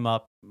just came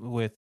up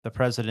with the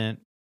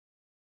president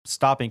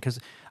stopping, because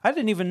I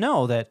didn't even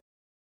know that.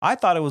 I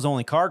thought it was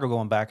only cargo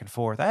going back and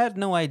forth. I had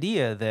no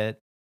idea that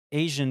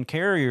Asian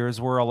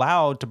carriers were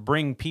allowed to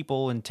bring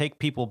people and take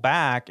people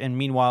back, and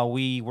meanwhile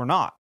we were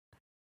not.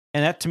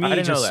 And that to I me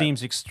didn't know just that.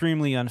 seems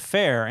extremely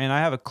unfair. And I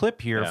have a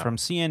clip here Yeah. from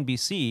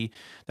CNBC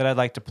that I'd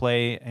like to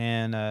play,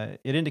 and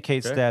it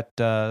indicates Okay. that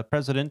the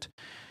president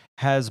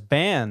has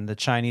banned the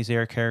Chinese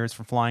air carriers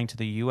from flying to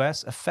the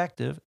U.S.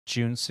 effective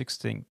June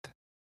 16th.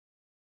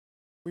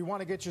 We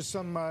want to get you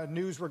some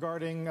news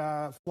regarding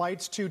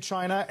flights to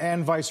China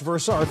and vice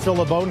versa. Our Phil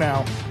LeBeau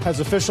now has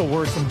official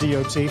word from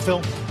DOT.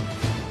 Phil?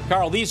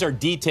 Carl, these are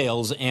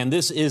details, and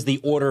this is the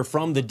order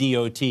from the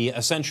DOT,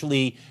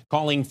 essentially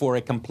calling for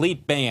a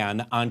complete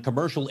ban on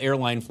commercial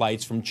airline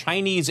flights from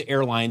Chinese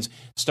airlines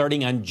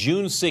starting on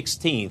June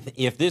 16th.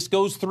 If this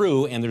goes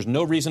through, and there's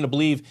no reason to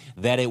believe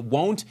that it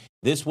won't,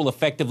 this will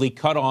effectively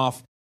cut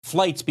off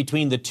flights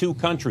between the two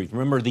countries.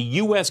 Remember, the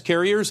U.S.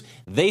 carriers,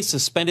 they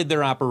suspended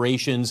their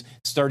operations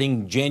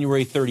starting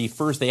January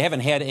 31st. They haven't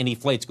had any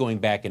flights going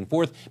back and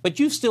forth, but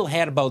you've still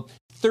had about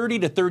 30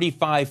 to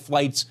 35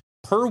 flights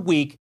per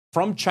week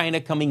from China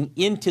coming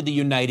into the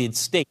United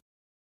States.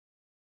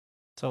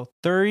 So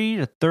 30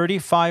 to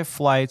 35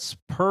 flights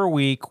per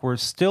week were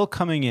still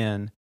coming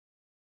in.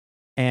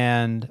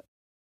 And,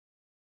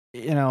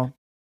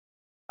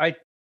 I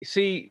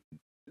see.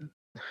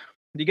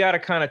 You got to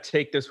kind of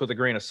take this with a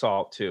grain of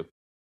salt too.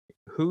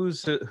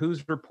 Who's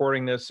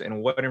reporting this,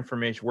 and what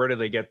information? Where do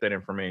they get that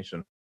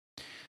information?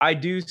 I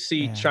do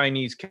see Yeah.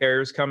 Chinese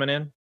carriers coming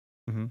in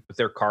Mhm. with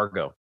their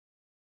cargo.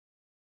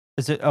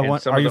 is it?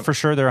 And some Are of you them- for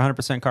sure they're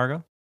 100%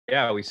 cargo?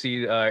 Yeah, we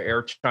see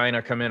Air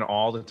China come in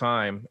all the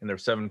time in their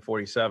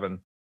 747,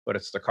 but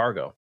it's the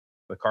cargo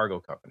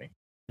company.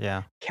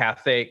 Yeah.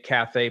 Cathay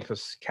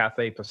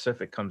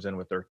Pacific comes in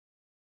with their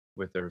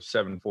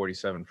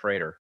 747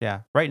 freighter.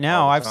 Yeah. Right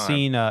now, all the I've time.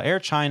 seen Air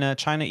China,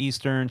 China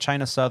Eastern,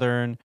 China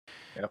Southern,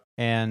 Yep.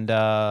 and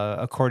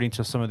according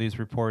to some of these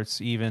reports,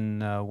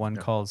 even one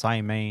Yeah. called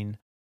Xiamen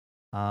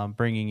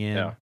bringing in.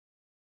 Yeah.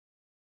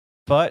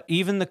 But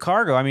even the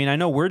cargo, I mean, I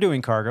know we're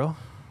doing cargo.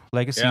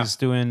 Legacy's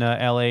doing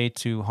LA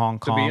to Hong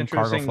It'd be Kong cargo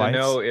interesting to flights.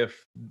 know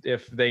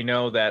if they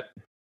know that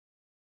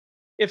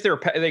if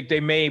they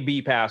may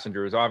be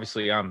passengers.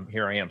 Obviously, I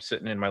am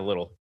sitting in my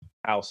little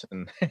house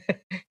in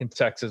in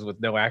Texas with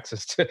no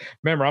access to.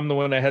 Remember, I'm the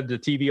one that had the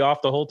TV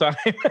off the whole time.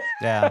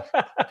 Yeah.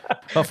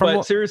 Well, from But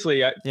what-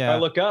 seriously, I Yeah.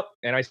 look up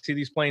and I see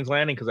these planes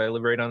landing because I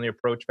live right on the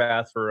approach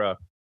path for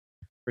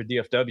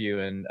DFW,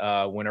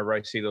 and whenever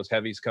I see those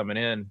heavies coming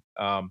in,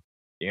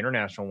 the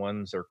international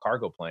ones are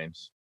cargo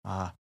planes.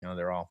 Ah,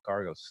 They're all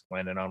cargos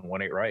landing on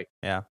 18 right.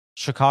 yeah.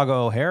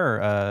 Chicago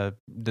O'Hare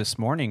this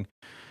morning,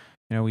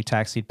 we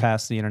taxied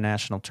past the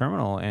international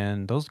terminal,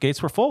 and those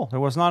gates were full. There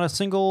was not a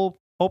single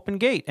open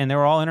gate, and they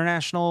were all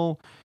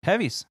international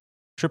heavies,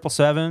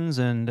 777s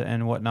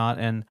and whatnot.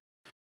 And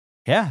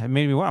yeah, it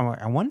made me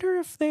wonder. I wonder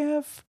if they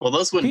have. Well,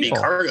 those wouldn't People.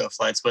 be cargo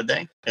flights, would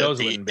they? Those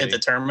at wouldn't at be. the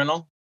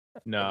terminal.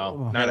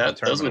 No, Yeah, not at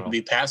the Those terminal. would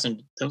be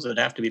passenger. Those would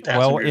have to be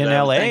passengers. Well, in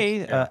I would LA,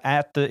 think. Yeah.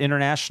 at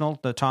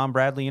the Tom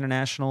Bradley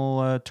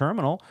International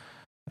Terminal,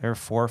 There are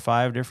 4 or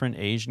 5 different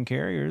Asian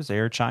carriers.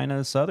 Air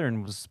China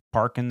Southern was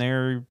parking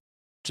there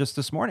just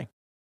this morning.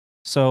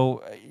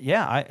 So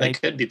yeah, They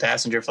could be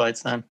passenger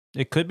flights then.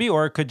 it could be,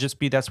 or it could just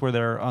be that's where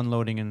they're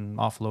unloading and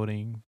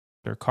offloading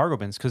their cargo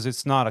bins, because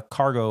it's not a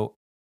cargo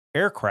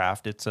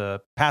aircraft, it's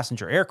a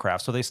passenger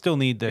aircraft. So they still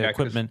need the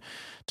equipment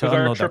to Because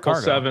our unload their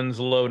cargo. 777s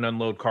load and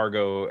unload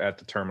cargo at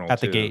the terminal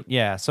At the too. gate,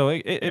 yeah. So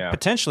it Yeah.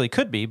 potentially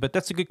could be, but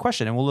that's a good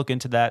question, and we'll look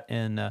into that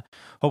and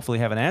hopefully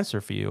have an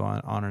answer for you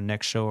on our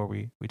next show where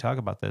we talk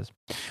about this.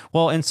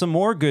 Well, in some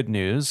more good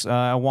news,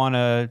 I want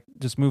to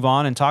just move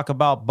on and talk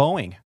about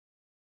Boeing.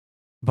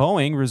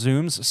 Boeing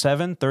resumes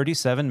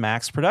 737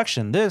 MAX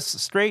production. This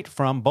straight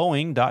from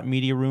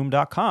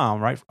Boeing.mediaroom.com,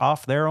 right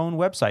off their own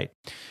website.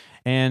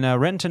 In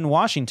Renton,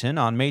 Washington,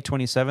 on May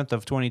 27th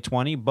of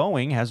 2020,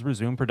 Boeing has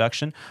resumed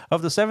production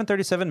of the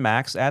 737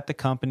 MAX at the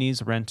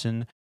company's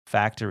Renton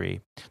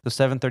factory. The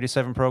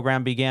 737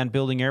 program began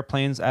building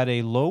airplanes at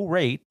a low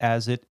rate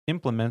as it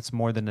implements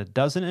more than a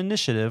dozen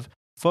initiatives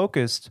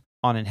focused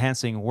on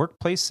enhancing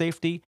workplace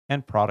safety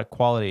and product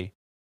quality.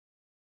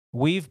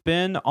 We've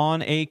been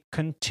on a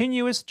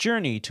continuous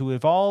journey to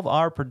evolve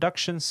our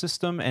production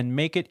system and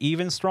make it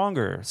even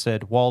stronger,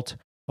 said Walt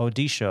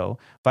Odisho,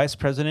 Vice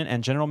President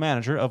and General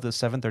Manager of the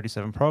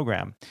 737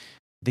 program.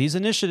 These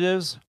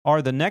initiatives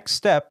are the next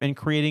step in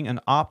creating an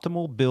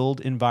optimal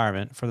build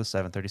environment for the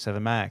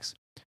 737 MAX.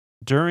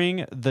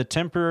 During the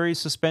temporary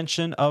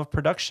suspension of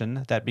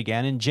production that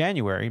began in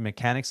January,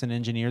 mechanics and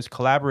engineers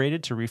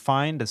collaborated to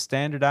refine the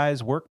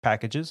standardized work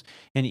packages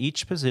in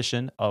each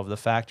position of the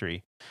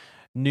factory.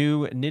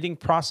 New knitting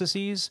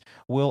processes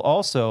will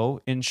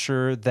also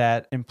ensure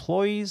that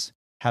employees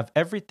have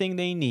everything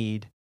they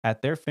need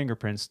at their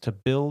fingerprints to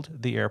build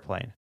the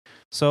airplane.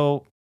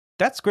 So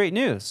that's great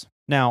news.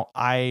 Now,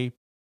 I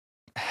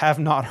have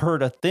not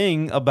heard a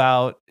thing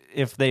about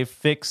if they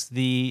fixed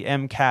the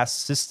MCAS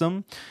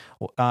system.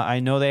 I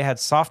know they had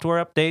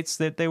software updates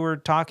that they were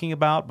talking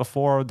about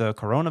before the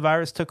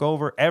coronavirus took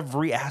over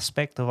every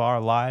aspect of our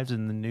lives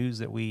in the news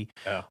that we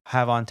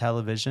have on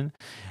television.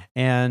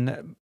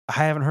 And I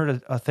haven't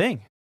heard a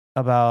thing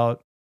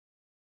about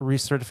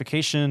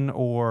recertification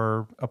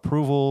or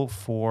approval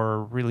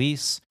for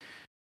release.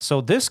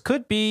 So this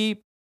could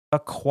be a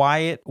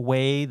quiet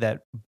way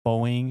that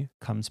Boeing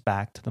comes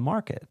back to the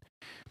market.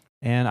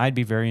 And I'd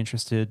be very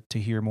interested to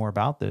hear more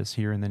about this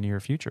here in the near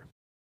future.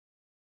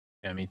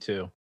 Yeah, me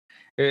too.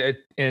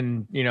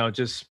 And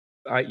just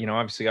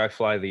obviously I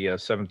fly the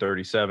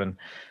 737.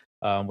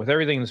 With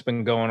everything that's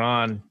been going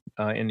on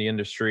in the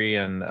industry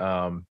and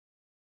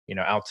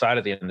outside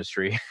of the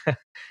industry,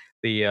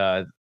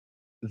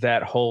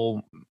 that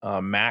whole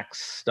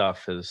MAX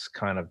stuff has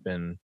kind of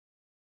been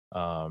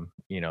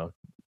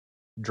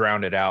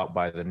drowned it out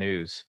by the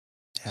news.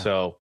 Yeah.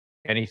 So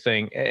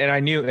anything, and I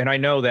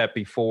know that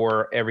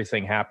before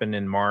everything happened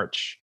in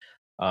March,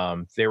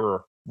 they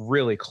were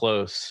really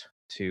close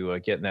to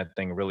getting that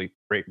thing really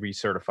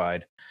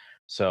recertified.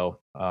 So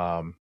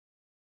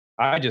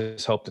I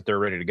just hope that they're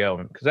ready to go,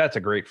 because that's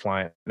a great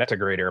flying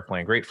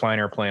airplane, great flying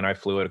airplane. I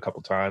flew it a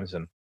couple times,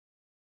 and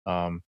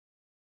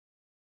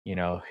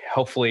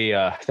hopefully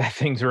that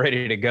thing's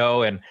ready to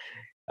go, and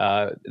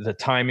the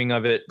timing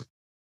of it,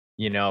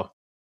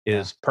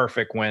 is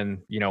perfect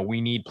when we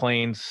need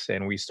planes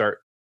and we start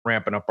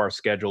ramping up our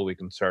schedule. We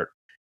can start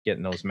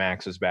getting those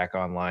Maxes back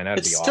online.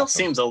 That'd be awesome. It still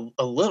seems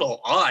a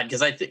little odd,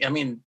 because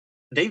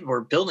they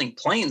were building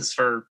planes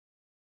for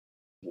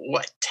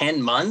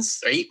 10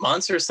 months or 8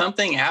 months or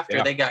something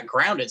after they got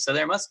grounded. So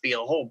there must be a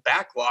whole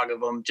backlog of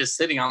them just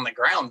sitting on the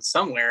ground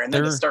somewhere, and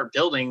then to start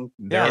building.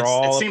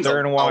 It seems a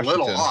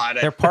little odd.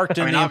 They're parked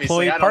in the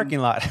employee parking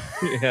lot.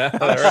 Yeah,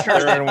 I'm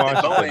sure that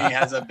Boeing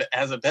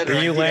has a better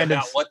idea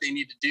about what they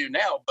need to do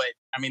now. But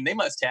they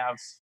must have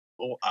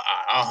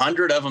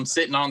 100 of them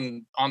sitting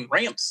on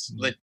ramps,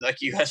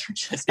 like you guys were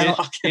just talking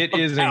about. It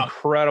is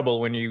incredible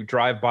when you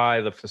drive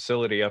by the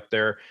facility up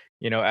there.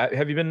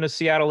 Have you been to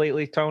Seattle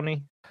lately,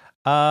 Tony?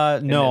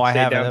 No, I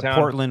haven't. Downtown?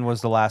 Portland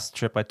was the last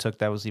trip I took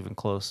that was even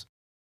close.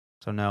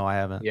 So no, I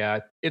haven't. Yeah,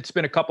 it's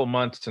been a couple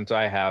months since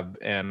I have,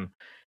 and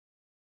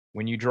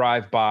when you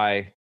drive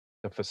by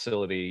the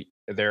facility,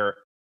 they're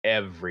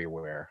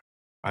everywhere.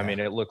 Yeah.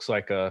 It looks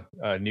like a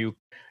new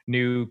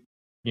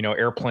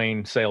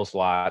airplane sales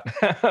lot.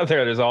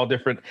 There's all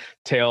different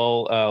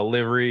tail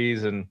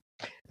liveries and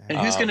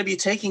who's going to be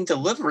taking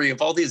delivery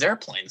of all these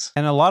airplanes?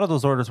 And a lot of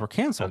those orders were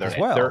canceled as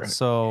well.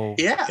 So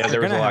there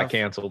was a lot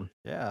canceled.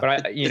 Yeah,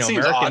 but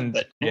American,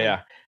 odd,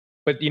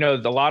 but,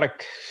 but a lot of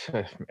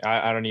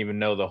I don't even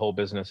know the whole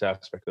business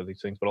aspect of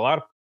these things, but a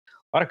lot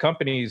of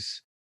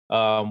companies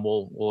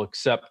will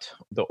accept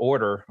the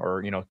order,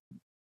 or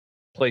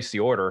place the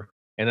order,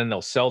 and then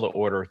they'll sell the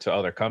order to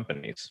other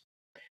companies,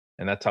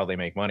 and that's how they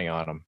make money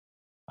on them.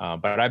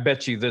 But I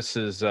bet you this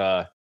is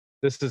going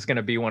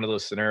to be one of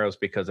those scenarios,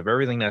 because of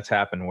everything that's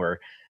happened, where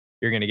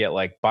you're going to get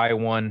like buy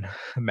one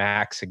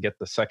Max and get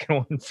the second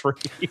one free.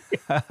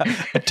 A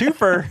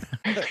twofer.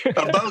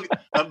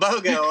 a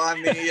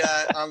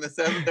BOGO on the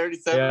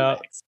 737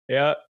 Max.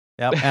 Yeah.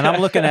 And I'm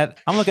looking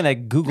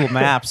at Google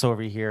Maps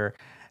over here,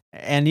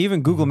 And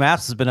even Google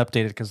Maps has been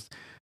updated because,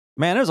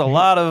 man, there's a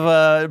lot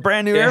of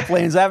brand new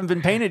airplanes that haven't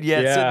been painted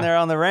yet sitting there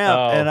on the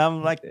ramp. And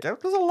I'm like,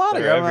 there's a lot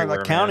of them. I'm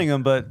not counting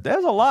them, but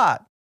there's a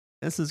lot.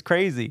 This is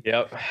crazy.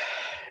 Yep.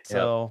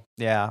 So,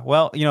 yeah.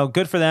 Well,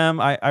 good for them.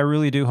 I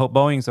really do hope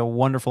Boeing's a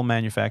wonderful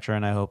manufacturer,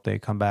 and I hope they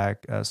come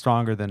back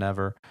stronger than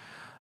ever.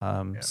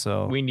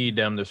 So we need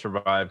them to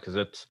survive because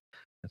it's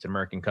an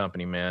American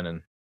company, man.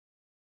 And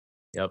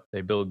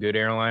they build good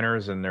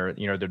airliners, and their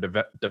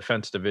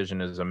defense division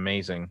is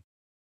amazing.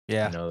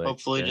 Yeah.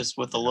 Hopefully just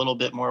with a little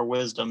bit more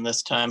wisdom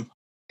this time.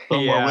 A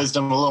little more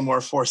wisdom, a little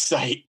more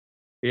foresight.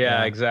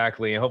 Yeah,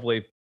 exactly. And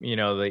hopefully,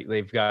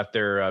 they've got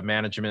their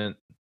management,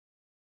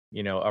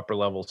 upper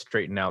level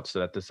straightened out so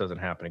that this doesn't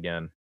happen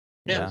again.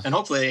 Yeah. And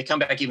hopefully they come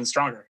back even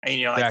stronger.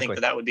 I think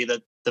that would be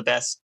the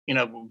best,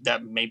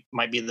 that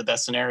might be the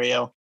best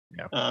scenario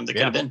that could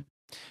have been.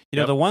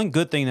 The one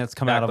good thing that's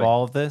come out of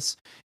all of this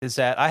is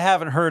that I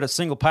haven't heard a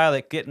single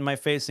pilot get in my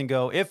face and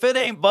go, if it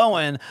ain't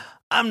Boeing,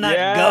 I'm not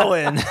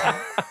going.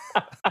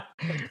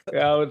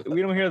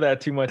 We don't hear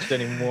that too much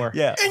anymore.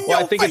 Yeah.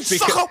 Well, I think it's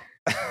because...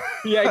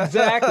 Yeah,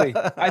 exactly.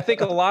 I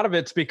think a lot of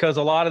it's because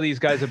a lot of these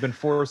guys have been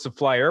forced to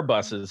fly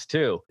Airbuses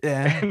too.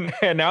 Yeah.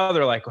 And now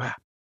they're like, wow,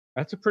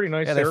 that's a pretty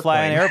nice airplane. They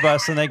fly an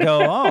Airbus and they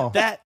go, oh,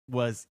 that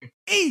was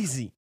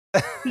easy.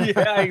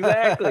 Yeah,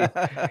 exactly.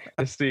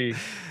 Let's see.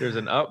 There's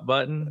an up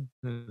button.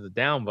 There's a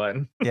down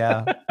button.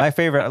 Yeah. My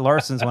favorite,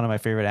 Larson's one of my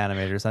favorite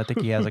animators. I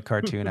think he has a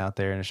cartoon out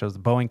there and it shows the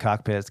Boeing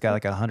cockpit. It's got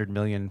like 100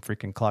 million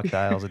freaking clock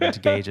dials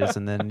and gauges.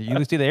 And then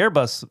you see the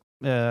Airbus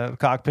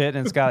cockpit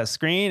and it's got a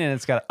screen and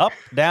it's got up,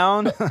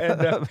 down.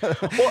 And,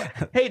 well,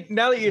 hey,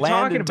 now that you're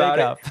talking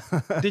about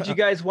it, did you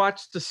guys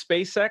watch the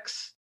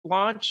SpaceX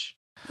launch?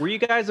 Were you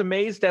guys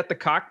amazed at the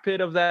cockpit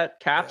of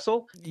that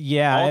capsule?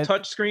 Yeah. All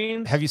touch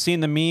screens? Have you seen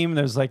the meme?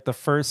 There's like the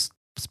first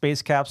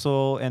space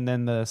capsule and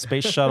then the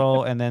space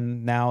shuttle and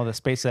then now the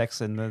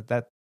SpaceX and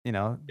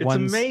it's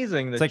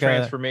amazing, the like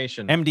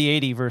transformation.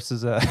 MD-80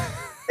 versus a...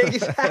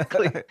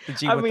 Exactly.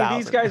 I mean,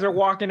 these guys are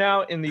walking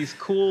out in these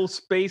cool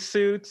space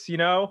suits,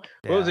 What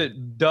was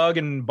it? Doug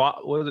and Bob,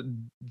 what was it?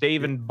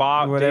 Dave and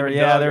Bob. Whatever. Dave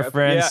and yeah, Doug. they're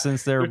friends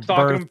since their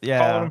birth.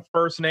 Calling them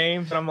first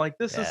names. And I'm like,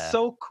 this is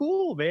so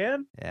cool,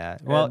 man. Yeah.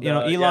 Well, and,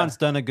 Elon's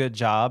done a good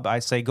job. I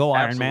say, go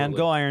Iron Man,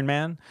 go Iron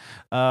Man.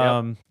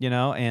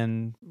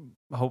 And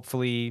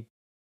hopefully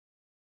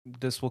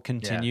this will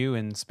continue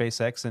in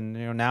SpaceX.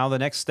 And, now the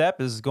next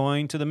step is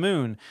going to the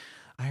moon.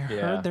 I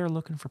heard they're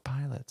looking for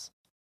pilots.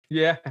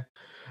 Yeah.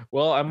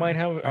 Well, I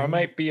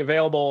might be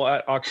available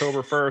at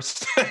October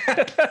 1st.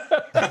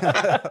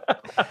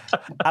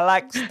 I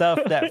like stuff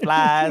that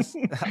flies.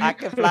 I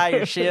can fly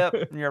your ship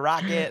and your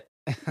rocket.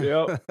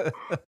 Yep.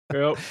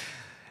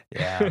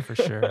 Yeah, for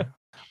sure.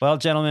 Well,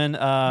 gentlemen,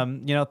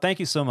 thank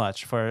you so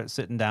much for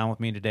sitting down with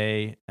me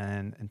today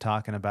and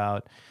talking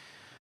about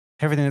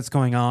everything that's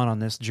going on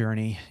this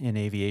journey in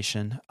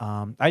aviation.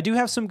 I do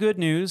have some good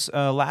news.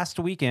 Last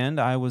weekend,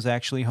 I was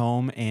actually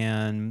home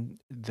and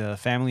the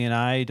family and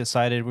I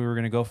decided we were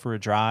going to go for a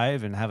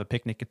drive and have a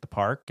picnic at the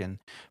park and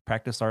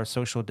practice our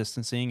social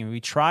distancing. And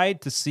we tried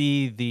to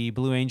see the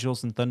Blue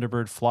Angels and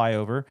Thunderbird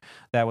flyover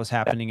that was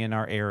happening in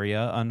our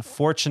area.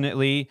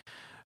 Unfortunately,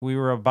 we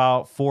were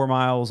about 4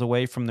 miles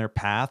away from their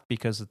path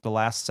because at the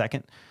last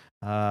second,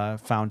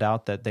 found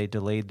out that they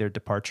delayed their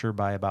departure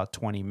by about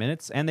 20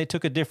 minutes and they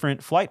took a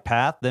different flight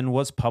path than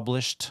was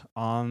published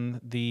on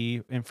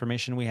the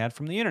information we had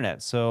from the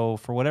internet. So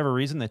for whatever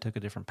reason, they took a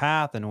different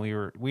path and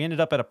we ended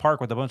up at a park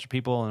with a bunch of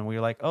people and we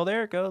were like, oh,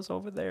 there it goes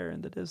over there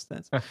in the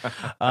distance.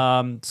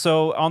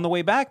 So on the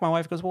way back, my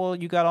wife goes, well,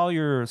 you got all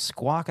your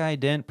Squawk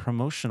Ident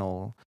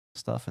promotional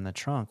stuff in the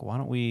trunk. Why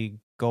don't we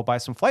go buy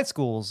some flight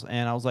schools?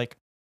 And I was like,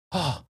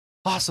 oh,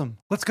 awesome.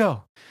 Let's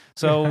go.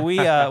 So we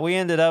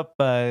ended up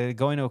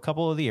going to a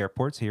couple of the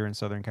airports here in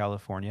Southern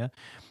California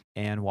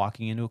and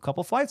walking into a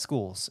couple flight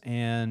schools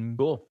and,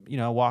 cool.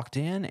 Walked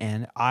in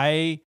and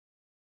I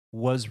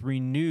was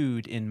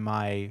renewed in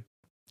my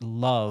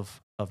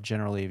love of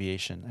general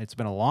aviation. It's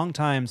been a long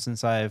time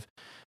since I've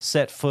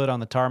set foot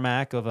on the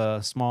tarmac of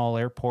a small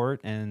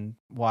airport and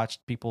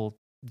watched people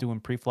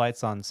doing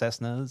pre-flights on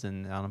Cessnas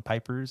and on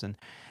Pipers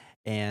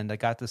and I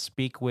got to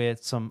speak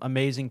with some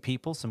amazing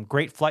people, some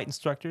great flight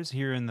instructors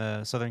here in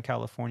the Southern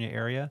California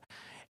area,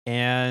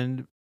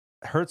 and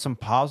heard some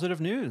positive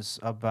news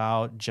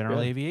about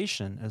general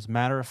aviation. As a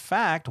matter of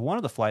fact, one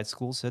of the flight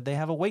schools said they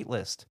have a wait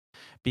list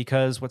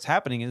because what's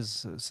happening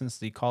is since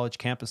the college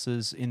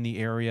campuses in the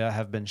area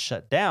have been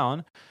shut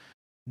down,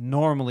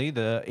 normally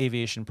the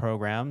aviation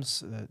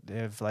programs, they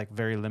have like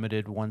very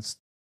limited once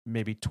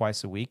maybe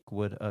twice a week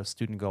would a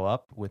student go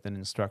up with an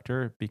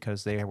instructor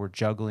because they were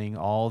juggling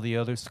all the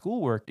other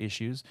schoolwork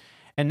issues.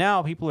 And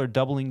now people are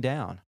doubling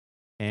down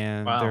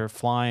and they're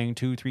flying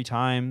 2-3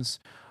 times,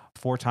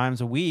 4 times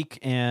a week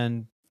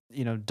and,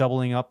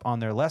 doubling up on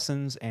their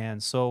lessons.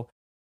 And so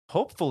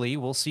hopefully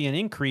we'll see an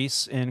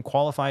increase in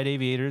qualified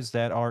aviators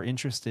that are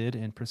interested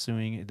in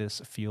pursuing this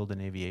field in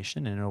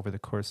aviation. And over the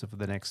course of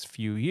the next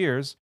few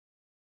years,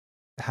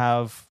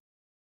 have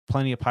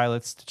plenty of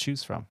pilots to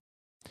choose from.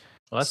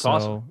 Well, that's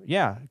awesome.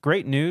 Yeah,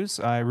 great news.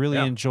 I really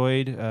Yeah.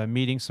 enjoyed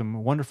meeting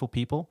some wonderful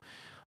people.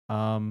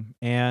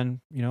 And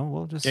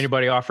we'll just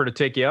Anybody offer to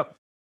take you up?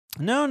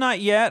 No, not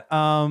yet.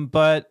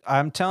 But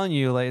I'm telling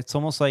you, like, it's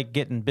almost like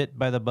getting bit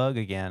by the bug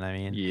again. I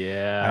mean, I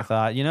Yeah.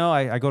 thought,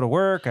 I go to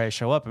work, I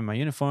show up in my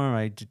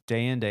uniform,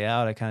 day in, day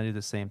out, I kind of do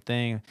the same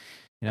thing,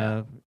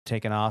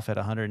 taking off at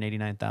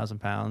 189,000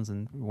 pounds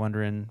and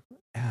wondering,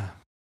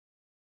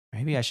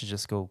 maybe I should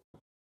just go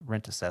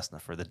rent a Cessna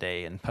for the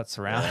day and putz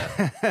around.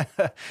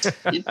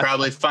 You'd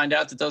probably find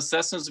out that those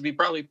Cessnas would be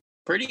probably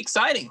pretty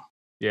exciting.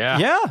 Yeah.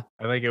 Yeah.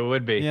 I think it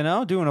would be. Doing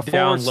a Down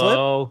forward slip,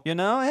 low.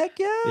 heck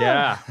yeah.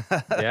 Yeah.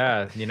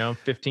 Yeah.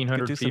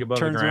 1,500 Do feet some above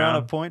the turns around a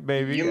ground. point,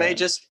 baby. You may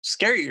just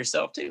scare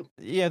yourself too.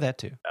 Yeah, that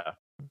too.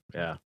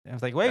 Yeah. I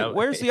was like, wait, That-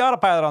 where's the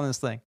autopilot on this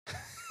thing?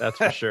 That's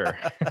for sure.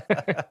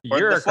 Or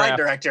You're the a flight craft.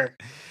 director.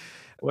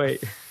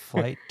 Wait,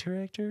 Flight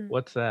director?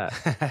 what's that?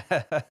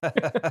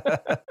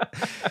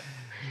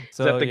 Is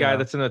So, that the guy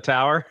that's in the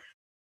tower?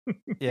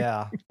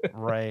 Yeah,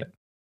 right.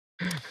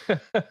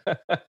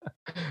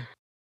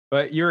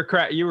 But you were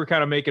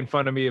kind of making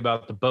fun of me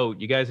about the boat.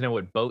 You guys know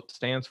what BOAT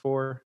stands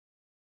for?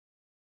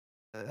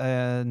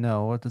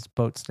 No, what does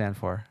BOAT stand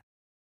for?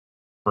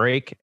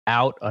 Break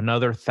out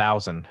another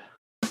 1,000.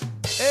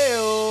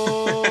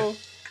 Heyo!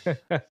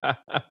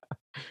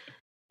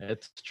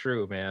 It's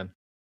true, man.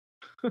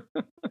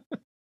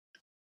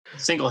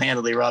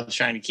 Single-handedly, Rob's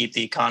trying to keep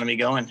the economy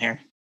going here.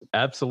 We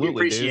Absolutely,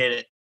 appreciate dude.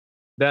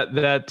 it.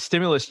 That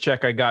stimulus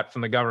check I got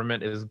from the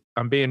government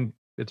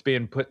it's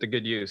being put to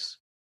good use.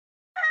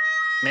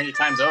 Many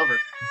times over.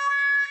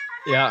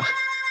 Yeah.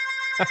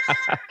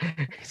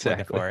 Looking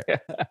Exactly. for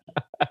it.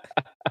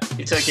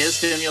 He took his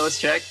stimulus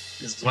check,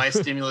 his wife's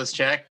stimulus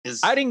check.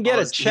 I didn't get all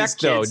a his check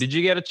though. kids. Did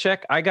you get a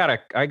check? I got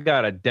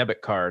a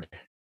debit card.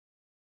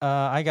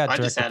 I got I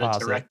direct just had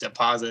deposit. a direct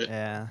deposit.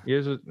 Yeah,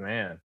 Yours was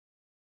man.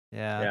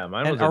 yeah. Yeah,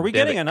 mine And was a are we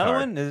getting debit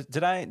another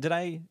card. one? Did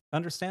I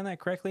understand that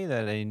correctly?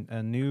 That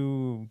a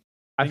new?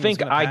 I thing was think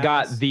gonna I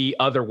got pass? the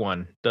other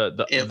one. It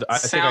I think I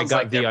sounds got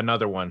like the they're-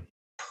 another one.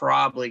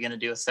 Probably going to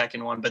do a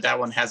second one, but that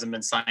one hasn't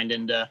been signed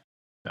into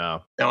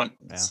No,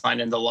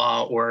 signed into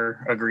law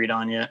or agreed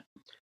on yet.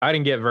 I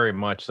didn't get very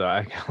much. So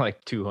I got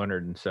like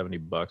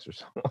 $270 or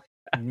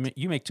something.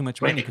 You make too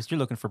much money Wait. because you're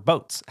looking for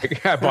boats.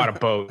 I bought a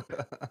boat.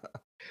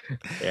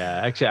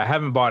 Yeah, actually, I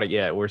haven't bought it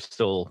yet. We're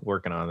still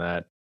working on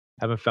that.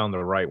 Haven't found the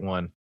right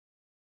one.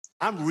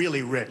 I'm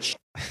really rich.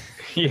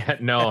 Yeah,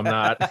 no, I'm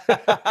not.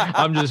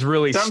 I'm just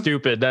really Some-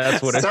 stupid.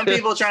 That's what it Some is.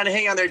 people trying to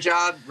hang on their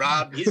job.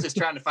 Rob, he's just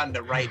trying to find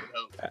the right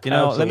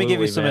boat. Let me give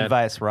you Absolutely, some man.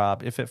 advice,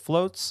 Rob. If it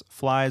floats,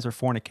 flies, or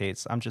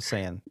fornicates, I'm just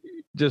saying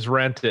Just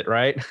rent it,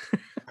 right?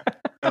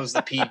 That was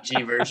the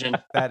PG version.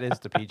 that is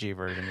the PG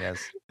version.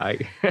 Yes. I.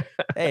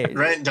 Hey,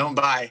 Rent, don't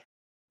buy.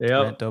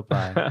 Yep. Rent, don't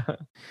buy.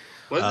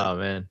 Was Oh it?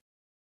 man.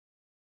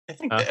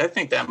 I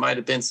think that might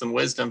have been some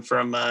wisdom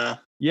from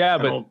Yeah,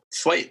 an but old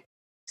flight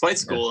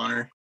school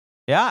owner.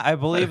 Yeah, I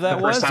believe that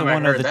The first was time I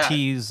one of heard the that.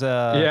 T's.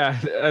 yeah,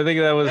 I think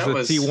that was that the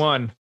was-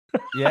 T1.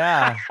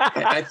 Yeah,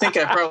 I think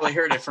I probably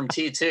heard it from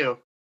T2.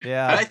 And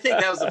I yeah. think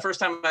that was the first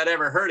time I'd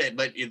ever heard it,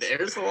 but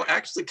there's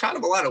actually kind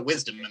of a lot of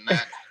wisdom in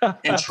that.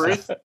 In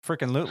truth,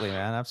 Freaking lootly,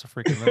 man.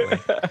 Absolutely.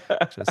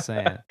 Just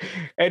saying.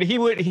 And he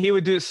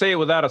would say it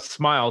without a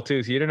smile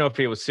too, so you didn't know if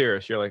he was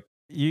serious. You're like,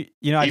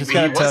 I just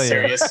gotta was tell you,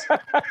 serious.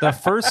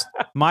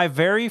 my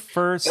very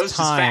first That was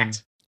just time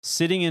fact.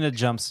 sitting in a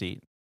jump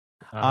seat.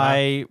 uh-huh.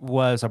 I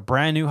was a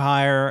brand new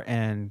hire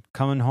and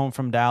coming home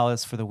from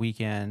Dallas for the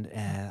weekend,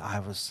 and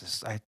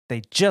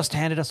they just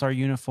handed us our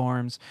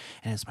uniforms,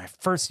 and it's my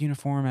first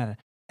uniform at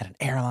an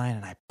airline,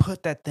 and I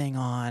put that thing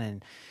on,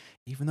 and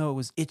even though it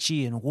was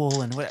itchy and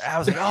wool, and I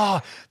was like,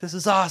 oh, this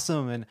is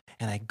awesome, and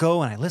I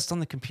go and I list on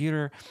the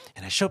computer,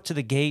 and I show up to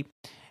the gate,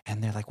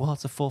 and they're like, well,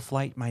 it's a full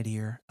flight, my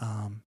dear.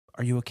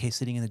 Are you okay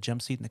sitting in the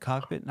jump seat in the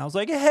cockpit? And I was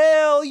like,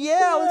 hell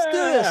yeah, let's do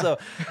this.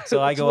 So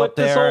I That's go what up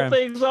there. This whole and-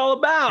 thing's all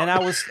about. and I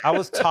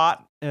was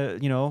taught,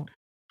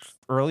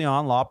 early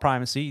on, law of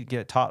primacy, you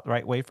get taught the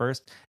right way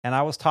first. And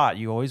I was taught,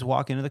 you always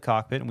walk into the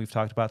cockpit, and we've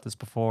talked about this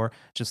before.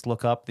 Just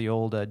look up the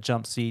old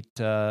jump seat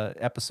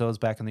episodes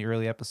back in the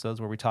early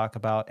episodes where we talk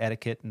about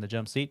etiquette in the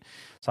jump seat.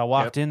 So I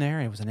walked in there,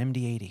 it was an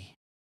MD-80.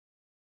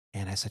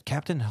 And I said,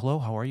 Captain, hello,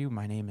 how are you?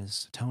 My name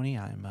is Tony.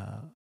 I'm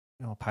a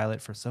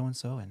pilot for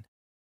so-and-so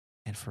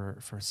and for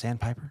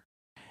Sandpiper.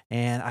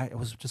 And I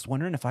was just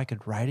wondering if I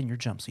could ride in your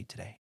jump seat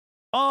today.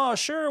 Oh,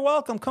 sure.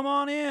 Welcome. Come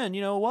on in.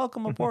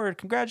 Welcome aboard.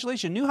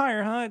 Congratulations. New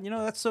hire, huh?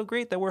 That's so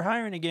great that we're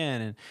hiring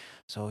again. And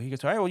so he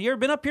goes, all right, well, you ever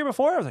been up here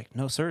before? I was like,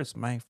 no, sir. It's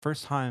my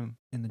first time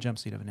in the jump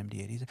seat of an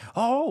MD-80. He said,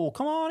 oh, well,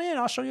 come on in.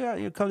 I'll show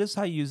you how this is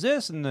how you use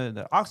this and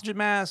the oxygen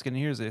mask. And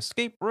here's the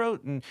escape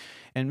route.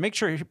 And make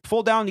sure you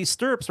pull down these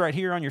stirrups right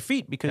here on your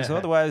feet because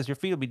otherwise your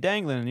feet will be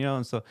dangling.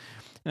 And so,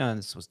 and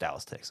this was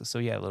Dallas, Texas. So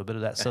yeah, a little bit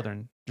of that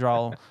southern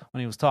drawl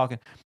when he was talking.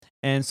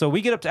 And so we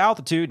get up to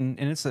altitude, and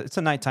it's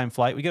a nighttime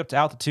flight. We get up to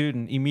altitude,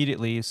 and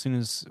immediately, as soon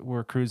as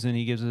we're cruising,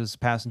 he gives us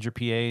passenger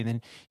PA, and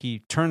then he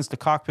turns the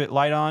cockpit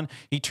light on.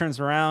 He turns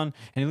around,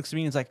 and he looks at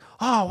me, and he's like,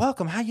 oh,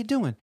 welcome. How you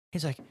doing?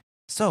 He's like,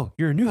 so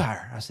you're a new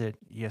hire. I said,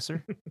 yes,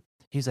 sir.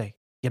 He's like,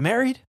 you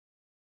married?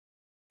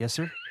 Yes,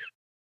 sir.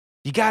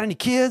 You got any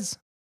kids?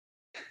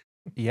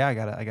 Yeah, I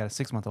got a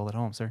 6-month-old at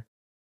home, sir.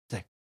 He's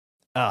like,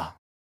 oh,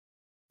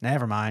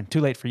 never mind. Too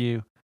late for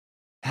you.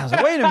 I was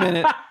like, wait a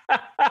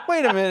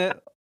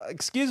minute.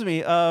 Excuse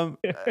me.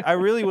 I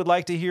really would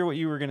like to hear what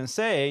you were going to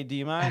say. Do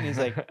you mind?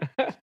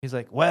 He's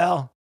like,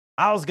 well,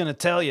 I was going to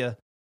tell you,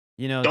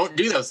 don't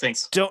do those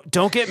things.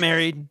 Don't get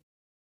married.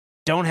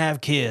 Don't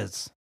have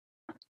kids.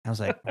 I was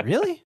like,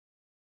 really?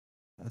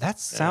 That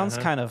sounds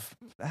kind of,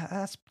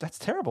 that's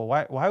terrible.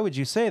 Why would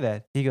you say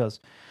that? He goes,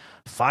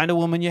 find a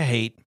woman you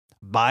hate,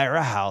 buy her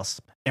a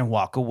house, and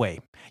walk away.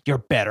 You're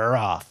better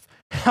off.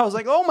 I was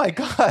like, oh my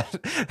God,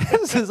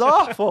 this is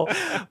awful.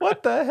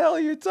 What the hell are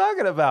you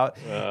talking about?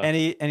 And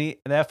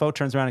the FO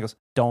turns around and goes,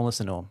 don't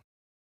listen to him.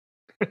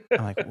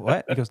 I'm like,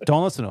 what? He goes,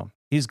 don't listen to him.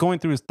 He's going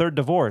through his 3rd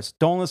divorce.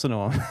 Don't listen to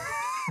him.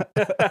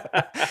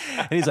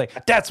 And he's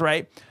like, that's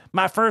right.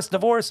 My first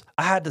divorce,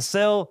 I had to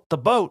sell the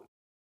boat.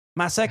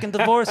 My second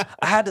divorce,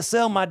 I had to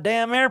sell my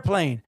damn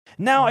airplane.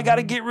 Now I got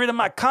to get rid of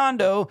my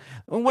condo.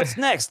 And what's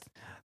next?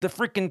 The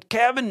freaking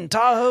cabin in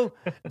Tahoe?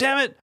 Damn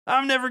it.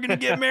 I'm never going to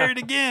get married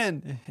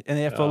again. And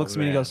the FO looks at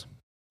me and he goes,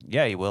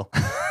 yeah, you will.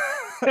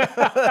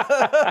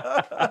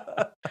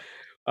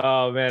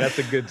 Oh man, that's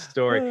a good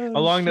story.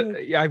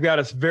 I've got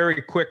a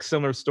very quick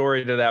similar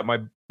story to that.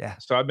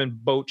 So I've been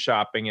boat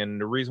shopping, and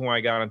the reason why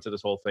I got into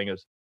this whole thing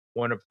is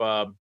one of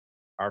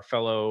our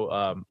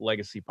fellow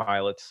legacy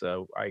pilots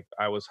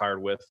I was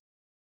hired with.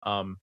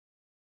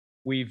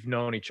 We've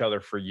known each other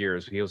for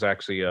years. He was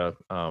actually a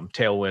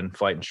tailwind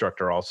flight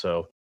instructor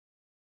also.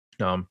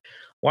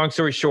 Long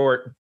story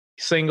short,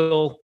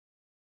 single,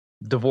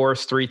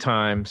 divorced 3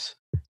 times,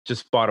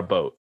 just bought a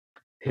boat.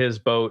 His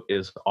boat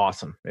is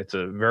awesome. It's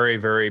a very,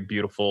 very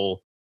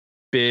beautiful,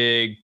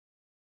 big,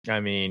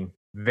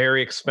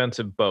 very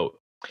expensive boat.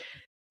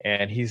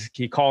 And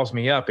he calls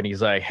me up and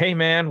he's like, hey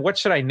man, what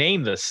should I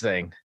name this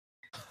thing?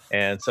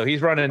 And so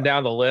he's running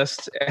down the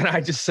list. And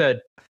I just said,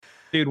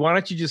 dude, why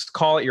don't you just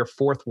call it your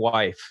 4th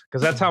wife?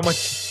 Because that's how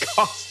much it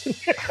costs.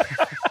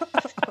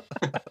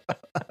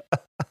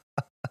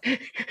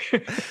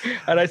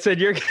 And I said,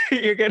 you're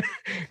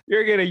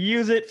gonna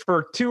use it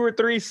for 2 or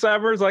 3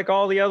 summers like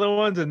all the other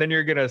ones, and then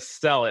you're gonna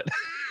sell it.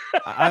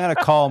 I'm gonna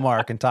call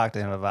Mark and talk to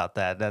him about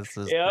that. That's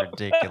just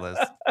ridiculous.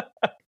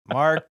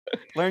 Mark,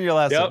 learn your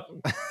lesson.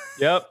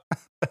 Yep.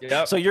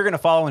 So you're gonna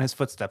follow in his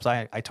footsteps.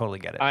 I totally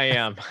get it. I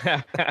am.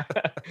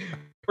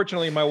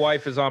 Fortunately, my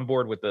wife is on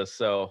board with this,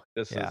 so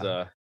this is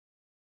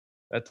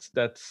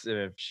that's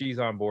if she's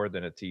on board,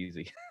 then it's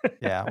easy.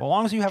 Yeah. Well, as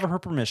long as you have her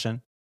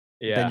permission,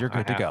 then you're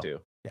good to go.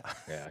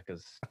 Yeah,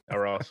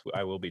 or else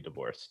I will be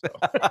divorced. So.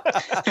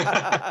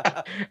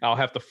 I'll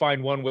have to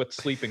find one with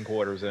sleeping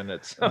quarters in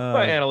it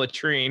and a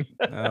latrine.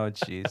 Oh,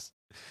 jeez.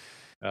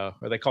 Or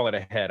they call it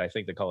a head. I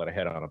think they call it a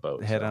head on a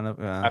boat.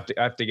 I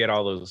have to get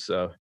all those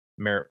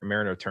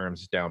mariner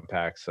terms down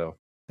packed. So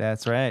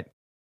that's right.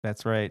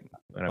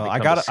 Well, I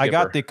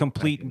got the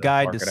complete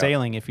guide to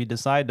sailing. If you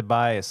decide to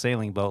buy a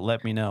sailing boat,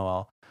 let me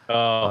know.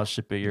 I'll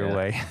ship it your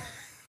way.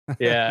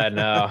 Yeah,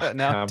 no.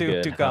 No,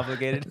 too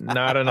complicated.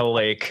 Not in a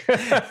lake.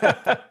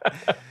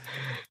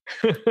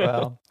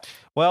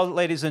 Well,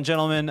 ladies and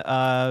gentlemen,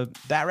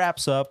 that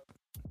wraps up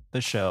the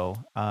show.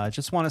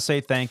 Just want to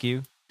say thank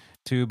you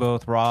to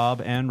both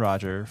Rob and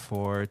Roger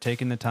for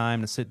taking the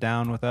time to sit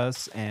down with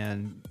us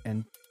and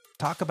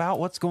talk about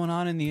what's going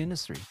on in the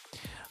industry.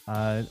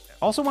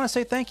 Also want to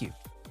say thank you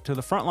to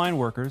the frontline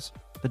workers,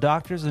 the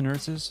doctors, the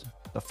nurses,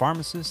 the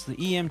pharmacists, the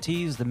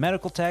EMTs, the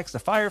medical techs, the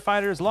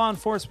firefighters, law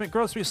enforcement,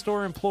 grocery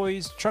store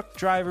employees, truck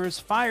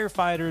drivers,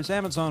 firefighters,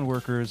 Amazon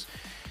workers,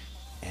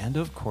 and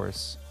of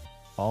course,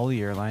 all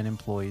the airline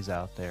employees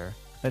out there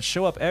that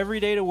show up every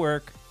day to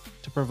work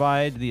to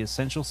provide the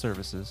essential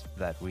services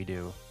that we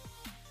do.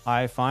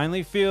 I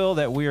finally feel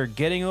that we are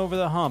getting over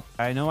the hump.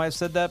 I know I've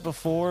said that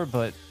before,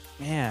 but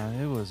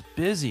man, it was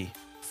busy.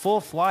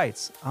 Full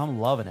flights. I'm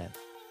loving it.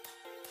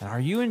 And are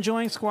you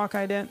enjoying Squawk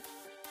Ident?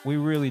 We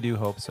really do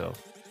hope so.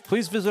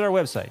 Please visit our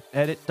website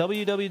at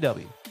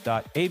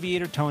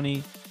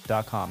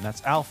www.aviatortony.com.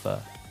 That's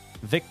Alpha,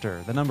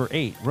 Victor, the number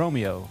 8,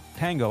 Romeo,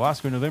 Tango,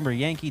 Oscar, November,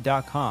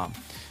 Yankee.com.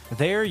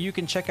 There you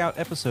can check out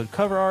episode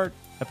cover art,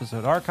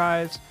 episode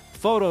archives,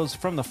 photos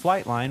from the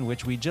flight line,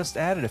 which we just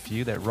added a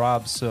few that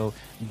Rob so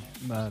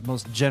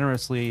most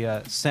generously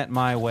sent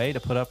my way to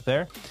put up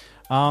there,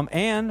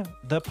 and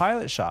the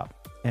pilot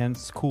shop. And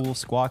cool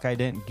Squawk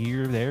Ident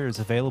gear there is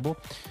available.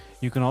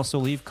 You can also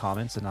leave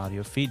comments and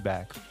audio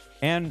feedback.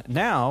 And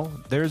now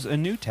there's a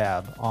new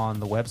tab on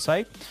the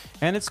website,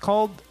 and it's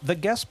called The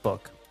Guest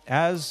Book.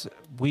 As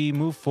we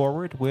move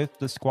forward with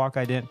the Squawk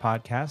Ident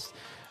podcast,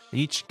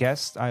 each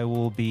guest I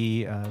will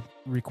be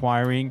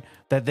requiring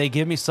that they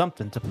give me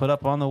something to put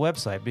up on the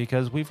website,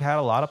 because we've had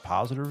a lot of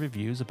positive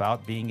reviews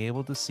about being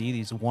able to see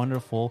these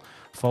wonderful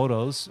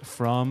photos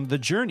from the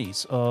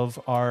journeys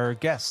of our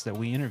guests that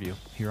we interview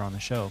here on the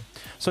show.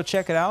 So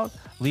check it out,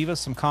 leave us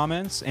some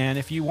comments, and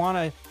if you want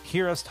to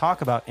hear us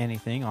talk about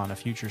anything on a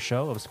future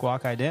show of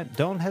Squawk Ident,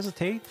 don't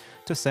hesitate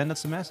to send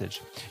us a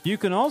message. You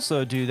can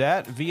also do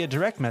that via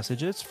direct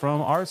messages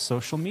from our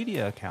social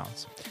media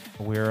accounts.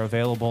 We're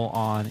available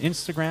on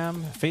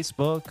Instagram,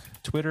 Facebook,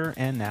 Twitter,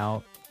 and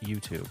now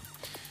YouTube.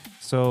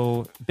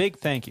 So big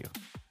thank you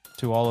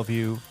to all of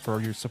you for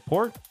your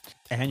support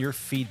and your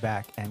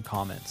feedback and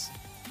comments.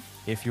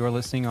 If you're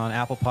listening on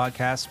Apple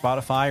Podcasts,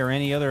 Spotify, or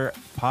any other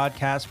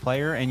podcast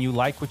player and you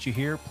like what you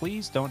hear,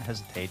 please don't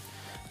hesitate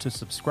to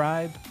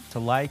subscribe, to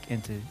like,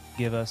 and to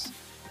give us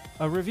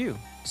a review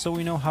so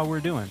we know how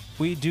we're doing.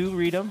 We do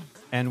read them,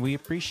 and we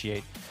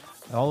appreciate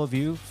all of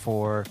you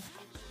for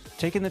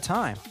taking the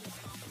time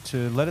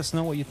to let us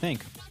know what you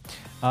think.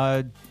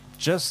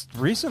 Just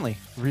recently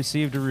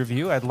received a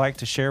review I'd like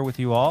to share with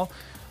you all.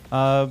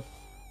 On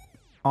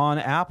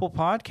Apple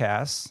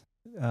Podcasts,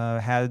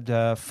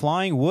 had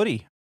Flying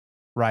Woody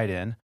write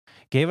in,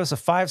 gave us a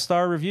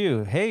 5-star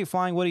review. Hey,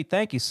 Flying Woody,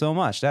 thank you so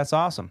much. That's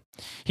awesome.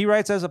 He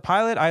writes, as a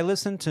pilot, I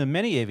listen to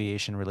many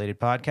aviation-related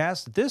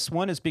podcasts. This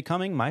one is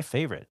becoming my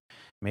favorite.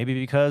 Maybe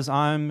because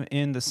I'm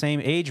in the same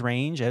age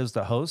range as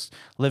the host,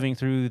 living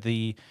through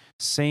the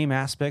same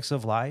aspects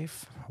of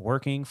life,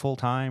 working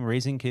full-time,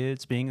 raising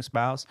kids, being a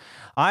spouse.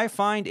 I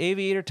find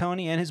Aviator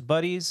Tony and his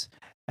buddies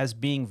as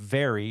being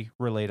very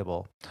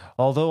relatable.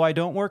 Although I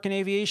don't work in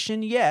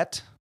aviation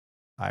yet,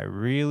 I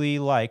really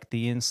like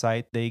the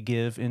insight they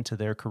give into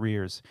their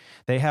careers.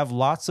 They have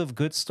lots of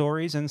good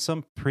stories and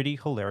some pretty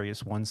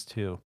hilarious ones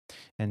too.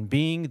 And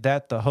being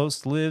that the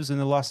host lives in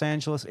the Los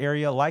Angeles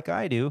area like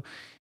I do,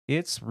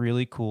 it's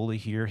really cool to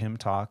hear him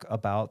talk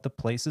about the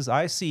places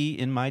I see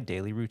in my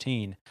daily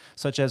routine,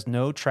 such as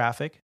no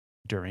traffic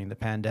during the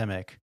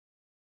pandemic,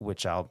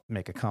 which I'll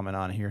make a comment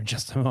on here in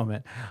just a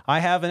moment. I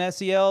have an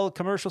SEL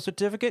commercial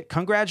certificate.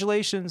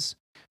 Congratulations,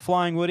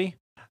 Flying Woody.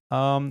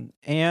 And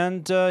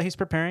he's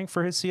preparing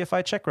for his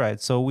CFI check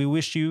ride. So we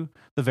wish you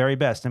the very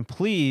best. And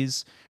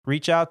please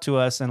reach out to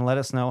us and let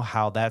us know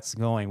how that's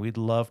going. We'd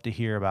love to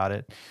hear about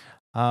it.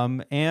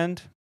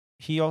 And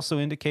he also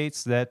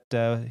indicates that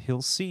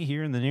he'll see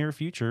here in the near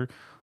future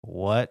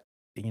what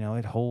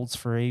it holds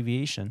for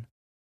aviation.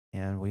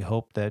 And we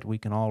hope that we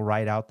can all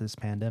ride out this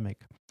pandemic.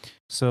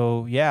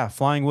 So yeah,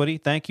 Flying Woody,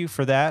 thank you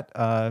for that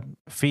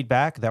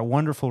feedback, that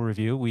wonderful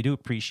review. We do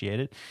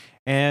appreciate it.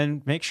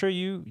 And make sure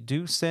you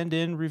do send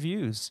in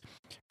reviews.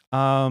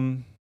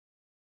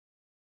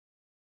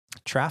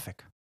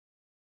 Traffic,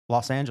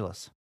 Los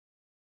Angeles.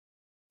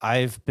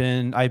 I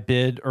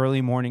bid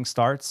early morning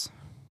starts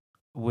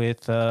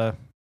with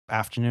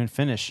afternoon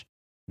finish.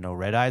 No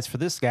red eyes for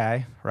this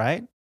guy,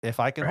 right? If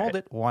I can hold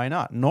it, why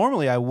not?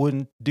 Normally, I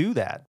wouldn't do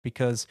that,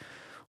 because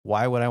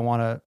why would I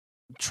want to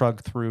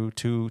trug through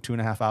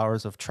 2.5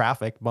 hours of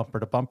traffic, bumper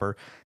to bumper,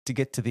 to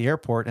get to the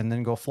airport and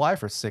then go fly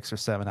for 6 or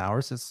 7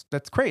 hours?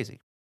 That's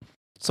crazy.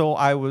 So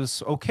I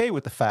was okay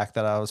with the fact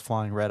that I was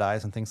flying red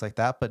eyes and things like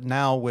that. But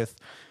now with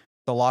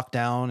the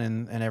lockdown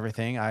and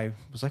everything, I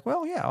was like,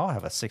 well, yeah, I'll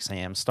have a 6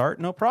 a.m. start.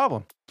 No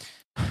problem.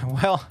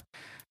 Well,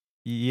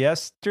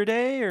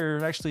 yesterday,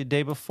 or actually the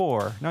day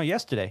before, no,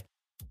 yesterday,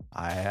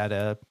 I had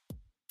a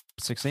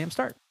 6 a.m.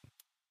 start.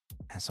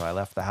 And so I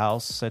left the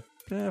house at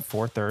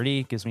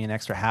 4:30. Gives me an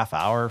extra half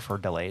hour for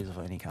delays of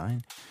any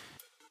kind.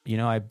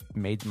 I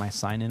made my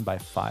sign in by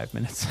 5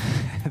 minutes.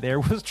 There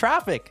was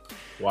traffic.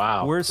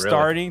 Wow. We're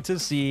starting to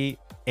see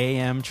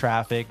AM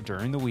traffic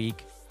during the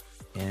week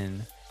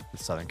in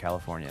Southern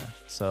California.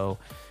 So,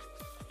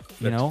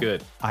 That's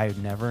good. I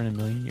never in a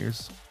million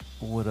years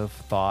would have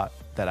thought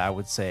that I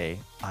would say,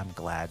 I'm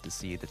glad to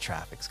see the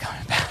traffic's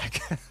coming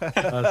back.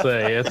 I'll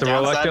say it's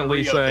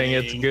reluctantly saying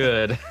it's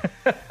good.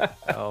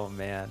 Oh,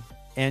 man.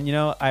 And,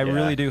 I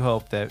really do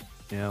hope that,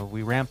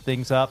 we ramp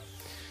things up.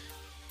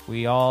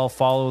 We all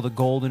follow the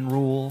golden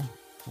rule.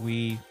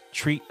 We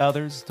treat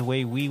others the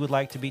way we would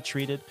like to be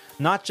treated,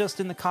 not just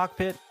in the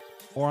cockpit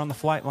or on the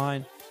flight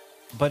line,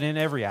 but in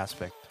every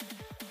aspect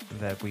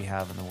that we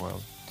have in the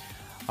world.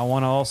 I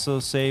want to also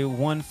say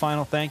one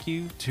final thank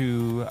you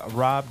to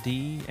Rob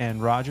D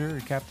and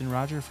Roger, Captain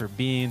Roger, for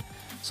being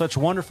such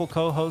wonderful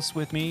co-hosts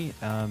with me.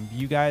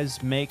 You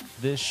guys make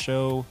this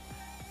show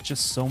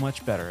just so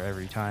much better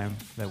every time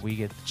that we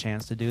get the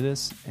chance to do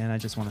this, and I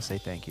just want to say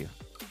thank you.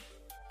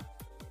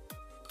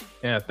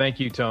 Yeah, thank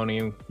you,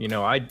 Tony.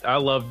 I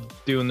love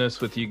doing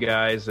this with you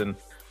guys and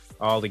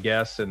all the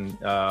guests, and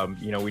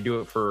we do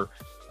it for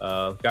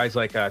guys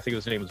like I think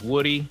his name is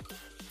Woody.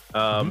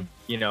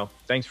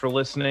 Thanks for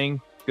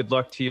listening. Good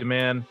luck to you,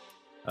 man.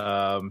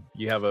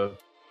 You have a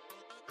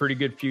pretty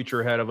good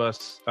future ahead of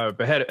us,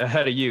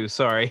 ahead of you.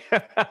 Sorry,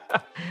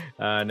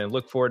 and I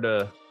look forward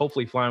to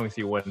hopefully flying with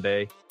you one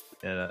day,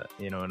 in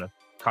a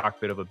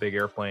cockpit of a big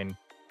airplane.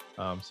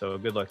 So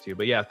good luck to you.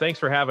 But yeah, thanks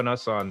for having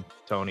us on,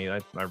 Tony.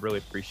 I really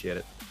appreciate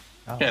it.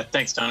 Yeah,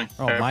 thanks, Tony.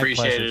 Oh, I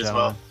appreciate it as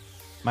well.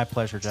 My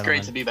pleasure, It's gentlemen.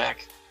 great to be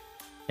back.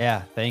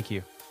 Yeah, thank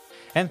you.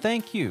 And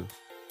thank you,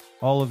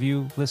 all of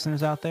you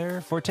listeners out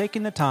there, for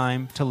taking the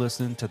time to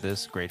listen to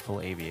this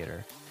grateful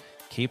aviator.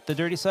 Keep the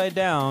dirty side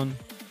down,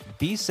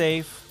 be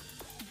safe,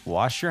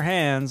 wash your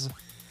hands,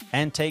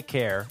 and take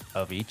care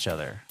of each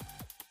other.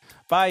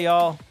 Bye,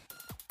 y'all.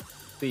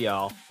 See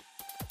y'all.